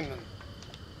men and women.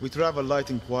 We travel light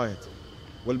and quiet.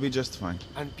 We'll be just fine.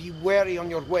 And be wary on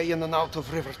your way in and out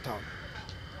of Rivertown.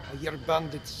 I hear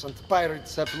bandits and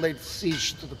pirates have laid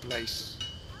siege to the place.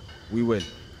 We will.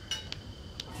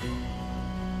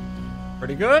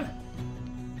 Pretty good.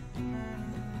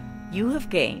 You have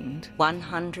gained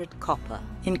 100 copper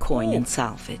in coin and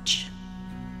salvage.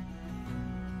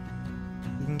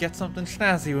 We can get something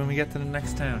snazzy when we get to the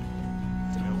next town.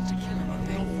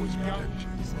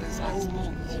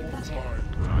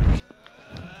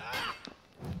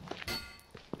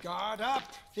 Guard up,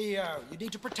 Theo. You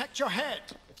need to protect your head.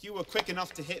 If you were quick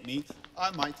enough to hit me,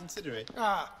 I might consider it.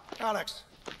 Ah, Alex,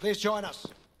 please join us.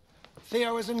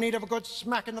 Theo is in need of a good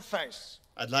smack in the face.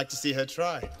 I'd like to see her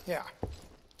try. Here,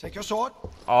 take your sword.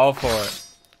 All for it.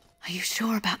 Are you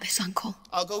sure about this, Uncle?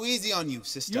 I'll go easy on you,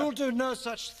 sister. You'll do no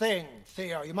such thing,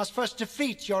 Theo. You must first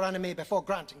defeat your enemy before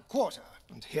granting quarter.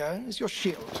 And here is your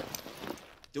shield.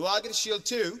 Do I get a shield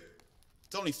too?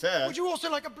 It's only fair. Would you also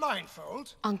like a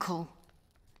blindfold? Uncle,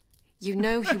 you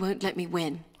know he won't let me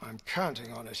win. I'm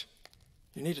counting on it.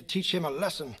 You need to teach him a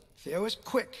lesson. Theo is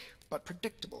quick, but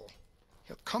predictable.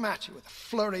 He'll come at you with a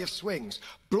flurry of swings.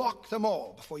 Block them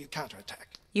all before you counterattack.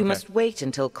 You must wait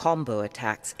until combo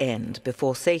attacks end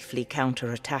before safely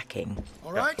counterattacking.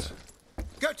 All right?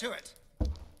 Go to it.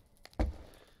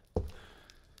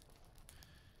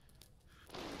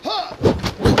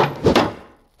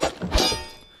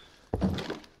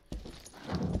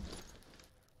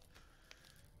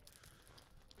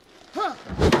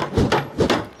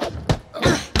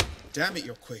 Damn it,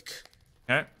 you're quick.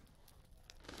 Okay.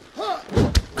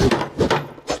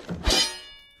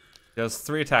 Does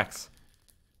 3 attacks.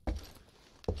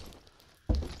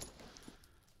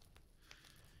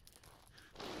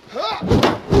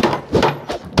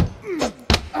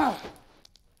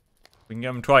 We can get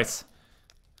him twice.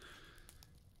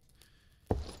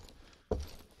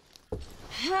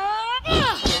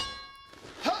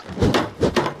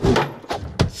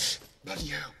 Bloody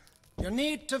hell. You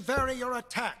need to vary your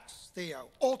attacks, Theo.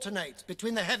 Alternate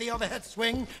between the heavy overhead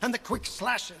swing and the quick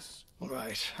slashes. All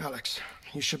right, Alex.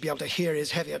 You should be able to hear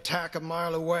his heavy attack a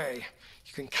mile away.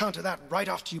 You can counter that right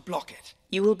after you block it.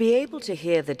 You will be able to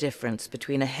hear the difference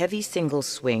between a heavy single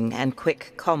swing and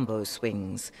quick combo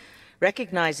swings.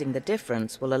 Recognizing the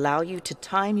difference will allow you to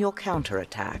time your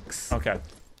counterattacks. Okay.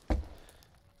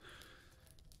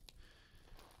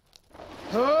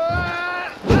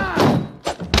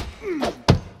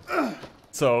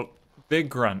 So, big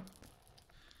grunt.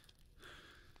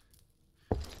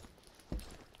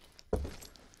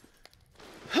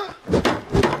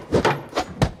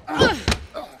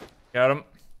 Got him.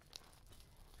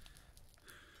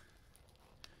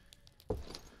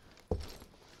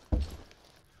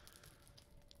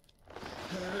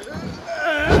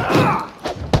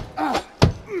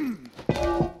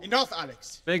 Enough,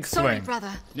 Alex. Big swing. Sorry,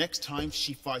 brother. Next time,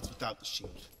 she fights without the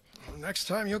shield. Next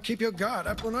time, you'll keep your guard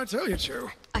up when I tell you to.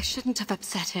 I shouldn't have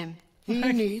upset him. He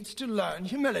needs to learn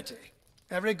humility.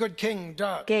 Every good king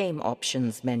does. Game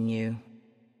options menu.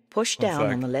 Push One down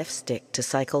sec. on the left stick to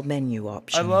cycle menu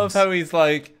options. I love how he's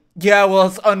like, yeah, well,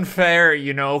 it's unfair,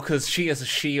 you know, because she has a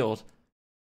shield.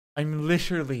 I'm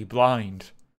literally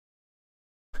blind.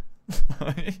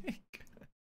 Like,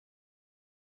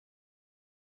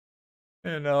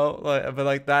 you know, like, but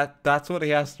like that's what he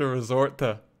has to resort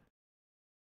to.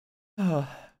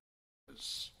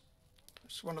 It's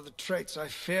one of the traits I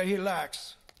fear he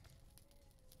lacks.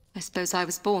 I suppose I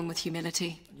was born with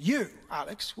humility. You,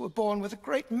 Alex, were born with a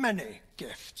great many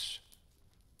gifts.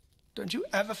 Don't you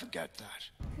ever forget that.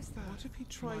 is that? What if he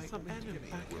tries some enemy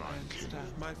back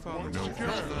against my father?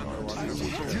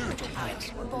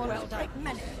 Well done.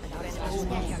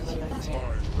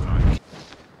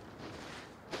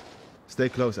 Stay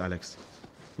close, Alex.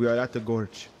 We are at the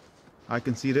gorge. I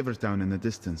can see Rivertown in the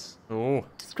distance. Oh.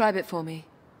 Describe it for me.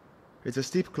 It's a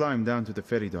steep climb down to the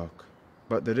ferry dock,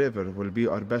 but the river will be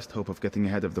our best hope of getting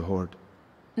ahead of the horde.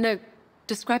 No,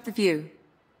 describe the view.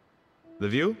 The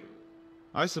view?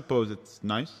 I suppose it's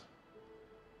nice.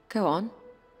 Go on.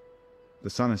 The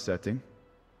sun is setting.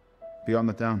 Beyond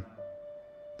the town.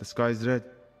 The sky is red.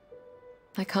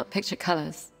 I can't picture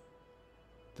colors.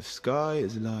 The sky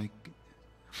is like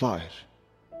fire.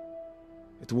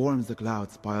 It warms the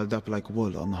clouds piled up like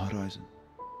wool on the horizon.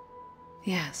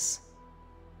 Yes.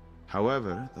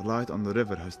 However, the light on the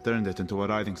river has turned it into a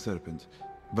writhing serpent,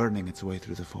 burning its way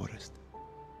through the forest.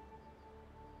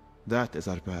 That is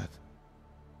our path.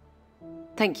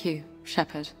 Thank you,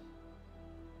 Shepherd.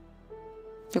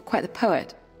 You're quite the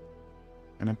poet.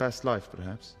 In a past life,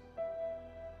 perhaps.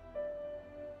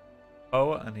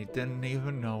 Oh, and he didn't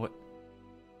even know it.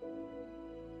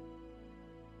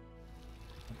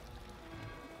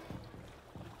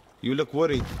 You look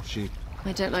worried, Sheep.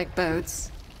 I don't like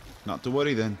boats. Not to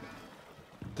worry then.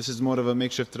 This is more of a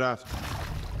makeshift raft.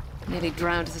 Nearly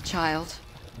drowned as a child.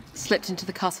 Slipped into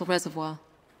the castle reservoir.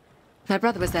 My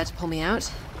brother was there to pull me out.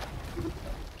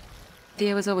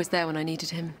 Theo was always there when I needed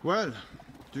him. Well,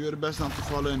 do your best not to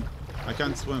fall in. I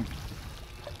can't swim.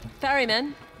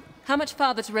 Ferryman, how much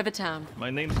farther to Rivertown? My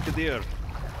name's Kadir.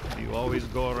 Do you always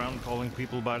go around calling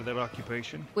people by their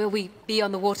occupation? Will we be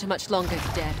on the water much longer,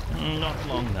 Kadir? Not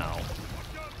long now.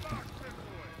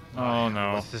 Oh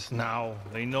no. What's this now?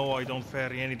 They know I don't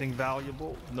ferry anything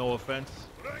valuable. No offense.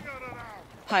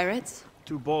 Pirates?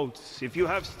 2 boats. If you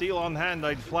have steel on hand,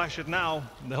 I'd flash it now.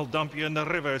 They'll dump you in the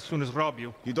river as soon as rob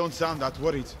you. You don't sound that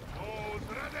worried.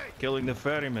 Killing the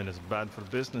ferryman is bad for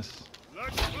business.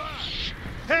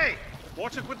 Hey!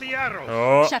 Watch it with the arrows!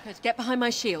 Oh. Shepherd, get behind my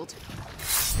shield.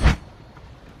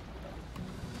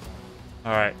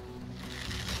 Alright.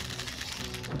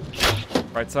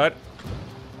 Right side.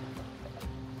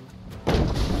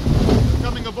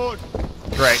 Coming aboard.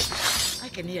 Great. I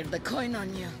can hear the coin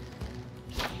on you.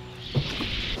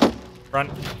 Run.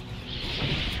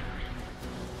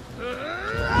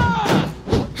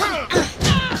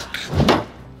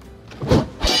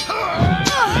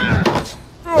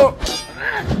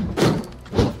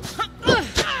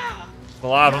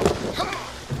 We'll have him.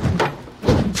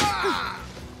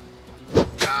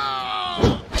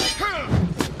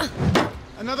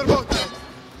 Another boat.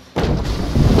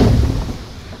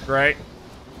 Great.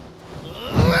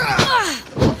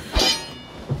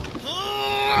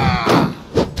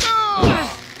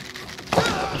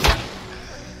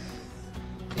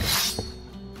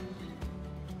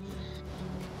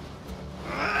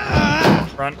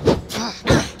 Run.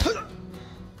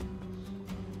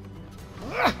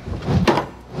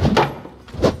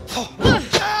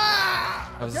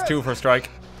 That was 2 for a strike.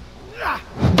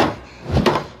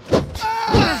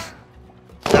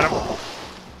 Got him.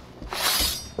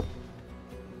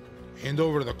 Hand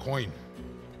over the coin.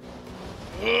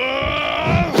 You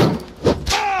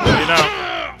know.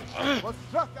 What's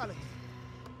struck, Alex?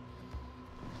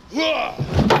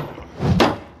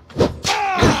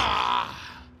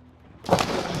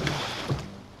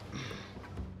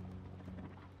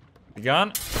 You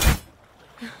gone?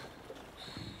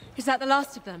 Is that the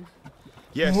last of them?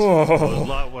 Yes. Those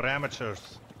lot were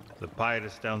amateurs. The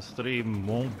pirates downstream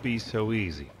won't be so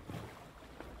easy.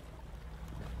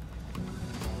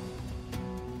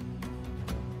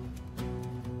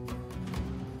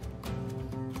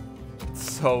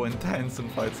 It's so intense in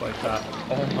fights like that.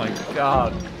 Oh my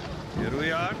god. Here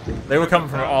we are. They were coming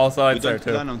from all sides there don't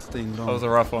too. plan on staying long. That was a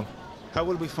rough one. How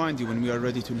will we find you when we are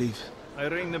ready to leave? I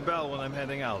ring the bell when I'm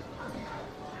heading out.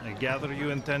 I gather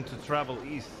you intend to travel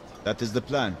east. That is the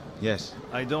plan, yes.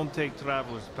 I don't take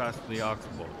travelers past the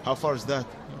Oxbow. How far is that?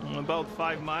 About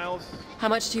 5 miles. How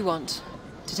much do you want?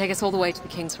 To take us all the way to the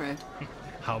King's Road?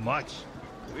 How much?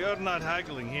 We are not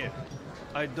haggling here.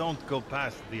 I don't go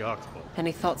past the Oxbow.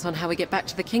 Any thoughts on how we get back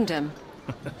to the kingdom?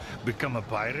 Become a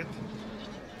pirate?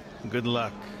 Good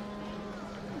luck.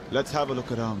 Let's have a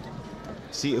look around.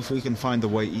 See if we can find the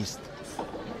way east.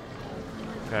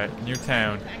 Okay, new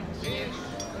town.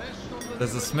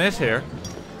 There's a smith here.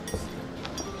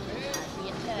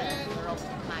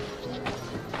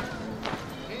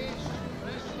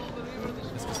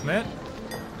 Mr. Smith?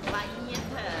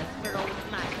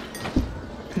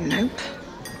 Nope.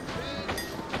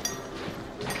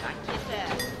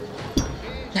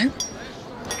 Nope.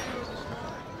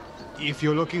 If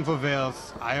you're looking for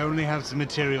veils, I only have some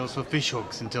materials for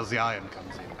fishhooks until the iron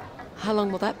comes in. How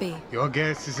long will that be? Your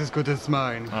guess is as good as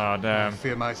mine. Oh, damn. I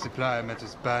fear my supplier met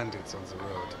us bandits on the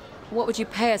road. What would you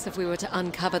pay us if we were to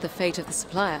uncover the fate of the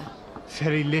supplier?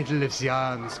 Very little if the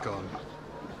iron's gone.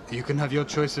 You can have your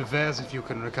choice of wares if you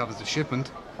can recover the shipment.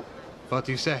 What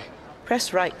do you say?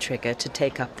 Press right trigger to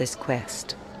take up this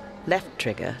quest. Left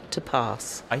trigger to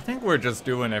pass. I think we're just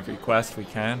doing every quest we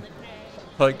can.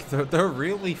 Like, they're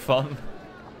really fun.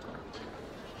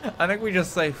 I think we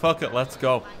just say, fuck it, let's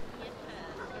go.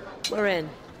 We're in.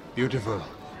 Beautiful.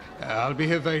 I'll be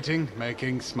here waiting,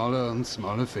 making smaller and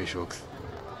smaller fishhooks.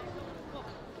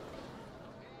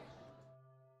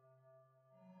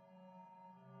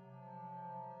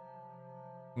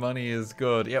 Money is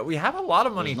good. Yeah, we have a lot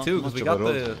of money There's not too, because much we got of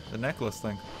a road. the necklace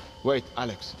thing. Wait,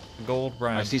 Alex. Gold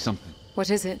brand. I see something.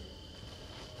 What is it?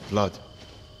 Blood.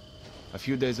 A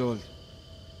few days old.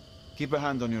 Keep a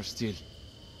hand on your steel.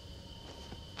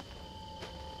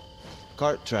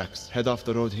 Cart tracks head off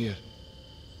the road here.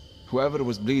 Whoever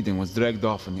was bleeding was dragged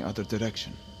off in the other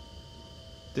direction.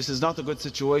 This is not a good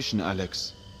situation,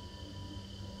 Alex.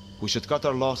 We should cut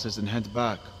our losses and head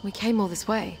back. We came all this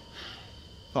way.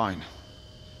 Fine.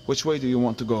 Which way do you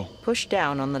want to go? Push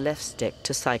down on the left stick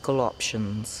to cycle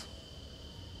options.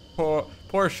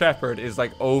 Poor Shepard is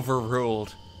like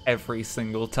overruled every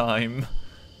single time.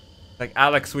 Like,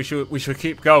 Alex, we should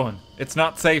keep going. It's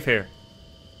not safe here.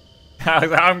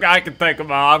 I can think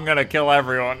about. I'm gonna kill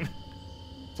everyone.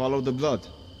 Follow the blood.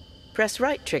 Press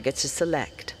right trigger to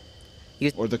select.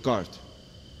 Or the cart.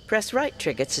 Press right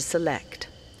trigger to select.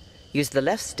 Use the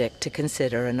left stick to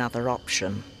consider another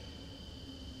option.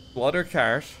 Blood or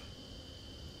cart?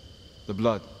 The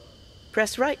blood.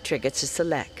 Press right trigger to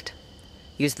select.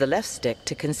 Use the left stick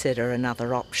to consider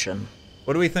another option.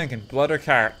 What are we thinking? Blood or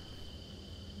cart?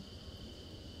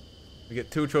 We get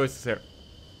two choices here.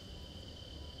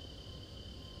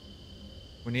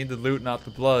 We need the loot, not the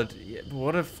blood. Yeah, but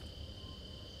what if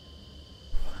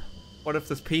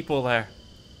there's people there?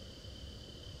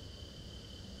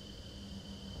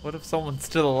 What if someone's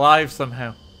still alive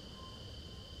somehow?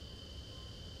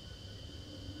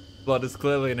 Blood is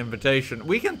clearly an invitation.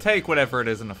 We can take whatever it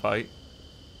is in a fight.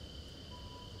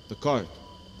 The cart.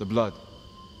 The blood.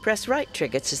 Press right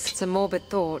trigger to... It's a morbid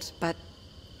thought, but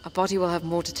our body will have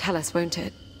more to tell us, won't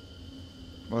it?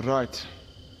 All right.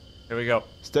 Here we go.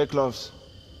 Stay close.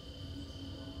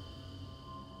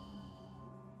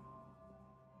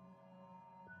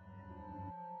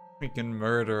 We can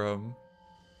murder him.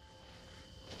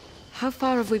 How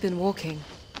far have we been walking?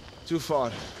 Too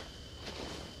far.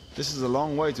 This is a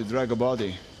long way to drag a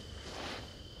body.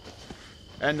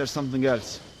 And there's something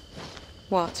else.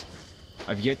 What?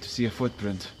 I've yet to see a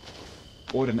footprint.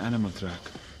 Or an animal track.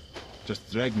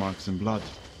 Just drag marks and blood.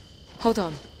 Hold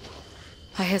on.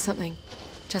 I hear something.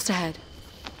 Just ahead.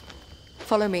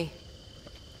 Follow me.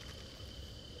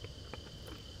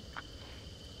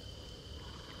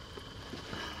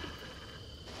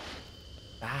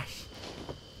 Bash.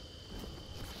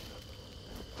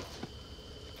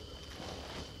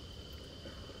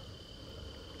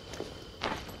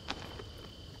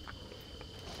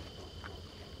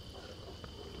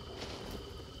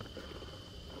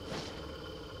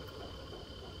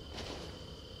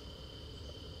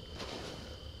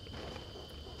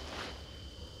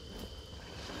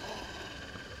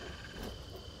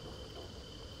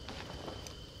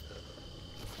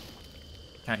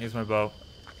 Can't use my bow.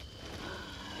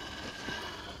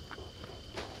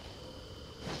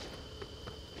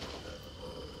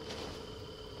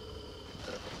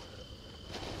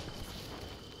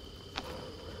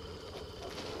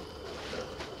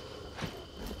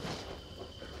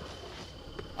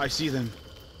 I see them.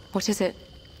 What is it?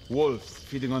 Wolves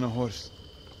feeding on a horse.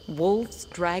 Wolves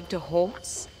dragged a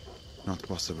horse? Not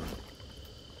possible.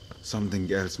 Something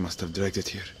else must have dragged it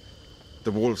here.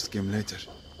 The wolves came later.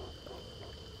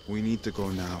 We need to go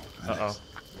now, Alex.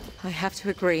 I have to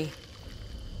agree.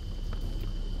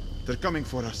 They're coming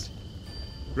for us.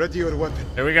 Ready your weapon.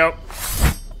 Here we go.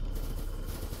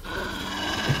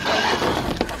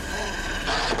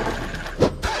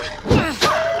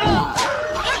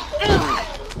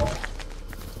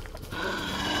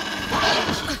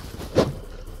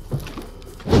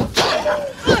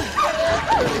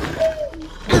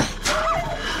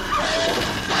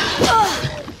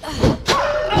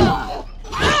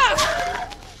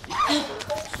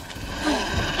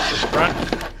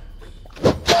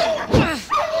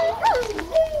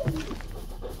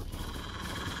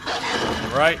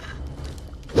 Right.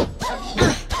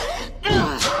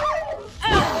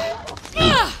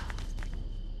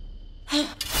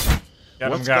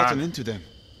 What's gotten into them?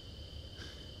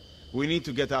 We need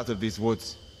to get out of these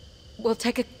woods. We'll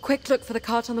take a quick look for the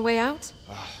cart on the way out?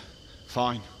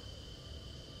 Fine.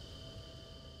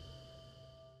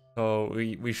 So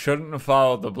we shouldn't have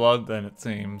followed the blood then, it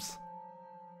seems.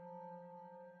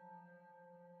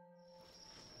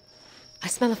 I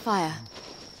smell a fire.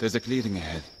 There's a clearing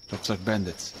ahead. Looks like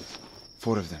bandits.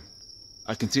 4 of them.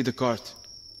 I can see the cart.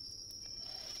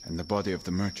 And the body of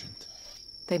the merchant.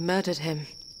 They murdered him.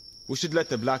 We should let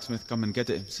the blacksmith come and get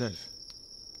it himself.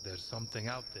 There's something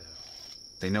out there.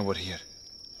 They know we're here.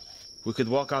 We could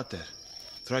walk out there.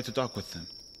 Try to talk with them.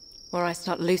 Or I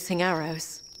start loosing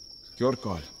arrows. Your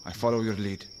call. I follow your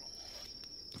lead.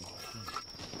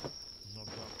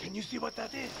 Can you see what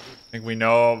that is? I think we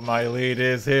know what my lead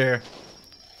is here.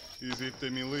 Is it the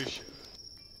militia?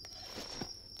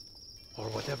 Or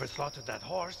whatever slaughtered that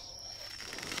horse.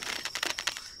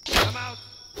 Come out!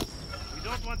 We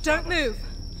don't want Don't trouble. move,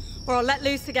 or I'll let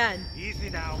loose again.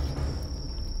 Easy now.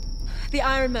 The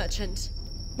Iron Merchant.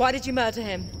 Why did you murder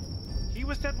him? He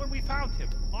was dead when we found him,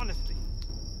 honestly.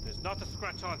 There's not a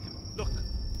scratch on him. Look.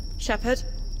 Shepherd,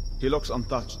 He looks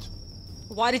untouched.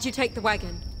 why did you take the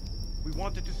wagon? We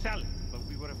wanted to sell it, but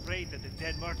we were afraid that the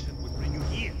dead merchant would bring you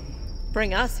here.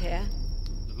 Bring us here?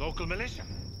 The local militia.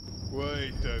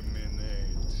 Wait a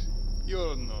minute.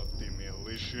 You're not the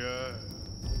militia.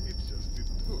 It's just the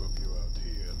 2 of you out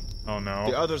here. Oh no.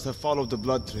 The others have followed the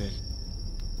blood trail.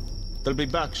 They'll be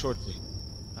back shortly.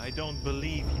 I don't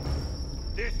believe you.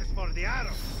 This is for the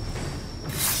arrow.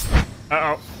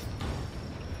 Uh-oh.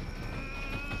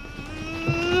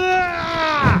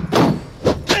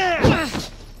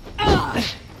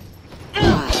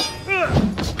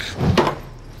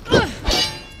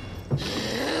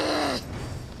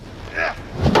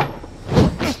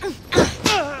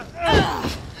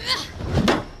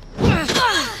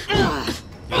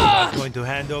 Going to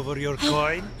hand over your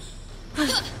coin?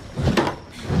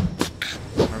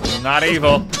 Not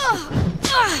evil.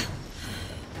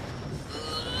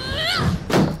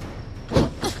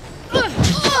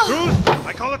 Truce!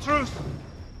 I call a truce!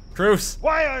 Truce!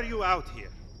 Why are you out here?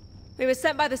 We were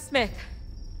sent by the smith.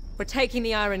 We're taking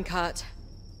the iron cart.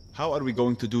 How are we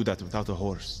going to do that without a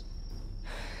horse?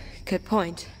 Good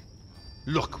point.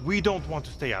 Look, we don't want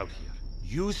to stay out here.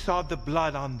 You saw the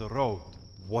blood on the road.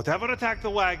 Whatever attacked the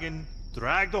wagon,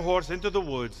 drag the horse into the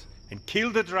woods, and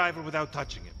kill the driver without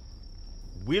touching him.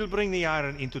 We'll bring the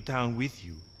iron into town with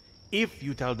you, if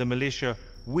you tell the militia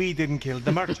we didn't kill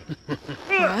the merchant.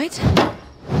 All right.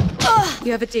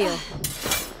 You have a deal.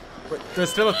 They're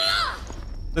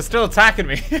still attacking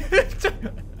me.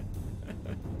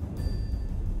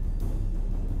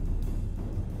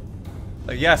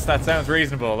 Yes, that sounds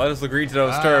reasonable. Let us agree to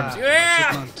those terms.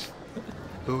 Yeah! Shipment.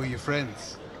 Who are your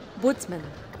friends? Woodsman.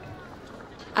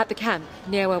 At the camp,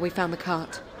 near where we found the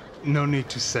cart. No need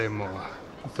to say more.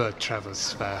 Bird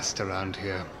travels fast around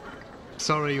here.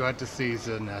 Sorry you had to seize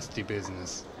a nasty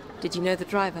business. Did you know the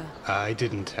driver? I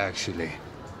didn't, actually.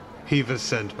 He was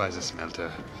sent by the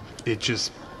smelter. It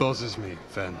just bothers me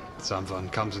when someone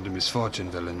comes into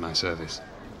misfortune while in my service.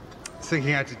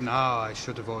 Thinking at it now, I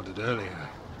should have ordered earlier.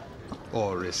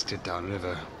 Or risked it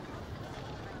downriver.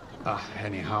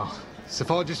 Anyhow. The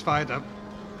forge is fired up.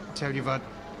 Tell you what,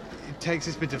 it takes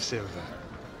this bit of silver.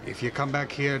 If you come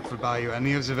back here, it will buy you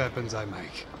any of the weapons I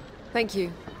make. Thank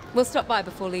you. We'll stop by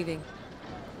before leaving.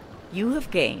 You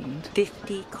have gained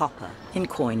 50 copper in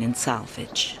coin and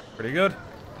salvage. Pretty good.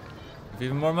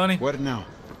 Even more money. Where now?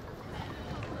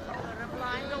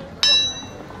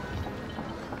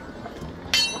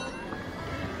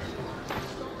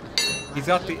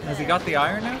 Has he got the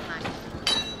iron now?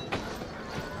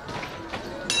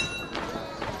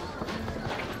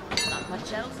 Not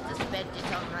much else to spend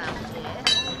it on round here.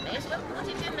 You may as well put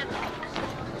it in the box.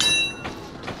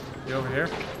 You over here?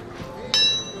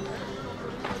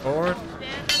 Forward.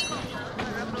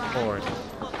 Forward.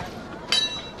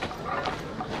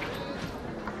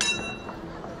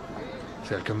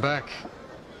 Welcome back.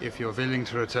 If you're willing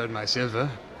to return my silver,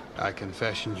 I can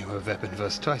fashion you a weapon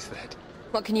worth twice that.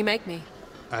 What can you make me?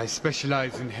 I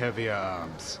specialize in heavier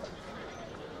arms.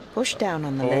 Push down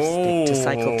on the left stick to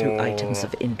cycle through items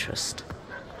of interest.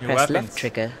 Your Press weapons. left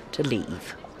trigger to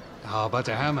leave. How about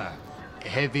a hammer?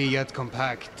 Heavy yet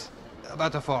compact.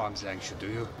 About a 4 arms length should do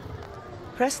you.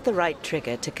 Press the right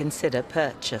trigger to consider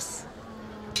purchase.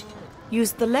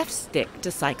 Use the left stick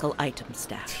to cycle item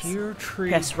stats. Tier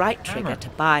tree Press right hammer. trigger to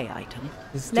buy item.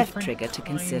 There's Left different trigger to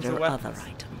kinds consider of other weapons.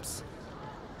 items.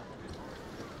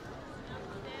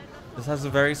 This has a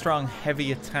very strong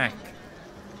heavy attack,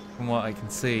 from what I can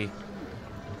see.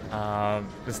 The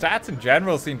stats in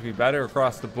general seem to be better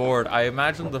across the board. I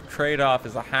imagine the trade-off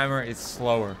is a hammer is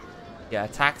slower. Yeah,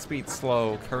 attack speed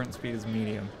slow, current speed is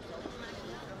medium.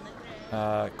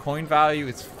 Coin value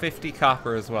is 50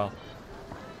 copper as well.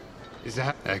 Is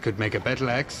that... I could make a battle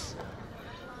axe.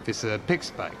 This a pick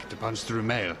spike to punch through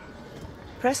mail.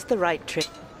 Press the right trigger.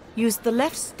 Use the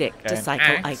left stick to An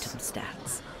cycle axe. item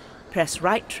stats. Press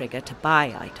right trigger to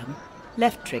buy item.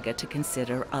 Left trigger to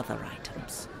consider other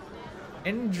items.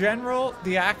 In general,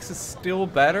 the axe is still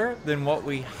better than what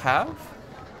we have.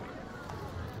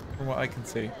 From what I can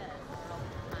see.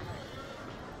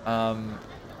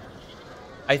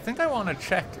 I think I want to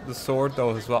check the sword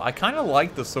though as well. I kind of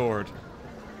like the sword.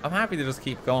 I'm happy to just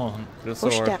keep going. The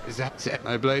sword. Is that it?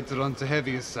 My blades are on the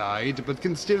heavier side, but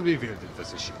can still be wielded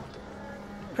as a shield.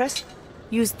 Press.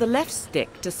 Use the left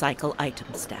stick to cycle item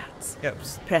stats. Yep.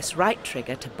 Press right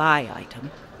trigger to buy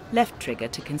item. Left trigger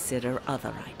to consider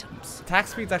other items. Attack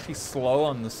speed's actually slow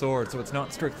on the sword, so it's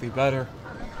not strictly better.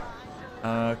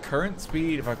 Current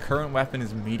speed of our current weapon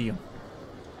is medium.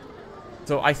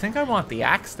 So I think I want the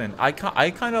axe then. I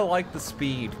kind of like the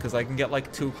speed because I can get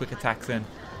like 2 quick attacks in.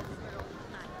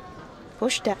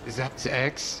 Push down. Is that the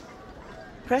X?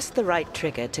 Press the right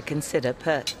trigger to consider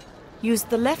Use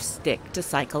the left stick to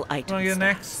cycle item Wanna get an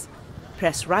stats. axe?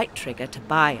 Press right trigger to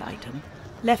buy item.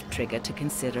 Left trigger to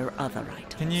consider other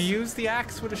items. Can you use the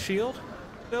axe with a shield,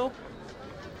 Bill?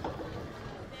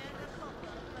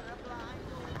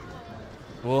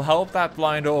 We'll help that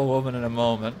blind old woman in a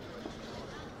moment.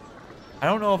 I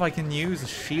don't know if I can use a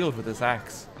shield with this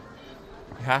axe.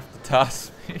 You have to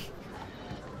toss me.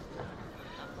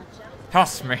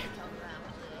 Toss me.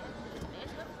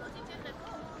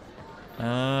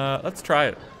 Let's try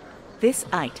it. This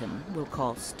item will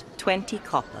cost 20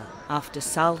 copper after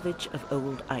salvage of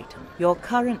old item. Your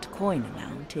current coin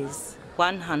amount is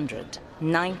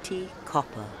 190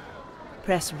 copper.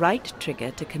 Press right trigger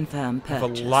to confirm That's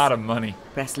purchase. a lot of money.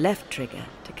 Press left trigger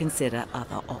to consider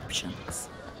other options.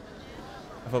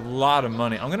 I have a lot of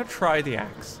money. I'm gonna try the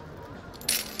axe.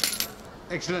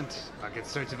 Excellent. I'll get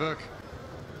straight to work.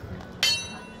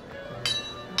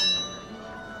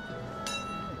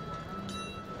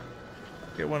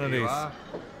 Get one of Here you these. are.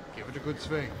 Give it a good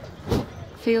swing.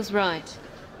 Feels right.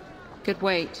 Good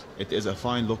weight. It is a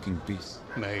fine-looking piece.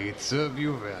 May it serve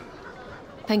you well.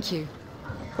 Thank you.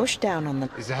 Push down on the...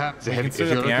 Is that We can if set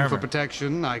you're up the looking for armor.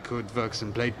 protection, I could work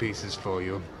some plate pieces for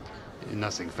you.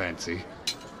 Nothing fancy.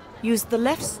 Use the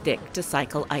left stick to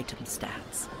cycle item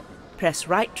stats. Press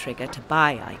right trigger to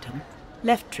buy item.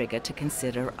 Left trigger to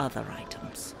consider other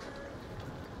items.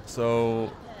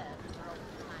 So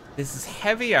this is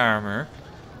heavy armor.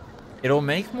 It'll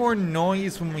make more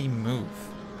noise when we move.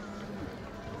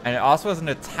 And it also has an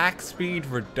attack speed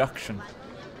reduction.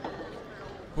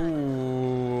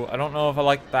 Ooh, I don't know if I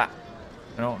like that.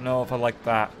 I don't know if I like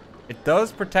that. It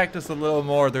does protect us a little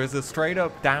more. There's a straight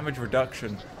up damage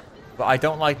reduction. But I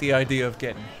don't like the idea of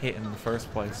getting hit in the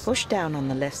first place. Push down on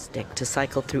the left stick to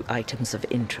cycle through items of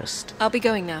interest. I'll be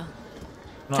going now.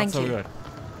 Not Thank so you. good.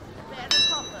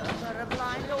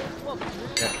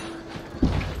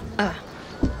 Yeah.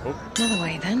 Another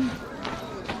way then.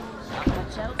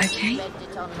 Okay.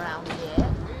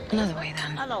 Another way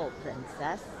then. Hello,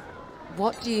 princess.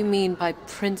 What do you mean by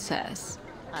princess?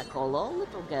 I call all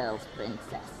little girls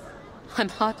princess. I'm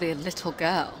hardly a little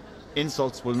girl.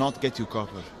 Insults will not get you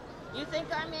copper. You think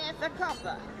I'm here for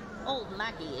copper? Old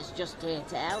Maggie is just here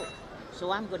to help.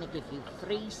 So I'm going to give you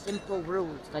 3 simple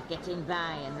rules for getting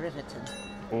by in Riverton.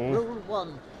 Oh. Rule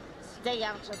 1, stay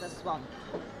out of the swamp.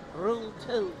 Rule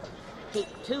 2, keep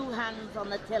 2 hands on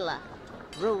the tiller.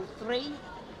 Rule 3,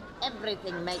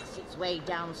 everything makes its way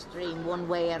downstream one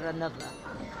way or another.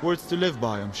 Words to live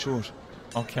by, I'm sure.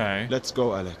 Okay. Let's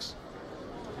go, Alex.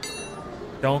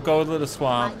 Don't go to the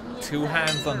swamp. 2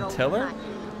 hands on tiller.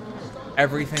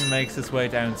 Everything makes its way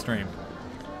downstream.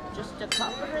 Just a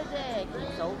copper a day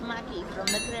keeps old Maggie from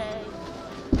the grave.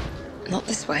 Not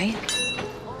this way.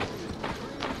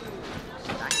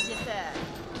 Thank you, sir.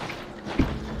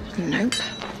 Nope.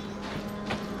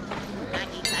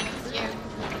 Maggie thanks you.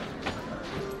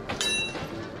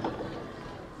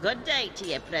 Good day to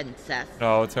you, princess.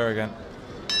 Oh, it's her again.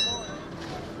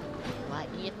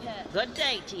 Good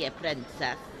day to you,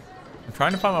 princess. I'm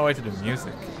trying to find my way to the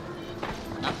music.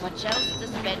 Not much else to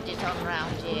spend it on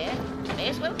round here. May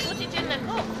as well put it in the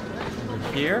cup.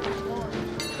 We're here?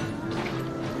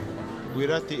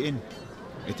 We're at the inn.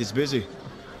 It is busy.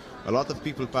 A lot of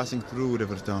people passing through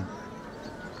Rivertown.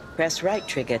 Press right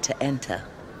trigger to enter.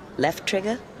 Left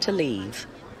trigger to leave.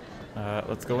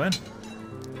 Let's go in.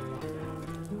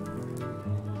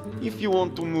 If you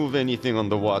want to move anything on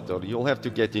the water, you'll have to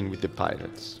get in with the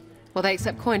pirates. Will they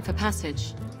accept coin for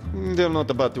passage? They're not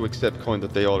about to accept coin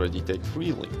that they already take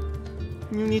freely.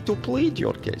 You need to plead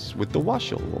your case with the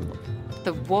washerwoman.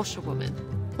 The washerwoman?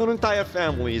 Her entire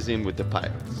family is in with the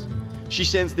pirates. She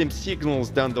sends them signals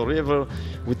down the river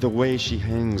with the way she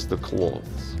hangs the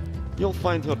clothes. You'll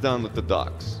find her down at the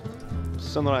docks.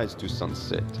 Sunrise to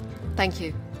sunset. Thank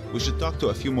you. We should talk to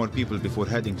a few more people before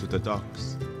heading to the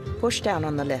docks. Push down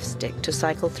on the left stick to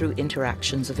cycle through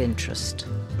interactions of interest.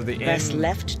 So the Press inn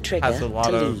left trigger has a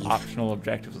lot to of leave. optional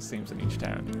objectives, it seems, in each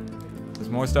town. There's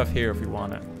more stuff here if we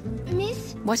want it.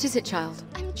 Miss? What is it, child?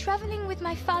 I'm traveling with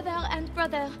my father and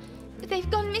brother. They've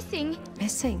gone missing.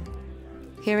 Missing?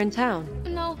 Here in town?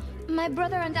 No, my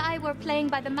brother and I were playing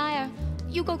by the mire.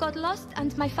 Hugo got lost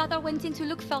and my father went in to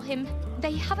look for him.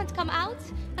 They haven't come out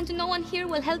and no one here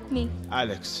will help me.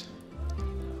 Alex,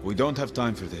 we don't have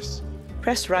time for this.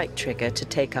 Press right trigger to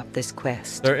take up this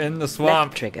quest. They're in the swamp.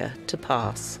 Left trigger to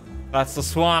pass. That's the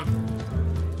swamp.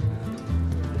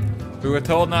 We were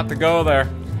told not to go there.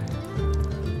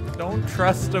 Don't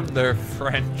trust them, they're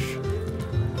French.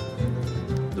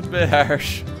 It's a bit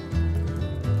harsh.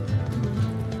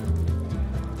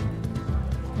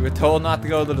 We were told not to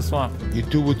go to the swamp. You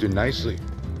two would do nicely.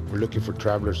 We're looking for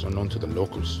travelers unknown to the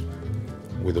locals.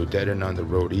 With Odetta on the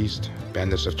road east,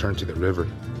 bandits have turned to the river.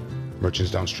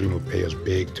 Merchants downstream will pay us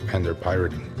big to end their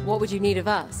pirating. What would you need of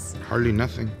us? Hardly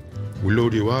nothing. We'll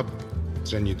load you up,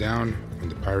 send you down. When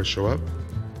the pirates show up,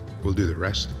 we'll do the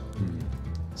rest.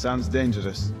 Sounds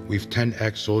dangerous. We've 10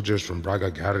 ex-soldiers from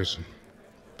Braga Garrison.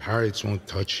 Pirates won't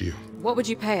touch you. What would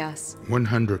you pay us?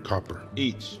 100 copper.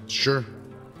 Each. Sure.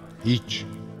 Each.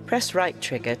 Press right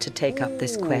trigger to take up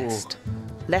this quest.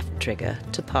 Left trigger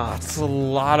to pass. That's a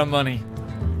lot of money.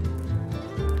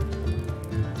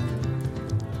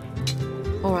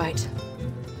 All right.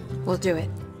 We'll do it.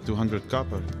 200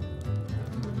 copper.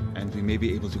 And we may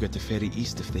be able to get the ferry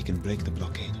east if they can break the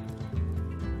blockade.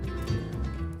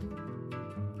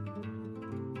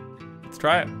 Let's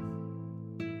try it.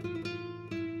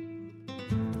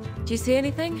 Do you see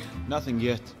anything? Nothing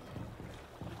yet.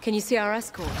 Can you see our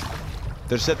escort?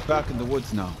 They're set back in the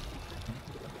woods now.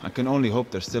 I can only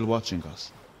hope they're still watching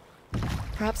us.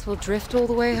 Perhaps we'll drift all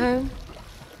the way home?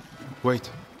 Wait.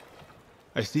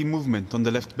 I see movement on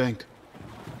the left bank.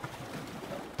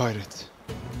 Pirates.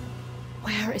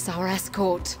 Where is our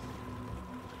escort?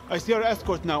 I see our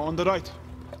escort now on the right.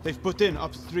 They've put in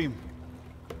upstream.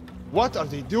 What are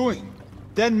they doing?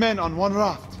 10 men on one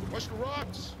raft. Watch the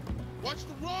rocks! Watch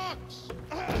the rocks!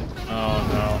 Oh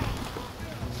no.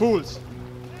 Fools!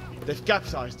 They've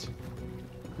capsized.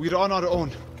 We're on our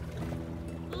own.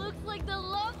 Looks like the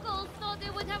locals thought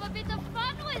they would have a bit of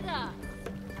fun with us.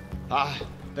 Ah,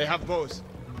 they have bows.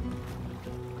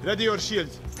 Ready your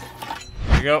shields.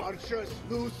 There you go. Archers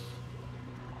loose.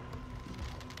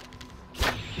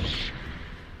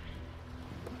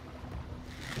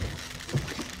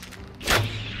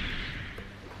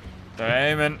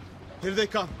 They're aiming. Here they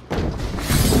come.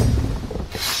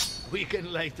 We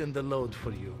can lighten the load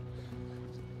for you.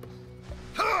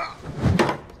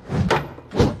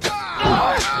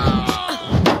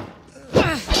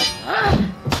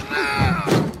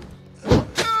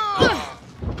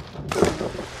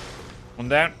 One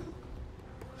down.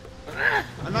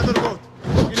 Another boat.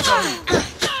 Incoming.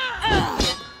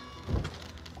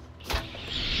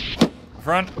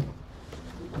 Front.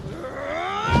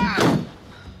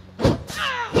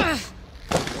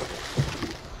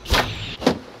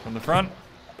 From the front.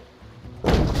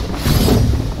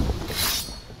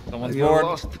 Someone's You're board.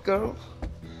 lost, girl.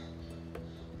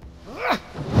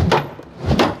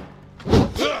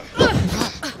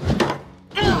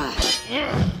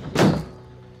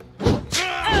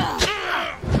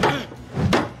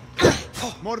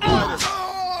 More pirates.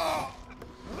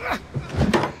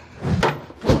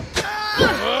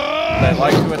 They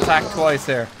like to attack twice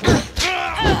here.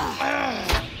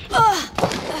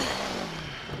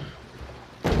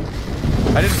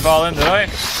 I didn't fall in, did I?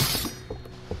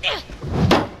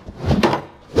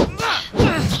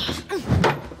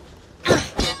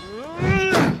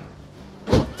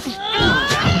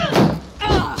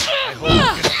 I hope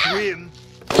you can swim.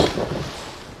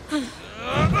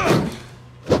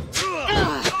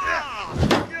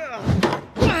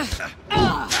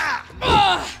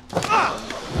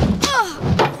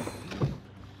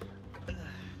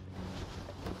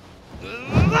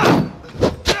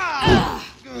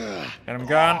 Get him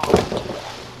gone.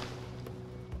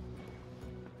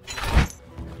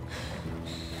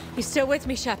 You still with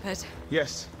me, Shepard?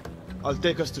 Yes. I'll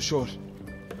take us to shore.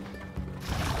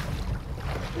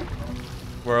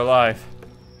 We're alive.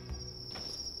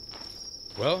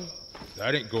 Well,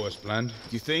 that didn't go as planned.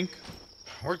 You think?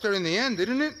 Worked out in the end,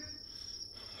 didn't it?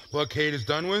 Blockade is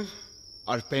done with.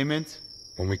 Our payment?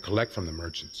 when we collect from the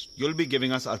merchants. You'll be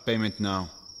giving us our payment now.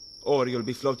 Or you'll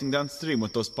be floating downstream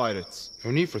with those pirates.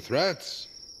 No need for threats.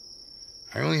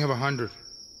 I only have 100.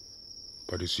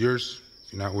 But it's yours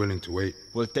if you're not willing to wait.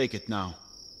 We'll take it now.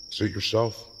 Suit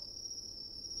yourself.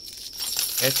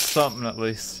 It's something at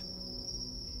least.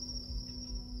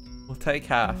 We'll take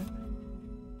half.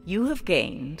 You have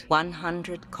gained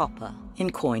 100 copper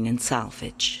in coin and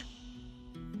salvage.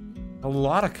 A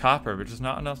lot of copper, but just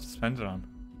not enough to spend it on.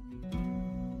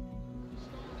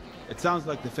 It sounds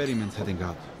like the ferryman's heading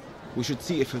out. We should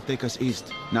see if he'll take us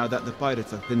east, now that the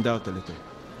pirates are thinned out a little.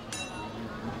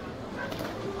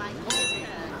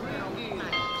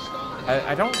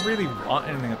 I don't really want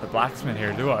anything at the blacksmith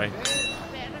here, do I?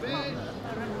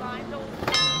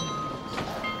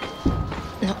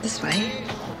 Not this way.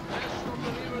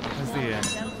 Where's the end?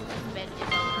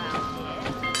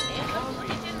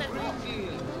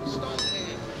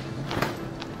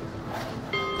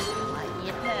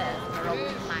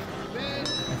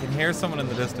 I can hear someone in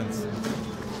the distance.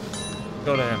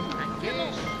 Go to him.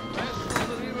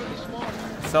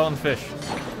 Selling fish.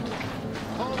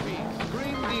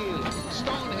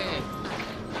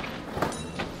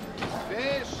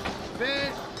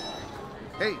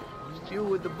 Hey, you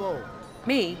with the bow.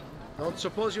 Me? Don't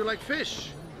suppose you like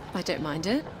fish? I don't mind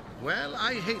it. Well,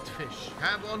 I hate fish.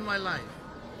 Have all my life.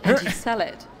 And you sell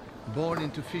it? Born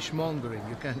into fishmongering.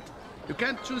 You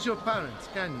can't choose your parents,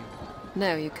 can you?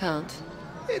 No, you can't.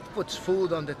 It puts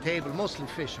food on the table, mostly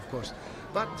fish, of course.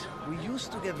 But we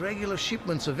used to get regular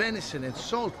shipments of venison and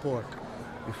salt pork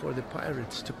before the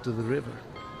pirates took to the river.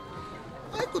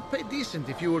 I could pay decent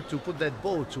if you were to put that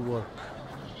bow to work.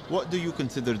 What do you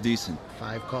consider decent?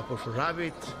 5 copper for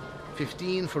rabbit,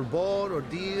 15 for boar or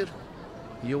deer.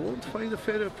 You won't find a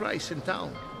fairer price in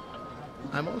town.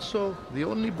 I'm also the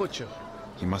only butcher.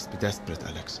 He must be desperate,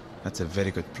 Alex. That's a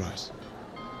very good price.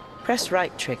 Press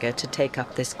right trigger to take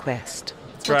up this quest.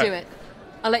 I'll do it.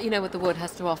 I'll let you know what the wood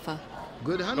has to offer.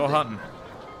 Good hunting. Go hunting.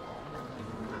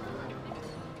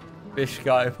 Fish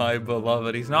guy, my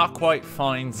beloved. He's not quite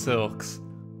fine silks.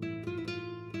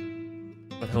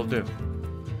 But he'll do.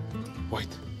 Wait,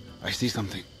 I see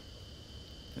something.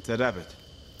 It's a rabbit.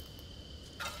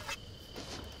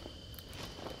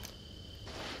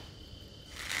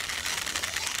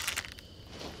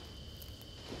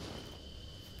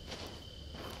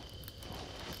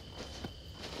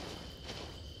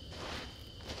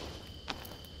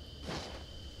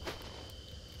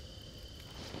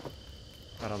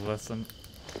 Gotta listen.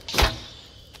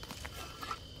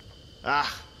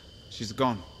 Ah, she's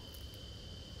gone.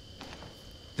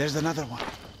 There's another one.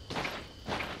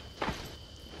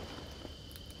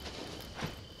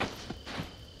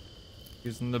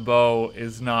 Using the bow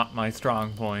is not my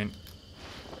strong point.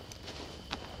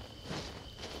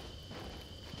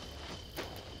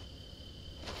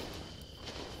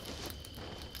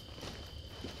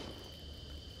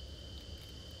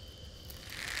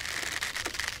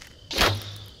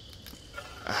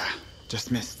 Ah,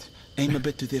 just missed. Aim a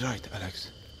bit to the right,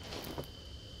 Alex.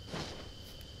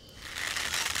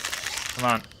 Come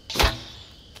on.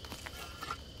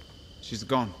 She's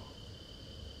gone.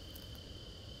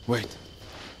 Wait,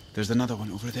 there's another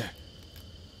one over there.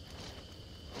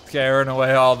 Scaring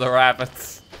away all the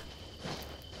rabbits.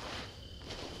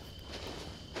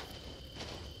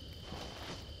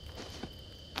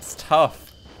 It's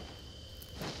tough.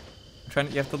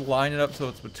 You have to line it up so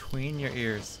it's between your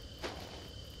ears.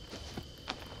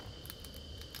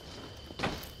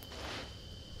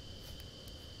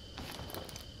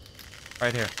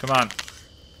 Right here, come on.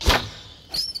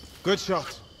 Good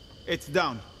shot. It's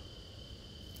down.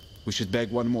 We should bag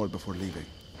one more before leaving.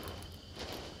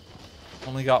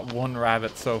 Only got one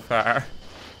rabbit so far.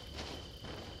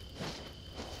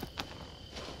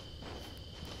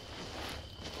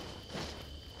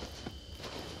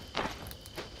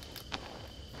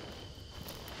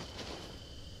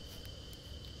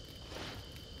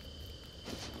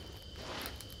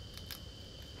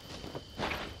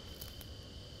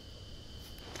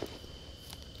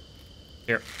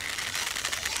 Here.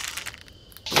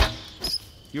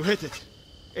 You hit it.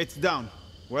 It's down.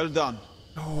 Well done.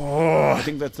 Oh. I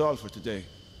think that's all for today.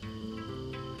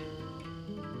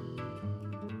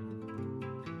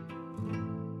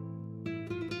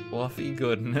 Fluffy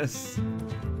goodness.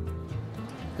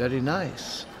 Very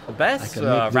nice. The best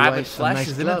rabbit flesh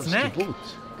is in its neck.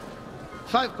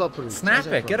 5 copper. Snap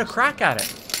it. Get a crack at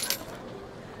it.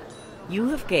 You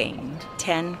have gained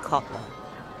 10 copper.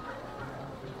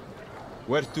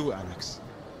 Where to, Alex?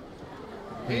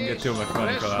 You can get too much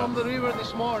money for that. From the river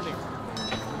this morning.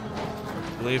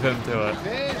 Leave him to it.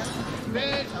 Fish,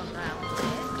 fish.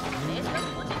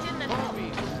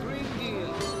 Coffee, green deal,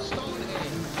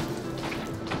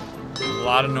 A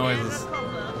lot of noises.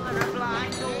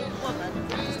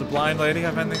 Does the blind lady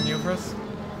have anything new for us?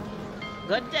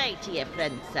 Good day to you,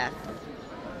 princess.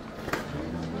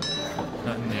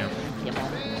 Nothing new. Thank you,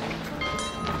 Mom.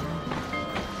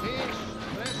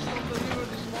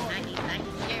 Thank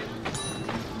you.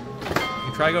 You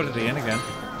can try to go to the inn again.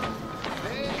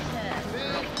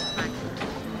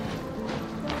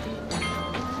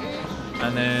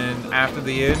 And then after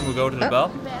the inn, we'll go to the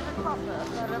bell.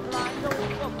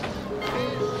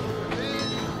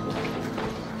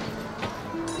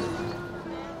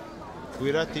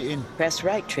 We're at the inn. Press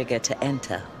right trigger to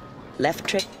enter. Left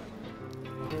trigger.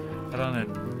 Head on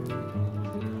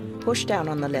in. Push down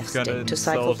on the left stick to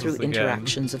cycle through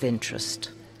interactions of interest.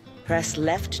 Press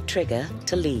left trigger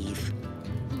to leave.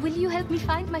 Will you help me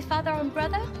find my father and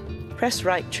brother? Press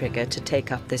right trigger to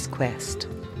take up this quest.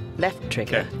 Left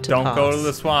trigger to Don't pass. go to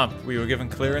the swamp. We were given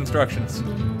clear instructions.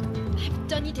 I've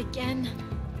done it again.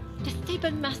 The stable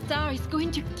master is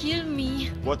going to kill me.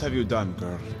 What have you done,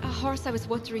 girl? A horse I was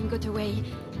watering got away.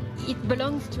 It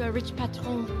belongs to a rich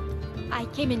patron. I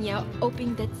came in here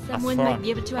hoping that someone might be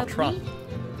able to help me.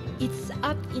 It's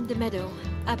up in the meadow,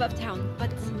 above town, but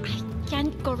I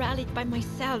can't corral it by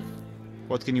myself.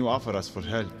 What can you offer us for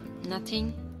help?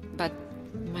 Nothing, but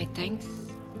my thanks.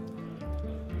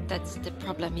 That's the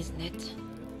problem, isn't it?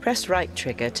 Press right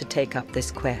trigger to take up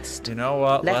this quest. You know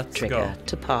what? Left Let's trigger go.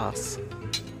 to pass.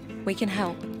 We can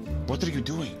help. What are you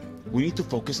doing? We need to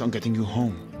focus on getting you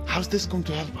home. How's this going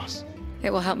to help us?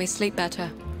 It will help me sleep better.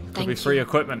 Could be free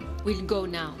equipment. We'll go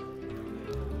now.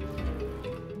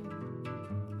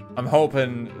 I'm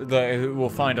hoping that we'll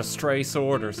find a stray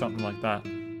sword or something like that.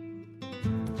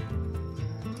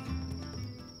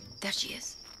 There she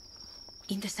is.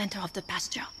 In the center of the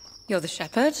pasture. You're the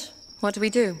shepherd? What do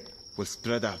we do? We'll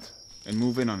spread out and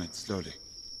move in on it slowly.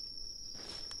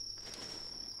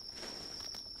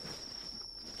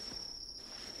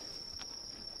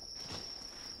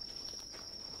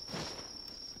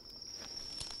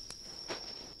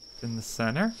 In the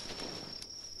center?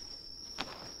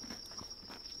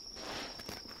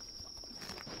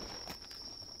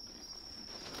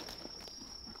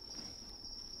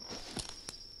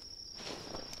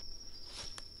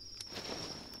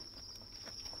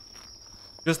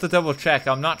 Just to double check,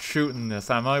 I'm not shooting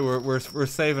this, am I? We're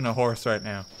saving a horse right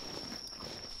now.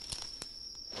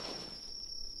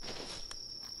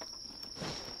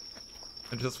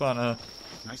 I just wanna...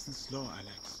 Nice and slow,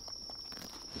 Alex.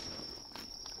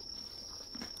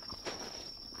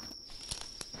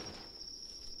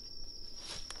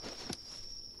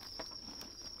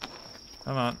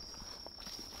 Come on.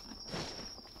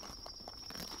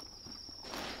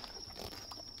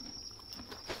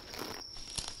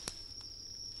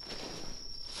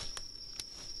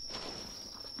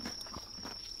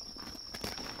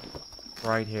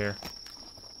 Right here.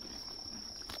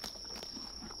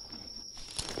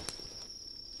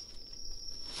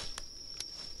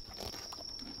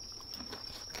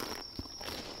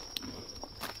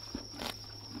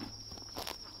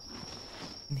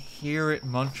 I can hear it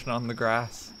munching on the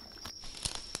grass.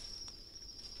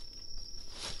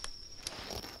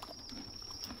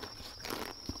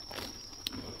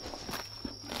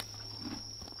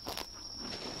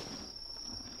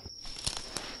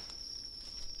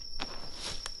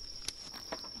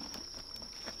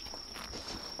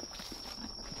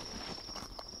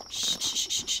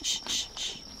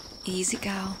 Easy,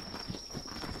 gal.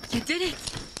 You did it!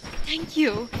 Thank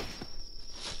you.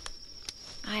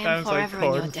 I am forever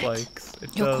in your debt.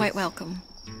 You're quite welcome.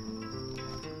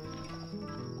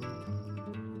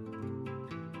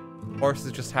 Horse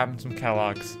is just having some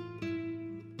Kellogg's.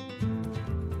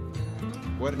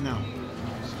 Where now?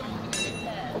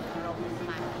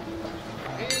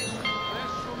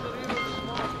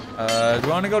 Do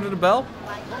you want to go to the bell?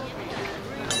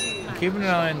 I'm keeping an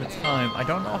eye on the time. I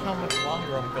don't know how much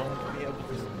longer I'm going to be able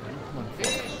to spend.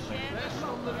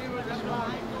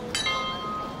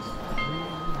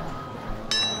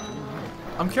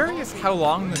 I'm curious how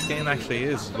long this game actually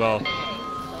is as well.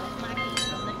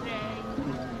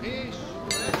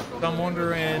 I'm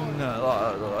wondering,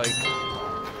 like...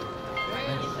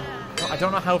 I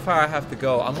don't know how far I have to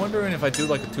go. I'm wondering if I do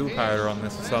like a two-parter on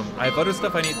this or something. I have other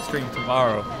stuff I need to stream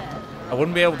tomorrow. I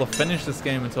wouldn't be able to finish this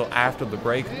game until after the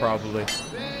break, probably.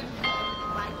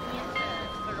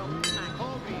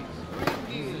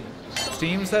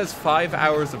 Steam says 5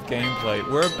 hours of gameplay.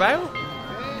 We're about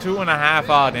 2.5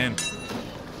 odd in.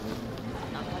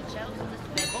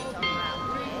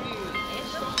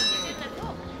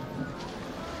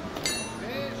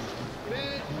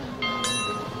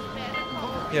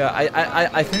 Yeah,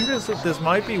 I think this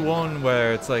might be one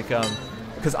where it's like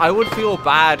Because I would feel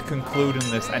bad concluding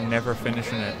this and never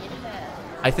finishing it.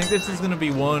 I think this is going to be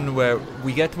one where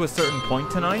we get to a certain point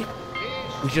tonight,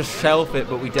 we just shelf it,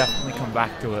 but we definitely come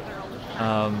back to it.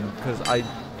 Because I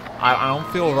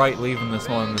don't feel right leaving this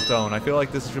one on its own. I feel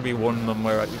like this should be one of them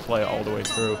where you play it all the way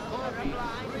through.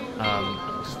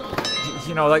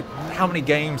 You know, like, how many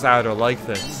games are there like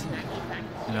this?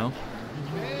 You know?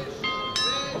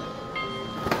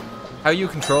 How are you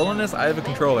controlling this? I have a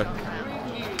controller.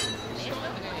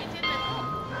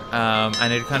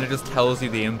 And it kind of just tells you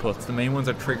the inputs. The main ones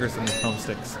are triggers and the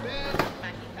thumbsticks.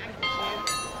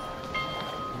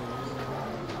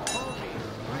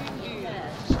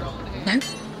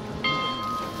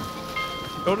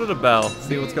 Go to the bell,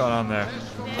 see what's going on there.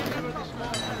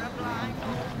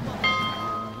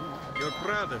 You're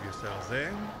proud of yourselves, eh?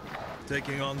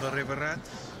 Taking on the river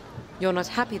rats? You're not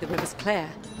happy the river's clear.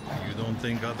 You don't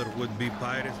think other would-be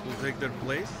pirates will take their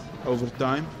place? Over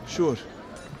time, sure.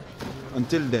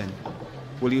 Until then,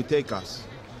 will you take us?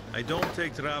 I don't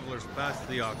take travelers past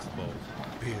the oxbow.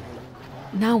 Period.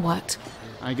 Now what?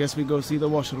 I guess we go see the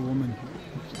washerwoman.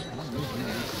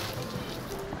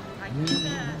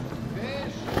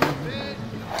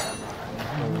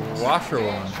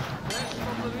 Washerwoman.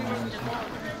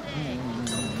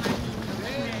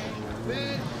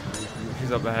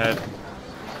 She's up ahead.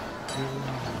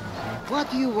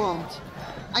 What do you want?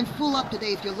 I'm full up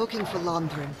today if you're looking for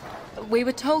laundry. We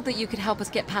were told that you could help us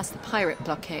get past the pirate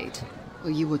blockade.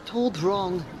 Well, you were told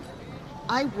wrong.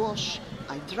 I wash,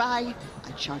 I dry,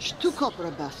 I charge 2 copper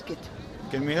a basket.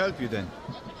 Can we help you then?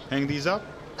 Hang these up?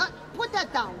 Put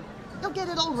that down. You'll get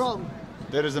it all wrong.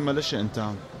 There is a militia in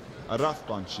town. A rough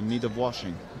bunch in need of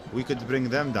washing. We could bring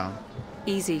them down.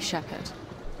 Easy, Shepherd.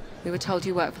 We were told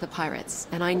you work for the pirates,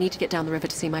 and I need to get down the river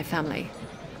to see my family.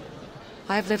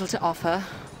 I have little to offer,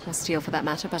 or steal for that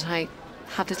matter, but I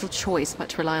have little choice but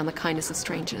to rely on the kindness of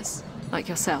strangers, like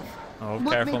yourself. Oh,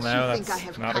 careful now,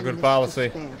 that's not a good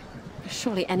policy.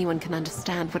 Surely anyone can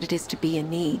understand what it is to be in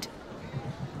need.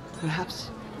 Perhaps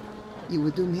you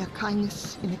would do me a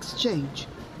kindness in exchange.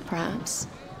 Perhaps.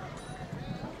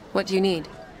 What do you need?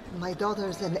 My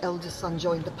daughters and eldest son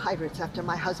joined the pirates after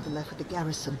my husband left with the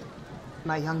garrison.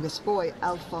 My youngest boy,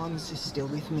 Alphonse, is still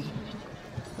with me.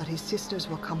 But his sisters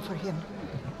will come for him.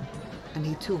 And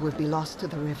he too will be lost to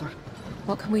the river.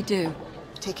 What can we do?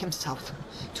 Take him south,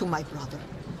 to my brother.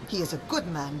 He is a good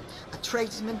man, a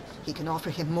tradesman. He can offer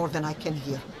him more than I can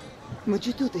here. Would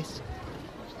you do this?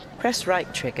 Press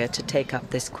right trigger to take up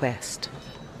this quest.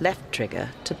 Left trigger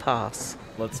to pass.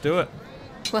 Let's do it.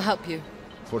 We'll help you.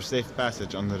 For safe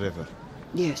passage on the river.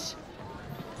 Yes.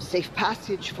 Safe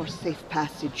passage for safe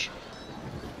passage.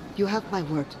 You have my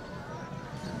word.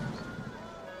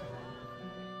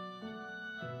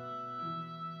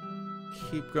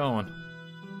 Keep going.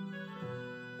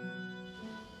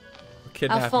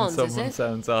 Kidnapping Alphonse, someone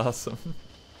sounds awesome. Do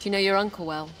you know your uncle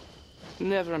well?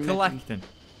 Never met him. Collecting.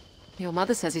 Your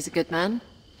mother says he's a good man.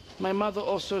 My mother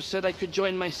also said I could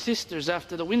join my sisters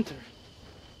after the winter.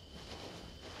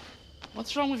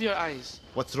 What's wrong with your eyes?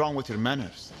 What's wrong with your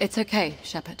manners? It's okay,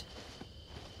 Shepherd.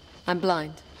 I'm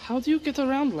blind. How do you get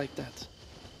around like that?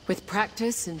 With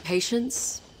practice and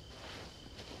patience.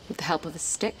 With the help of a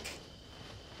stick.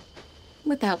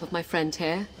 With the help of my friend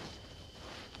here.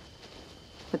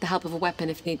 With the help of a weapon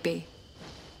if need be.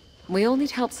 We all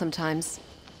need help sometimes.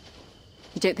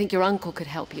 You don't think your uncle could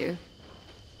help you?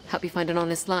 Help you find an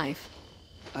honest life?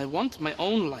 I want my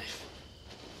own life.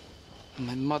 And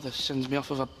my mother sends me off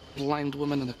with a blind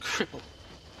woman and a cripple.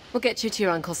 We'll get you to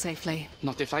your uncle safely.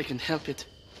 Not if I can help it.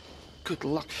 Good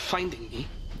luck finding me.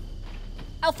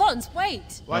 Alphonse,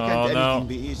 wait! Why can't anything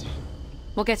be easy?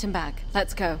 We'll get him back.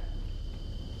 Let's go.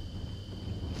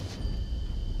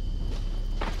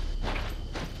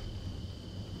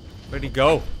 Where'd he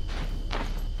go?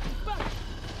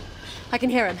 I can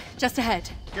hear him. Just ahead.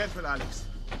 Careful, Alex.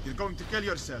 You're going to kill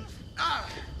yourself.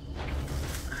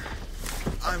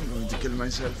 I'm going to kill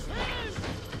myself.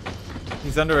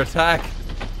 He's under attack.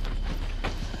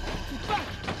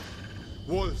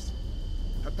 Wolves.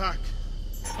 A pack.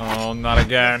 Oh, not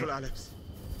again. Careful, Alex.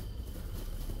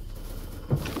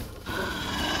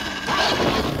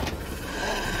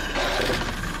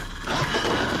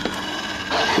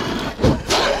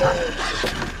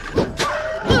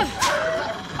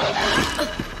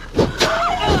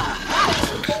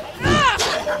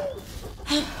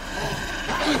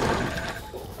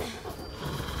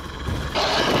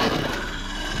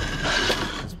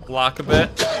 Block a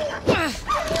bit.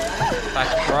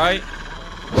 Back right.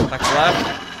 Back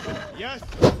left. Yes.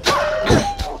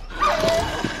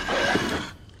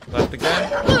 Left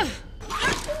again.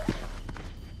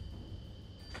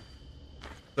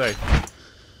 Safe.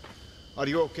 Are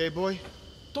you okay, boy?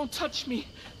 Don't touch me.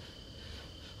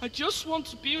 I just want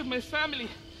to be with my family,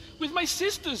 with my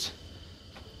sisters.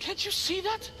 Can't you see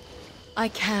that? I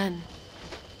can.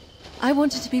 I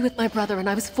wanted to be with my brother and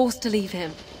I was forced to leave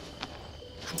him.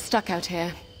 I'm stuck out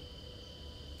here.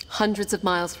 Hundreds of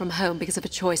miles from home because of a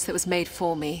choice that was made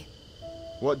for me.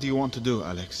 What do you want to do,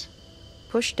 Alex?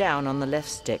 Push down on the left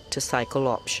stick to cycle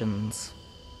options.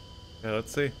 Yeah,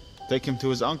 let's see. Take him to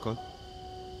his uncle.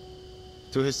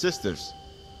 To his sisters.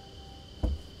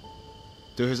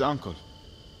 To his uncle.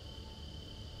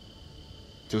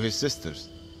 To his sisters.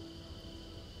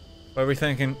 What are we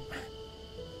thinking?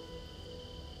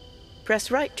 Press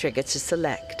right trigger to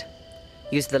select.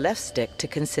 Use the left stick to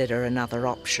consider another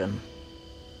option.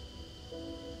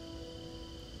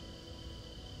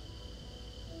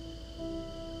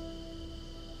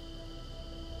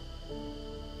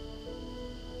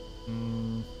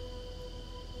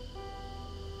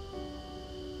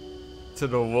 To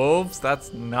the wolves?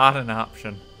 That's not an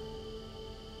option.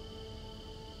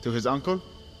 To his uncle?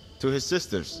 To his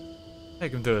sisters?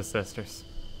 Take him to his sisters.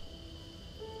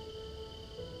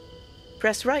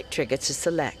 Press right trigger to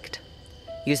select.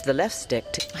 Use the left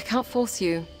stick to... I can't force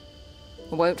you.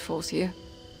 I won't force you.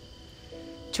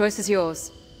 Choice is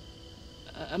yours.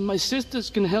 My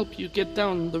sisters can help you get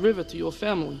down the river to your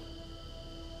family.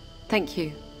 Thank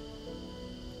you.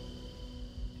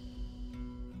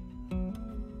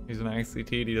 He's an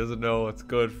ICT, he doesn't know what's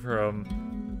good for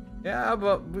him. Yeah,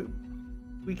 but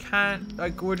we can't,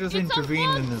 like, we're just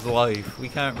intervening in his life. We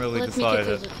can't really decide it.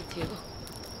 Let me get a look at you.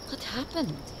 What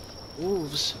happened?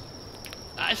 Wolves.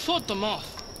 I fought them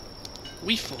off.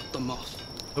 We fought them off.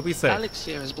 He'll be safe. Alex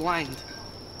here is blind,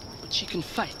 but she can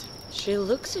fight. She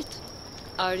looks it.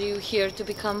 Are you here to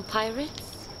become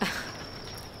pirates?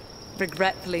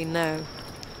 Regretfully, no.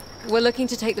 We're looking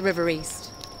to take the river east.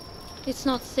 It's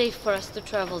not safe for us to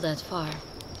travel that far.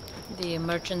 The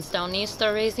merchants down east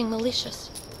are raising militias.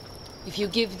 If you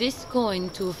give this coin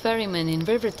to a ferryman in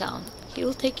Rivertown,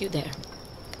 he'll take you there.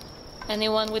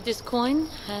 Anyone with this coin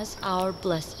has our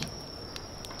blessing.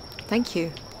 Thank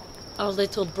you. Our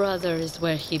little brother is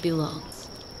where he belongs.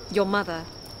 Your mother.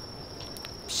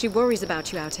 She worries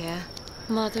about you out here.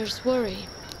 Mothers worry.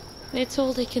 It's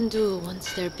all they can do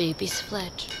once their babies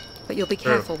fledge. But you'll be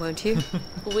careful, won't you?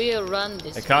 We'll run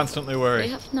this I constantly worry. They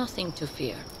have nothing to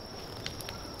fear.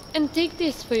 And take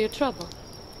this for your trouble.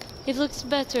 It looks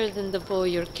better than the bow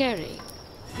you're carrying.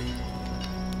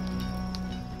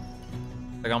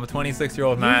 Like, I'm a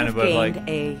 26-year-old man, but like... You've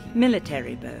gained a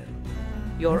military bow.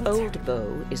 Your old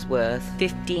bow is worth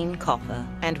 15 copper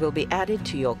and will be added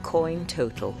to your coin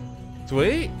total.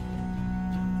 Sweet.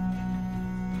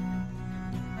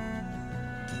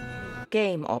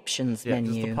 Game options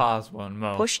menu. Just the pause one,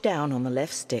 Mo. Push down on the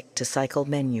left stick to cycle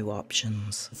menu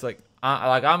options. It's like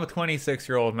I'm a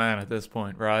 26-year-old man at this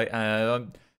point, right? And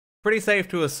I'm pretty safe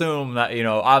to assume that, you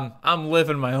know, I'm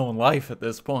living my own life at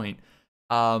this point.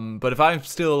 But if I'm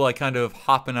still like kind of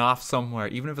hopping off somewhere,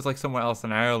 even if it's like somewhere else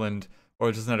in Ireland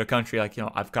or just another country, like, you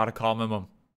know, I've got to call my mum.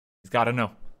 He's got to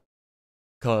know,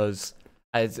 because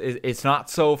it's not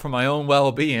so for my own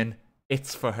well-being.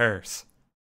 It's for hers.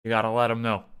 You got to let him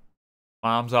know.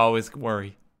 Moms always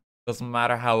worry. Doesn't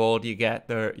matter how old you get,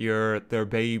 you're their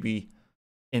baby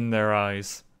in their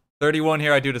eyes. 31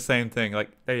 here, I do the same thing. Like,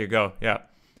 there you go. Yeah.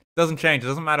 Doesn't change. It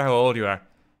doesn't matter how old you are.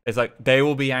 It's like, they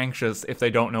will be anxious if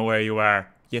they don't know where you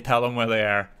are. You tell them where they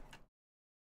are.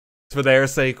 It's for their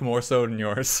sake more so than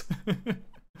yours.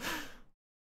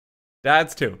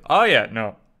 Dads too. Oh yeah,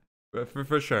 no.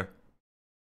 For sure.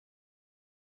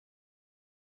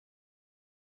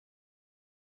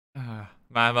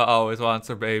 Mama always wants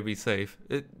her baby safe.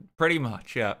 Pretty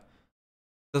much, yeah.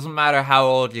 Doesn't matter how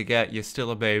old you get, you're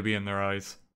still a baby in their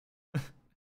eyes. I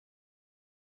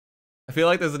feel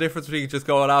like there's a difference between just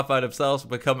going off by themselves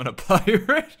and becoming a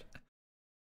pirate.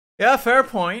 Yeah, fair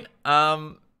point.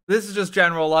 This is just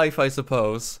general life, I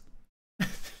suppose.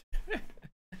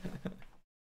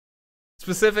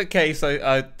 Specific case,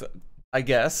 I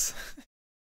guess.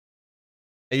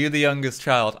 Are you the youngest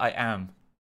child? I am.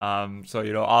 So,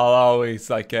 you know, I'll always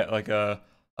like get like a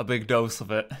big dose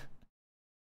of it.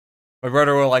 My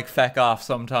brother will like feck off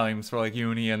sometimes for like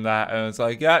uni and that, and it's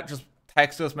like, yeah, just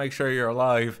text us, make sure you're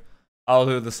alive. I'll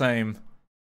do the same.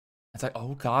 It's like,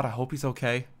 oh god, I hope he's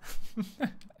okay.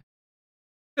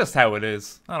 Just how it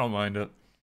is. I don't mind it.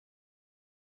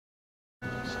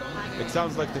 It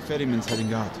sounds like the ferryman's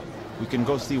heading out. We can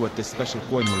go see what this special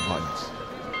coin will buy us.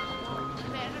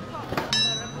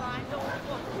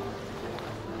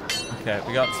 Okay,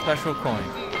 we got special coin.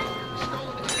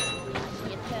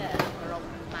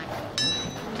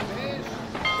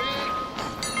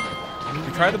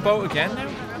 We try the boat again now?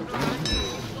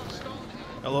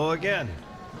 Hello again.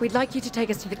 We'd like you to take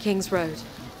us to the King's Road.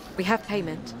 We have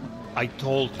payment. I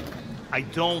told you. I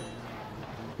don't...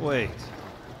 Wait.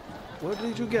 Where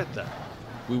did you get that?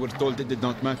 We were told it did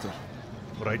not matter.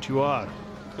 Right you are.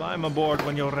 Climb aboard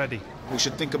when you're ready. We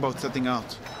should think about setting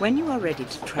out. When you are ready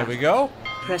to travel, there we go.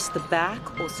 Press the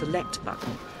back or select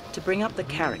button to bring up the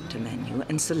character menu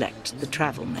and select the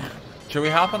travel map. Should we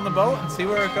hop on the boat and see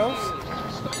where it goes?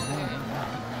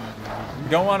 We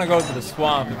don't want to go to the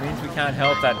swamp. It means we can't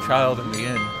help that child in the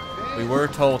inn. We were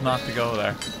told not to go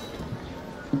there.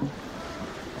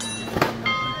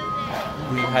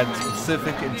 We had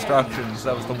specific instructions.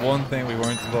 That was the one thing we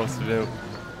weren't supposed to do.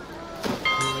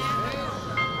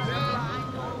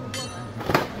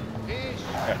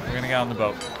 Okay, we're gonna get on the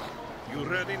boat. You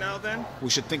ready now then? We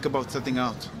should think about setting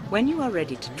out. When you are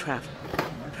ready to travel,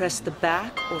 press the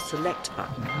back or select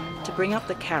button to bring up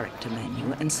the character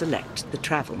menu and select the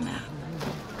travel map.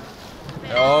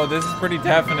 Oh, this is pretty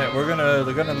definite.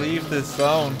 They're gonna leave this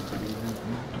zone.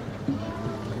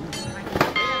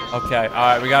 Okay,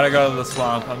 alright, we gotta go to the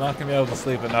swamp. I'm not gonna be able to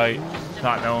sleep at night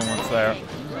not knowing what's there.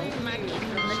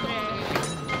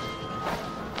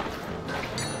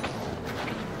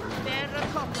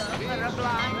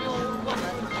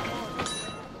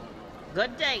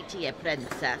 Good day to you,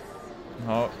 princess.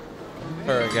 Oh,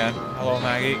 her again. Hello,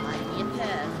 Maggie.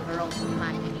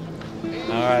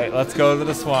 Alright, let's go to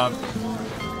the swamp.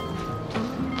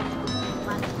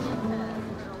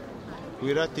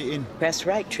 We're at the inn. Press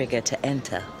right trigger to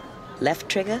enter, left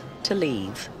trigger to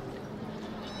leave.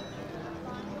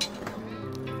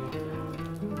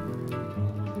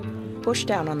 Push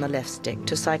down on the left stick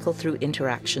to cycle through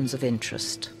interactions of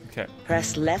interest. Okay.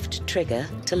 Press left trigger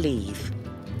to leave.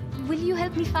 Will you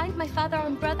help me find my father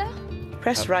and brother?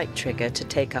 Press right trigger to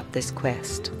take up this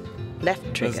quest. Left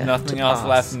trigger There's nothing to else pass.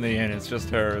 left in the inn, it's just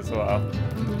her as well.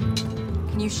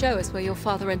 Can you show us where your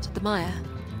father entered the mire?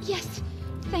 Yes.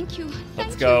 Thank you.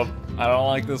 Let's go. I don't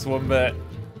like this one bit.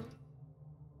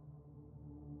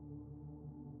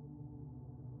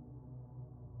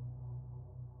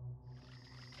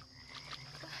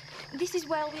 This is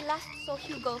where we last saw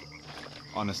Hugo.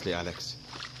 Honestly, Alex,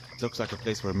 it looks like a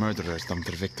place where murderers dump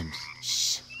their victims.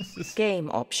 Shh.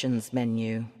 Game options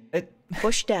menu.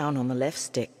 Push down on the left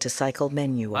stick to cycle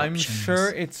menu options. I'm sure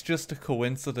it's just a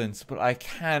coincidence, but I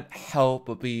can't help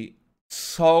but be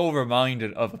so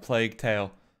reminded of A Plague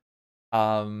Tale.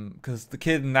 Because the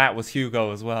kid in that was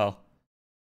Hugo as well.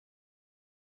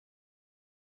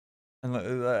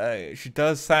 And she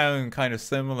does sound kind of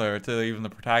similar to even the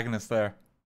protagonist there.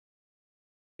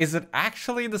 Is it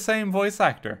actually the same voice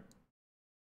actor?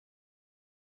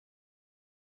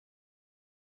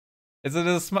 Is it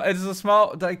a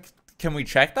small, like, can we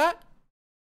check that?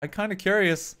 I'm kind of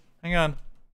curious. Hang on.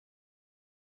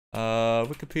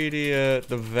 Wikipedia,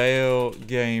 the Vale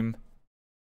game.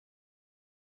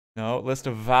 No, list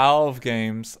of Valve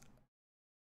games.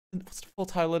 What's the full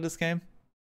title of this game?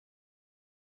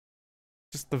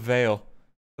 Just the Vale.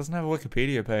 Doesn't have a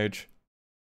Wikipedia page.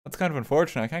 That's kind of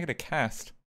unfortunate. I can't get a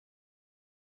cast.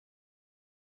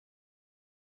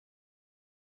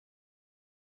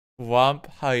 Swamp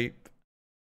Hype.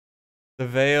 The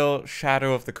Vale,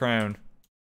 Shadow of the Crown.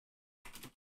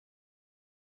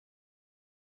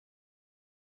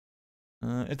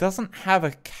 It doesn't have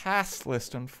a cast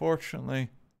list, unfortunately.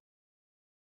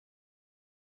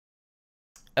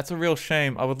 That's a real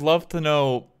shame. I would love to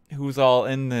know who's all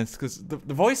in this, because the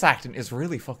voice acting is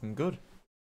really fucking good.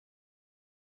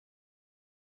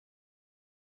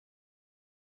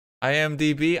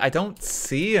 IMDb? I don't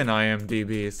see an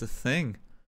IMDb, it's the thing.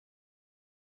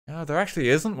 No, there actually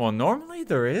isn't one. Normally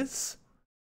there is.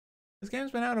 This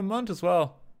game's been out a month as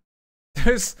well.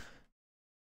 There's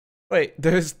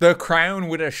The Crown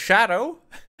with a shadow.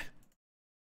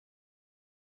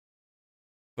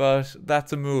 But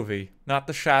that's a movie, not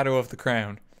The Shadow of the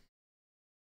Crown.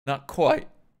 Not quite.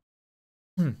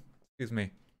 Excuse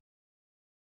me.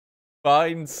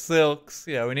 Fine Silks.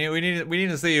 Yeah, we need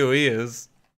to see who he is.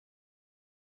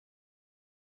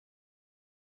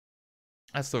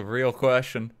 That's the real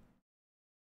question.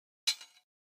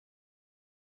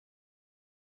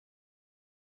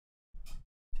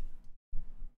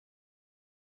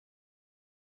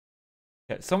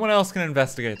 Okay, someone else can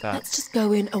investigate that. Let's just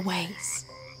go in a ways.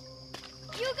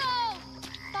 Hugo!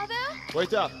 Father?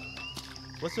 Wait up.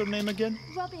 What's her name again?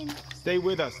 Robin. Stay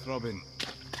with us, Robin.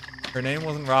 Her name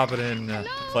wasn't Robin in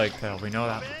Plague Tale, we know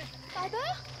that. Father?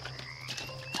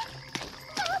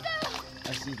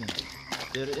 I see them.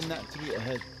 They're in that tree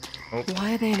ahead. Oh.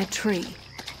 Why are they in a tree?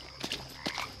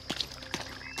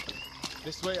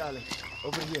 This way, Alex.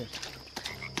 Over here.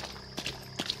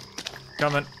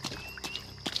 Coming.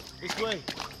 This way.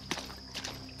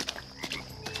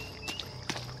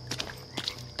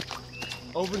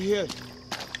 Over here.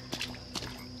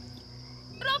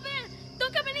 Robin,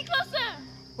 don't come any closer.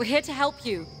 We're here to help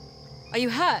you. Are you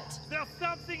hurt? There's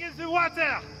something in the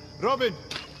water! Robin,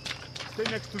 stay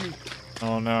next to me.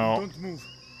 Oh no. Don't move.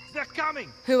 They're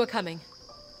coming! Who are coming?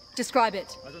 Describe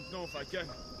it. I don't know if I can.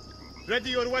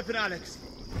 Ready your weapon, Alex.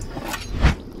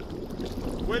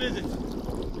 Where is it?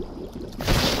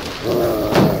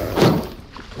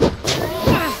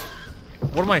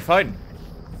 What am I fighting?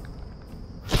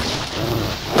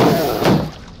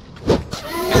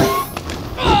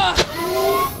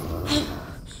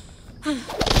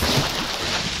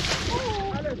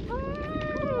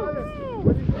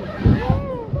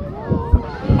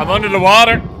 I'm under the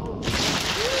water.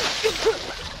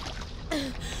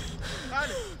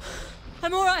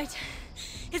 I'm all right.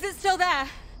 Is it still there?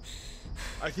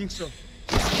 I think so.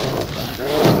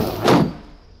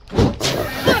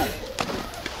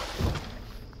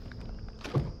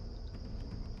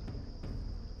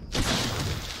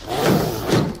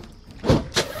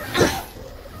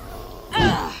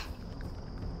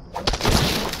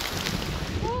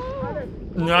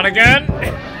 Not again.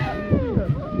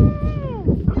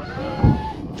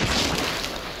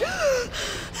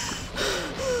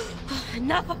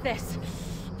 Enough of this.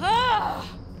 Ah!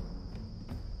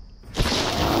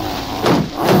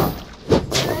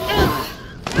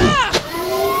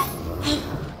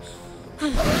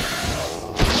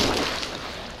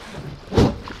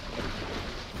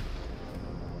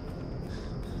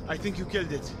 I think you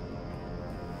killed it.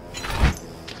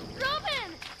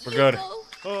 Robin! We're good.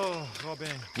 Oh, Robin.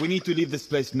 We need to leave this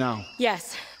place now.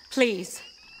 Yes, please.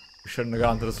 We shouldn't have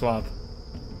gone to the swamp.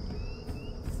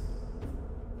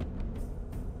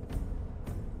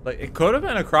 Like, it could have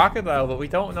been a crocodile, but we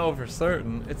don't know for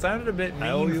certain. It sounded a bit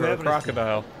mean for a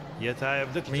crocodile. Yet I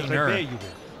have little to Meaner. repay you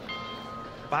with.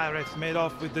 Pirates made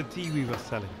off with the tea we were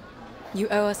selling. You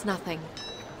owe us nothing.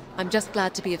 I'm just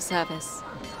glad to be of service.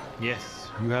 Yes,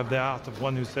 you have the heart of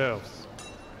one who serves.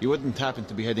 You wouldn't happen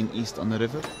to be heading east on the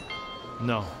river?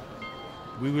 No.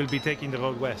 We will be taking the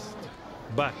road west.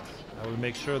 But I will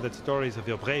make sure that stories of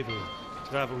your bravery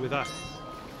travel with us.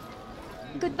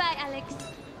 Goodbye, Alex.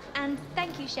 And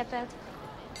thank you, Shepard.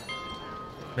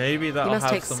 Maybe You that'll must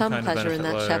have take some some kind of pleasure in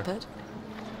benefit that, later. Shepard.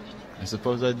 I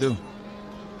suppose I do.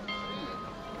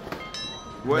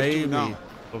 Where Maybe to now?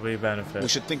 will be a benefit. We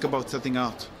should think about setting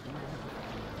out.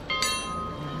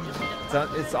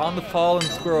 It's on the Fallen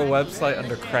Squirrel website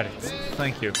under credits.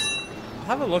 Thank you. I'll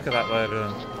have a look at that later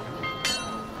then.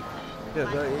 Yeah,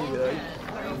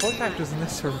 the voice actors in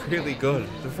this are really good.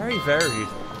 They're very varied.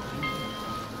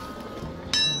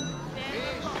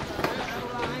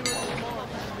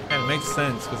 And it makes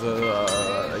sense because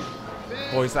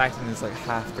voice acting is like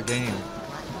half the game.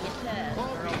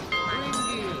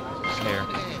 Here.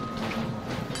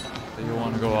 So you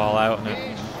want to go all out in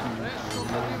it.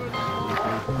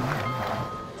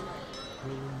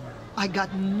 I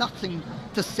got nothing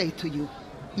to say to you.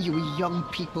 You young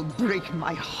people break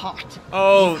my heart.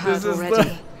 Oh, You've this heard is already.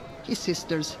 the... His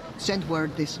sisters sent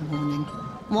word this morning.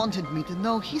 Wanted me to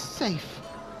know he's safe.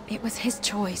 It was his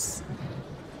choice.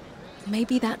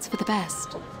 Maybe that's for the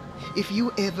best. If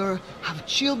you ever have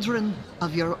children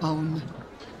of your own,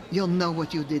 you'll know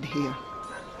what you did here.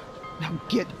 Now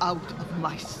get out of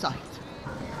my sight.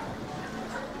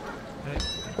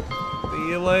 See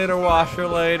you later, washer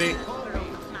lady.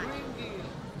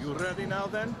 You ready now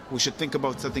then? We should think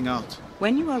about setting out.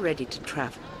 When you are ready to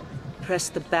travel, press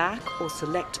the back or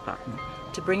select button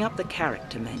to bring up the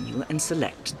character menu and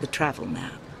select the travel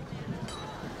map.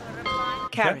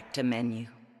 Character menu.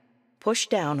 Push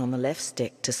down on the left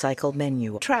stick to cycle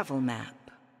menu. Travel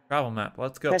map. Travel map,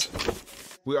 let's go.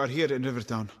 We are here in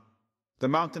Rivertown. The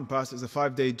mountain pass is a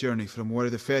 5-day journey from where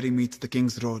the ferry meets the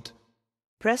King's Road.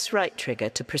 Press right trigger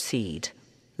to proceed.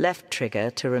 Left trigger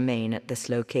to remain at this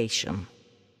location.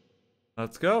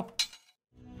 Let's go.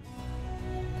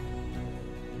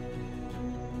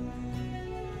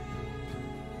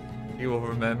 You will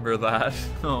remember that.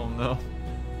 Oh no.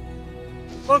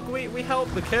 Look, we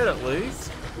helped the kid at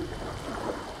least.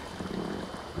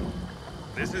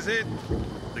 This is it.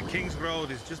 The King's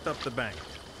Road is just up the bank.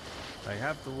 I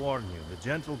have to warn you, the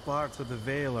gentle parts of the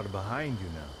Vale are behind you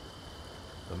now.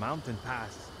 The mountain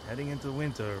pass, heading into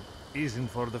winter, isn't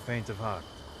for the faint of heart.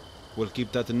 We'll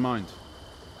keep that in mind.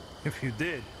 If you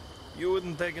did, you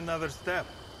wouldn't take another step.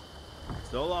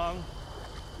 So long.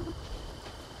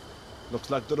 Looks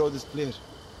like the road is clear.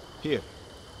 Here,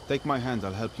 take my hand,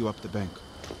 I'll help you up the bank.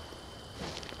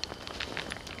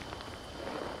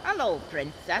 Hello,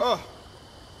 Princess. Oh!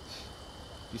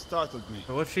 You startled me.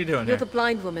 What's she doing You're here? the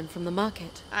blind woman from the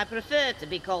market. I prefer to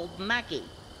be called Maggie.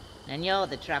 And you're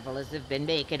the travellers who've been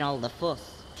making all the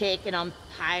fuss. Taking on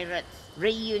pirates,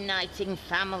 reuniting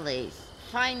families,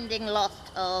 finding lost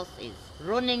horses,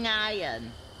 running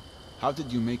iron. How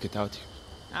did you make it out here?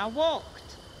 I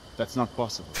walked. That's not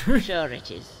possible. Sure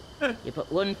it is. You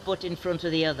put one foot in front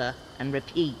of the other and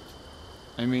repeat.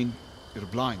 I mean, you're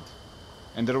blind.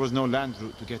 And there was no land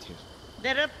route to get here.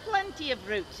 There are plenty of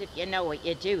routes if you know what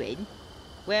you're doing.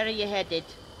 Where are you headed?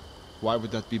 Why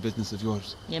would that be business of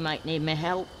yours? You might need my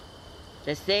help.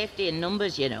 There's safety in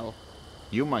numbers, you know.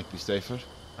 You might be safer.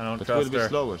 I don't but trust we'll be her.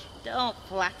 slower. Don't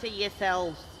flatter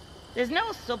yourselves. There's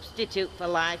no substitute for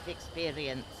life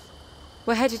experience.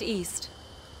 We're headed east.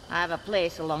 I have a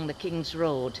place along the King's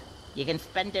Road. You can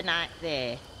spend a night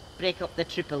there. Break up the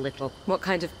trip a little. What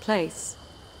kind of place?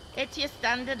 It's your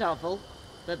standard hovel,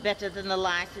 but better than the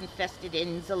lice-infested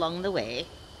inns along the way.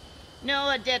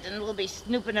 No dead un will be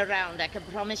snooping around, I can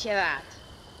promise you that.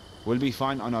 We'll be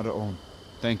fine on our own.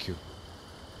 Thank you.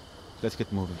 Let's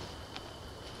get moving.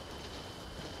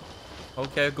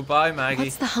 Okay, goodbye, Maggie.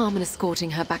 What's the harm in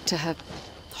escorting her back to her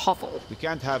hovel? We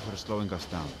can't have her slowing us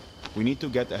down. We need to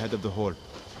get ahead of the horde.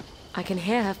 I can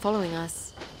hear her following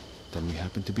us. Then we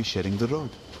happen to be sharing the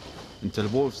road. Until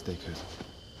wolves take her.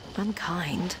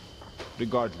 Unkind.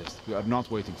 Regardless, we are not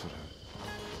waiting for her.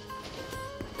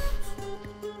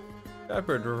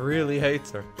 Shepard really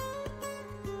hates her.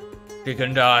 She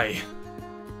can die.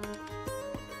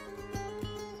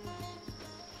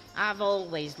 I've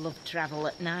always loved travel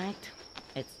at night.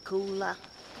 It's cooler,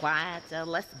 quieter,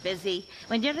 less busy.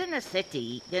 When you're in a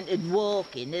city and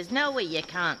walking, there's nowhere you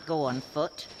can't go on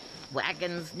foot.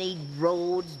 Wagons need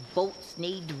roads, boats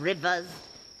need rivers.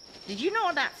 Did you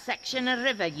know that section of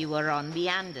river you were on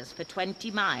meanders for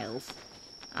 20 miles?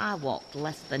 I walked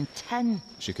less than 10.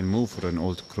 She can move for an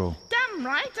old crow. Damn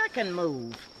right I can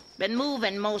move. Been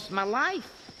moving most of my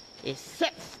life. You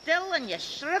sit still and you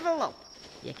shrivel up.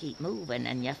 You keep moving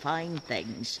and you find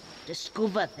things,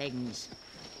 discover things.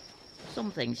 Some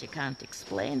things you can't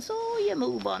explain, so you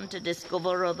move on to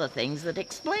discover other things that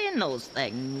explain those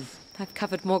things. I've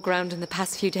covered more ground in the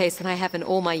past few days than I have in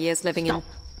all my years living in...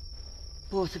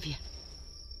 Both of you.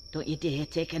 Don't you dare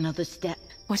take another step.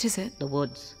 What is it? The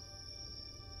woods.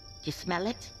 Do you smell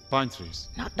it? Pine trees.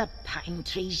 Not the pine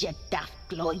trees, you daft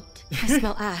gloit. I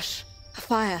smell ash. A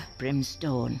fire.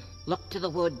 Brimstone. Look to the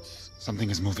woods. Something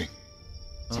is moving.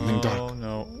 Something dark. Oh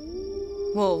no.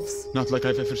 Wolves. Not like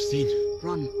I've ever seen.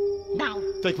 Run. Now.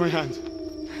 Take my hand.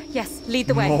 Yes, lead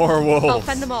the way. More wolves. I'll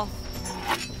fend them off.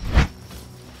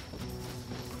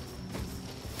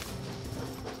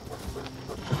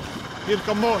 Here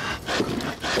come more.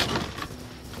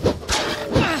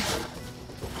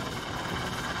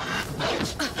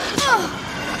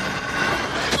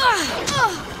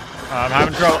 I'm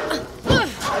having trouble.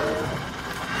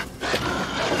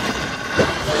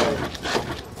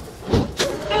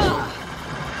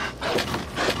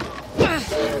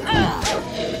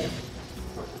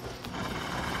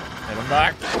 Hit him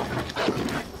back.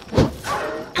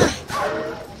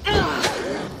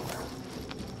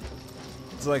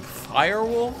 It's like fire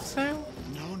wolves now?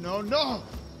 No, no, no!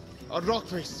 A rock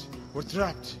face. We're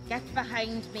trapped. Get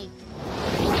behind me.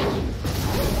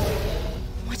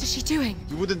 What is she doing?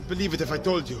 You wouldn't believe it if I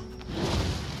told you.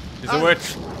 She's a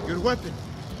witch. Your weapon.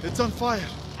 It's on fire.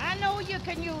 I know you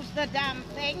can use the damn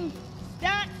thing.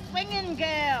 Start swinging,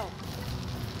 girl.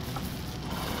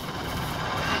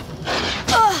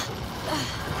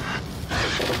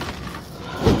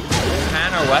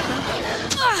 Can or weapon?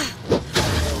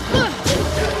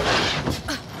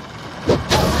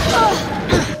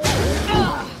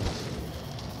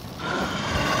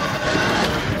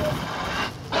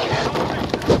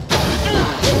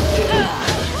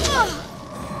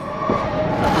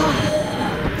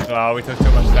 Oh, we took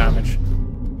too much damage.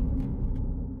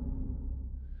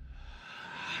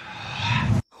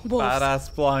 Wolves.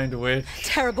 Badass blind witch.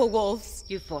 Terrible wolves.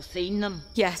 You've foreseen them?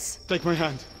 Yes. Take my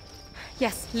hand.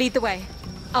 Yes, lead the way.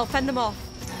 I'll fend them off.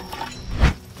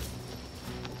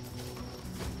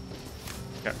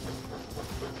 Okay.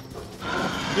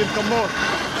 Here come more.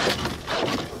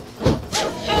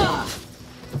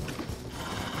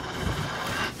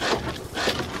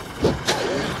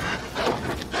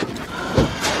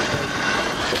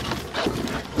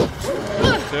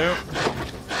 Two.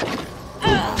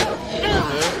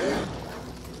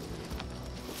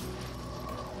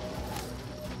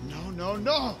 No, no,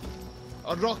 no!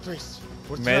 A rock face.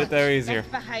 We're Made it there easier.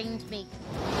 Get behind me.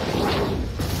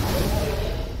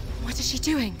 What is she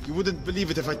doing? You wouldn't believe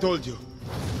it if I told you.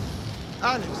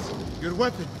 Alex, your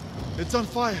weapon. It's on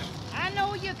fire. I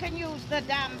know you can use the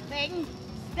damn thing.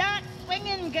 Start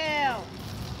swinging, girl.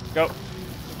 Go.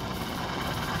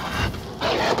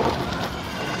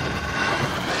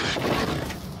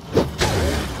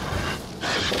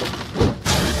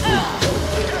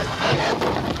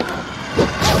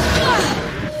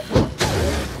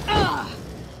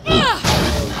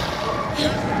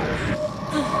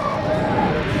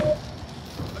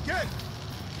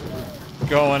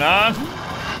 Going on.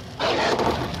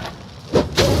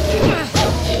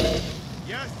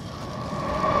 Yes.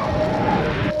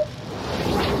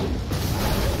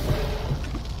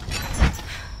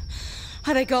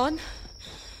 Are they gone?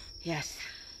 Yes.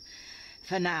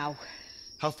 For now.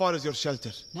 How far is your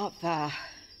shelter? Not far.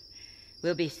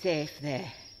 We'll be safe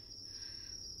there.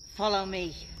 Follow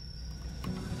me.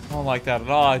 I don't like that at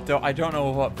all. I don't know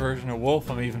what version of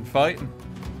wolf I'm even fighting.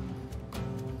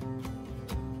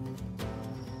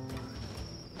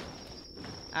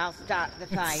 I'll start the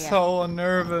fire. It's so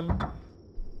unnerving.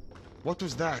 What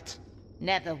was that?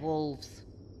 Nether wolves.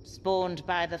 Spawned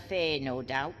by the Fae, no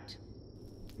doubt.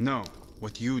 No,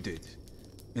 what you did.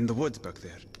 In the woods back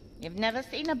there. You've never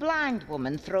seen a blind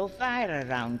woman throw fire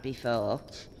around before?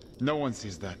 No one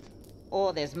sees that.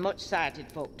 Or there's much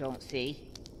sighted folk don't see.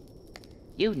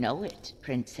 You know it,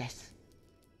 Princess.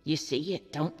 You see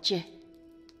it, don't you?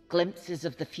 Glimpses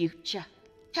of the future.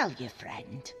 Tell your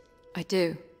friend. I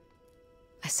do.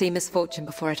 I see misfortune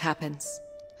before it happens.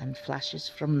 And flashes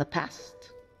from the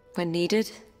past. When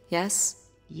needed, yes.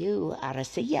 You are a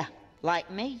seer,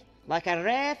 like me. Like a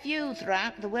rare few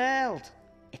throughout the world.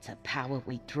 It's a power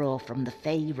we draw from the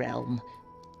Fae realm.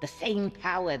 The same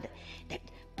power that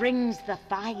brings the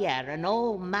fire and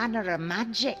all manner of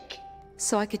magic.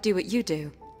 So I could do what you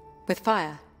do, with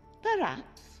fire?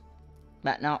 Perhaps.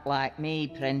 But not like me,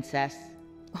 Princess.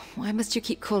 Why must you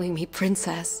keep calling me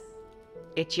Princess?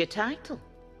 It's your title.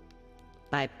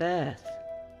 By birth.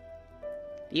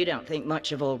 You don't think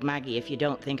much of old Maggie if you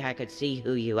don't think I could see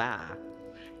who you are.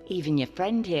 Even your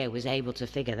friend here was able to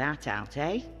figure that out,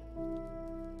 eh?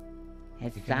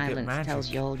 His silence tells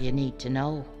you all you need to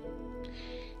know.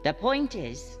 The point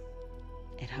is,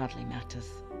 it hardly matters.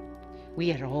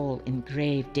 We are all in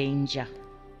grave danger.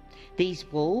 These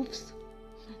wolves,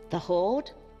 the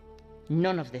Horde,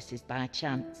 none of this is by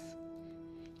chance.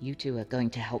 You two are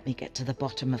going to help me get to the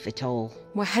bottom of it all.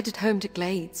 We're headed home to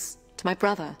Glades, to my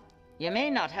brother. You may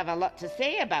not have a lot to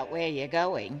say about where you're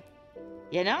going.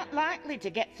 You're not likely to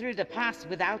get through the pass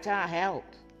without our help.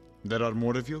 There are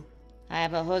more of you? I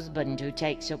have a husband who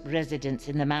takes up residence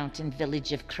in the mountain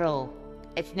village of Crow.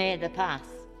 It's near the pass.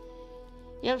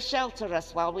 You'll shelter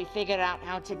us while we figure out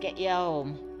how to get you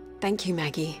home. Thank you,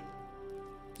 Maggie.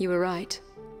 You were right.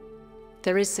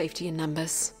 There is safety in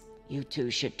numbers. You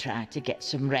two should try to get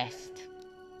some rest.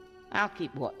 I'll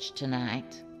keep watch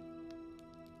tonight.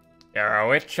 You're a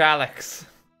witch, Alex.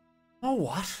 Oh,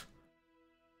 what?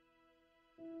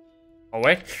 A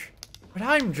witch? But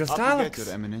I'm just Alex.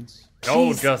 Your Eminence.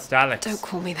 No, just Alex. Don't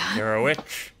call me that. You're a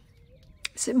witch.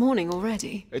 Is it morning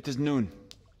already? It is noon.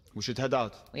 We should head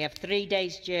out. We have 3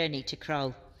 days' journey to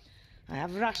Crow. I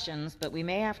have rations, but we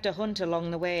may have to hunt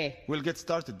along the way. We'll get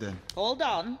started then. Hold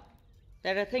on.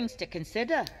 There are things to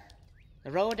consider.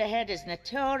 The road ahead is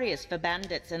notorious for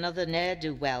bandits and other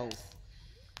ne'er-do-wells.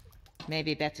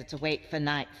 Maybe better to wait for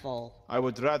nightfall. I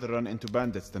would rather run into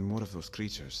bandits than more of those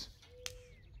creatures.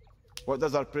 What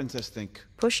does our princess think?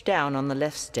 Push down on the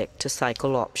left stick to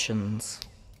cycle options.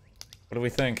 What do we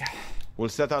think? We'll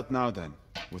set out now then,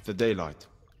 with the daylight.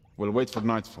 We'll wait for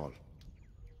nightfall.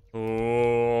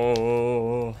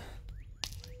 Oh.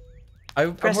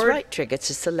 Press right trigger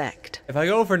to select. If I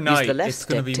go for night, use the left it's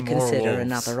going to be stick to more consider wolves.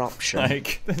 another option.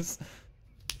 Like,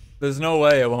 there's no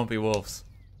way it won't be wolves.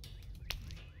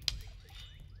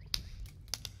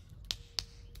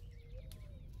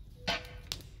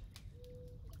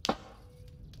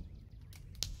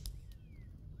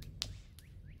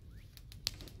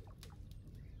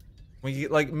 We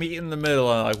like meet in the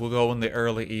middle and like we'll go in the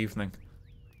early evening.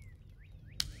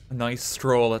 A nice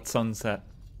stroll at sunset.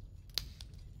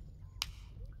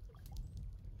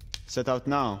 Set out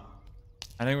now.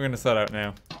 I think we're gonna set out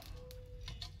now.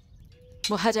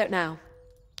 We'll head out now.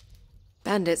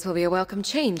 Bandits will be a welcome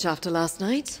change after last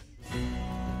night.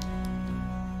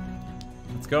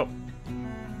 Let's go.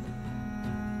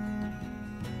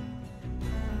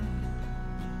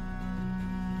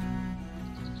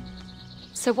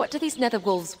 So what do these nether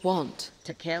wolves want?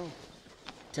 To kill.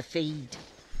 To feed.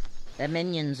 They're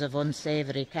minions of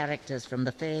unsavory characters from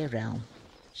the Fae realm.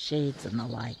 Shades and the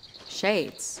like.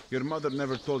 Shades? Your mother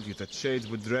never told you that shades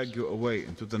would drag you away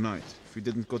into the night if you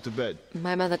didn't go to bed.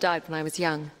 My mother died when I was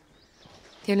young.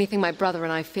 The only thing my brother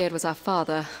and I feared was our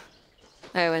father.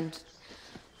 Oh, and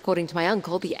According to my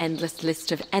uncle, the endless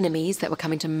list of enemies that were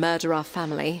coming to murder our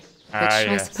family. Which yes.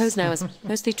 I suppose now is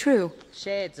mostly true.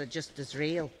 Shades are just as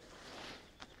real.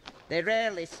 They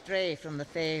rarely stray from the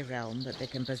Fey realm, but they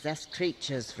can possess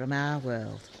creatures from our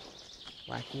world,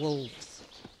 like wolves,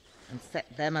 and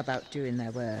set them about doing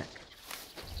their work.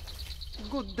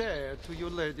 Good day to you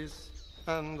ladies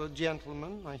and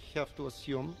gentlemen, I have to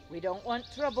assume. We don't want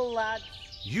trouble, lads.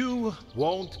 You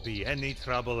won't be any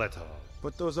trouble at all.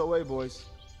 Put those away, boys.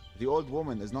 The old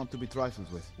woman is not to be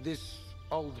trifled with. This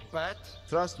old bat?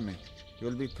 Trust me,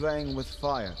 you'll be playing with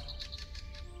fire.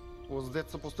 Was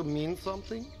that supposed to mean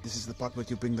something? This is the part where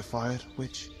you bring the fire,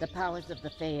 witch? The powers of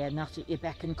the Fae are not at your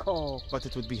beck and call. But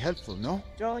it would be helpful, no?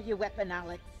 Draw your weapon,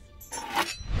 Alex.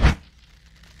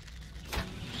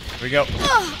 Here we go.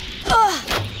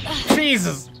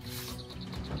 Jesus!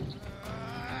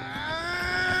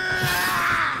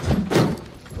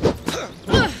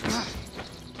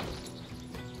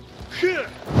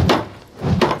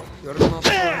 You're not going to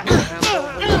handle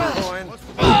the coin.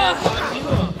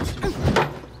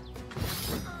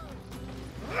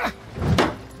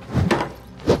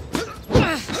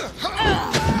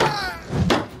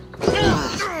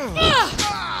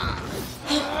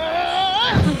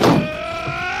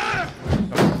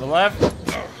 From the left.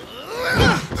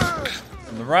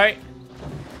 From the right.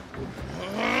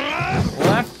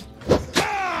 Left.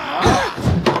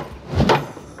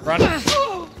 Front.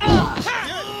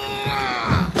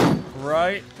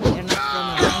 Right. You're not from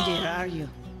around here, are you?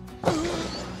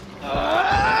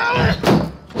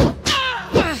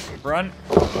 Front.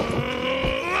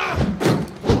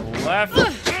 Left.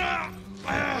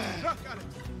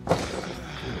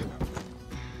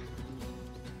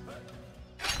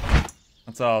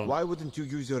 That's all. Why wouldn't you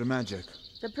use your magic?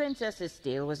 The princess's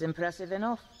steel was impressive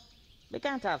enough. We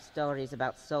can't have stories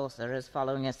about sorcerers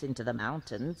following us into the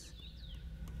mountains.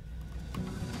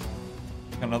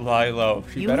 Gonna lie low.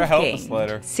 She You better have help us gained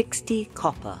later. 60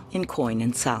 copper in coin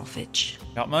and salvage.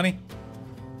 Got money?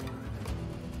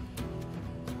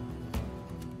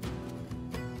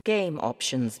 Game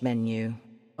options menu.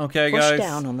 Okay, Push guys.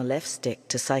 down on the left stick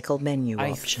to cycle menu I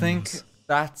options. think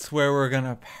that's where we're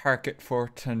gonna park it for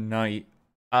tonight.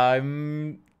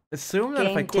 I'm assuming that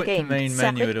if I quit the main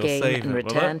menu, it'll game save and it, will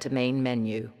return it? to main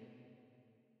menu.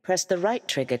 Press the right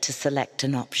trigger to select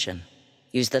an option.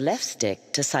 Use the left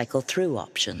stick to cycle through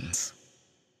options.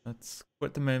 Let's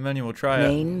quit the main menu. We'll try it.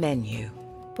 Main menu.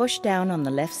 Push down on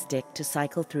the left stick to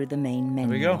cycle through the main we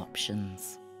menu go.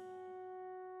 options.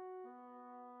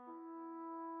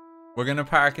 We're gonna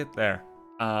park it there.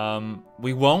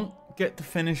 We won't get to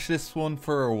finish this one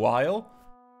for a while,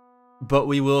 but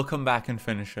we will come back and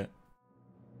finish it.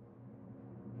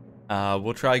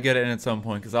 We'll try to get it in at some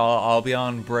point because I'll be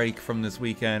on break from this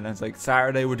weekend. And it's like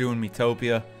Saturday we're doing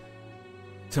Metopia.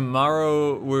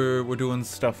 Tomorrow we're doing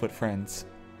stuff with friends.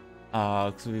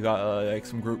 Because we got like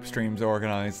some group streams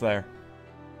organized there.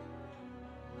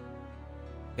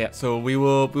 Yeah, so we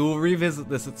will revisit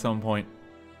this at some point.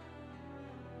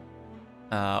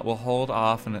 We'll hold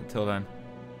off on it till then.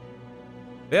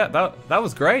 Yeah, that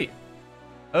was great.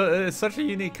 It's such a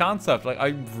unique concept. Like, I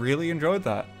really enjoyed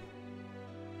that.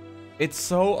 It's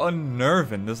so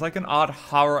unnerving. There's like an odd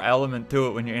horror element to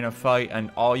it when you're in a fight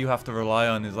and all you have to rely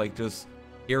on is like just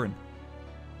hearing.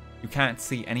 You can't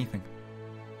see anything.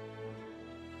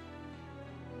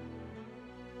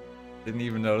 Didn't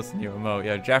even notice a new emote.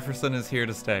 Yeah, Jefferson is here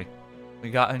to stay.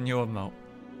 We got a new emote.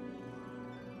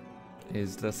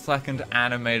 Is the second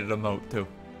animated emote too.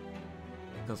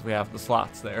 Because we have the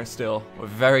slots there still. We're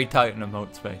very tight in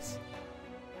emote space.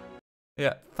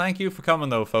 Yeah, thank you for coming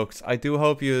though, folks. I do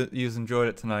hope you enjoyed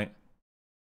it tonight.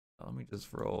 Let me just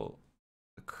roll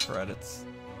the credits.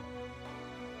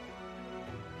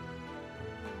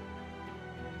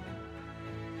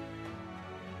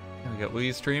 There we go. Will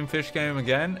you stream Fish Game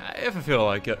again? If I feel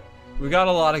like it. We got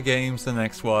a lot of games the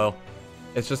next while.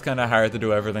 It's just kind of hard to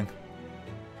do everything.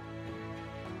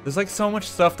 There's like so much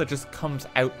stuff that just comes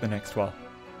out the next while.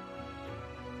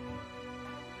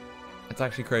 It's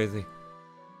actually crazy.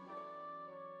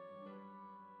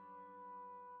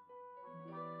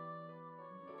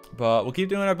 But we'll keep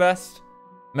doing our best.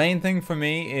 Main thing for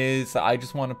me is I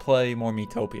just want to play more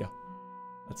Metopia.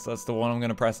 That's the one I'm going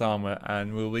to press on with.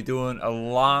 And we'll be doing a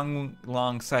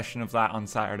long session of that on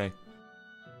Saturday.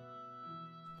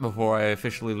 Before I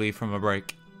officially leave from a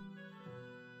break.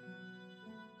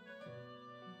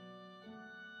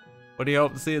 What do you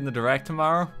hope to see in the direct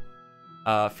tomorrow?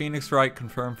 Phoenix Wright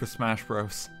confirmed for Smash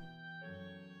Bros.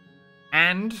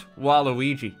 And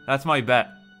Waluigi. That's my bet.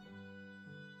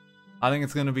 I think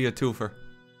it's going to be a twofer.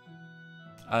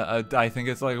 I think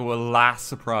it's like a last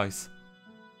surprise.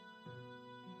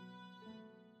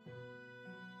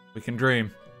 We can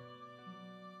dream.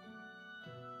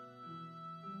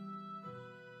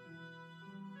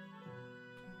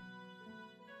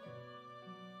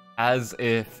 As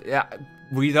if, yeah,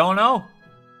 we don't know.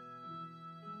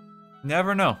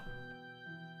 Never know.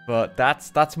 But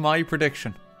that's my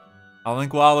prediction. I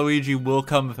think Waluigi will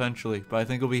come eventually, but I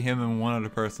think it'll be him and one other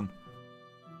person.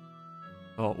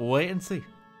 But we'll wait and see.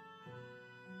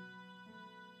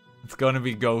 It's gonna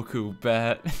be Goku,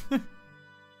 bet.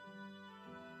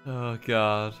 Oh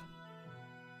god.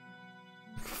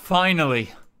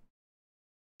 Finally!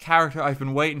 Character I've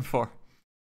been waiting for.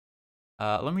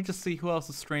 Let me just see who else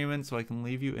is streaming so I can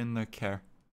leave you in their care.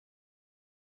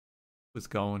 Who's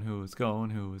going, who is going,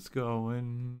 who is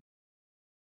going?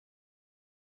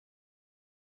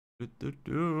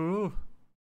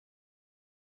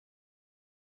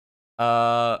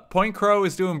 Point Crow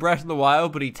is doing Breath of the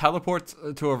Wild, but he teleports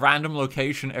to a random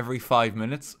location every 5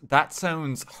 minutes. That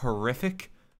sounds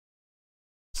horrific.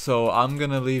 So I'm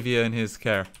gonna leave you in his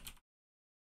care.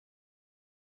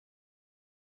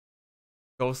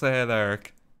 Go say hi there,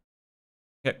 Eric.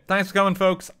 Okay, thanks for coming,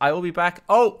 folks. I will be back.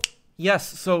 Oh,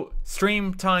 yes, so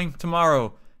stream time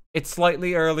tomorrow. It's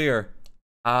slightly earlier.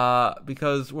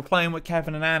 Because we're playing with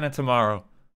Kevin and Anna tomorrow.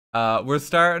 We're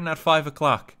starting at 5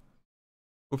 o'clock.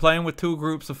 We're playing with 2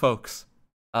 groups of folks.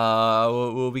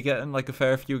 We'll be getting like a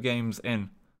fair few games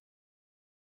in.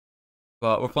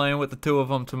 But we're playing with the 2 of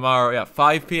them tomorrow. Yeah,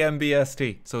 5 p.m.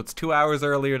 BST. So it's 2 hours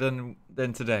earlier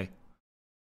than today.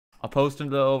 I'll post a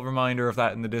little reminder of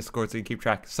that in the Discord so you keep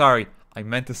track. Sorry, I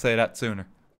meant to say that sooner.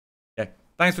 Okay,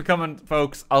 thanks for coming,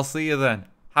 folks. I'll see you then.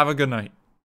 Have a good night.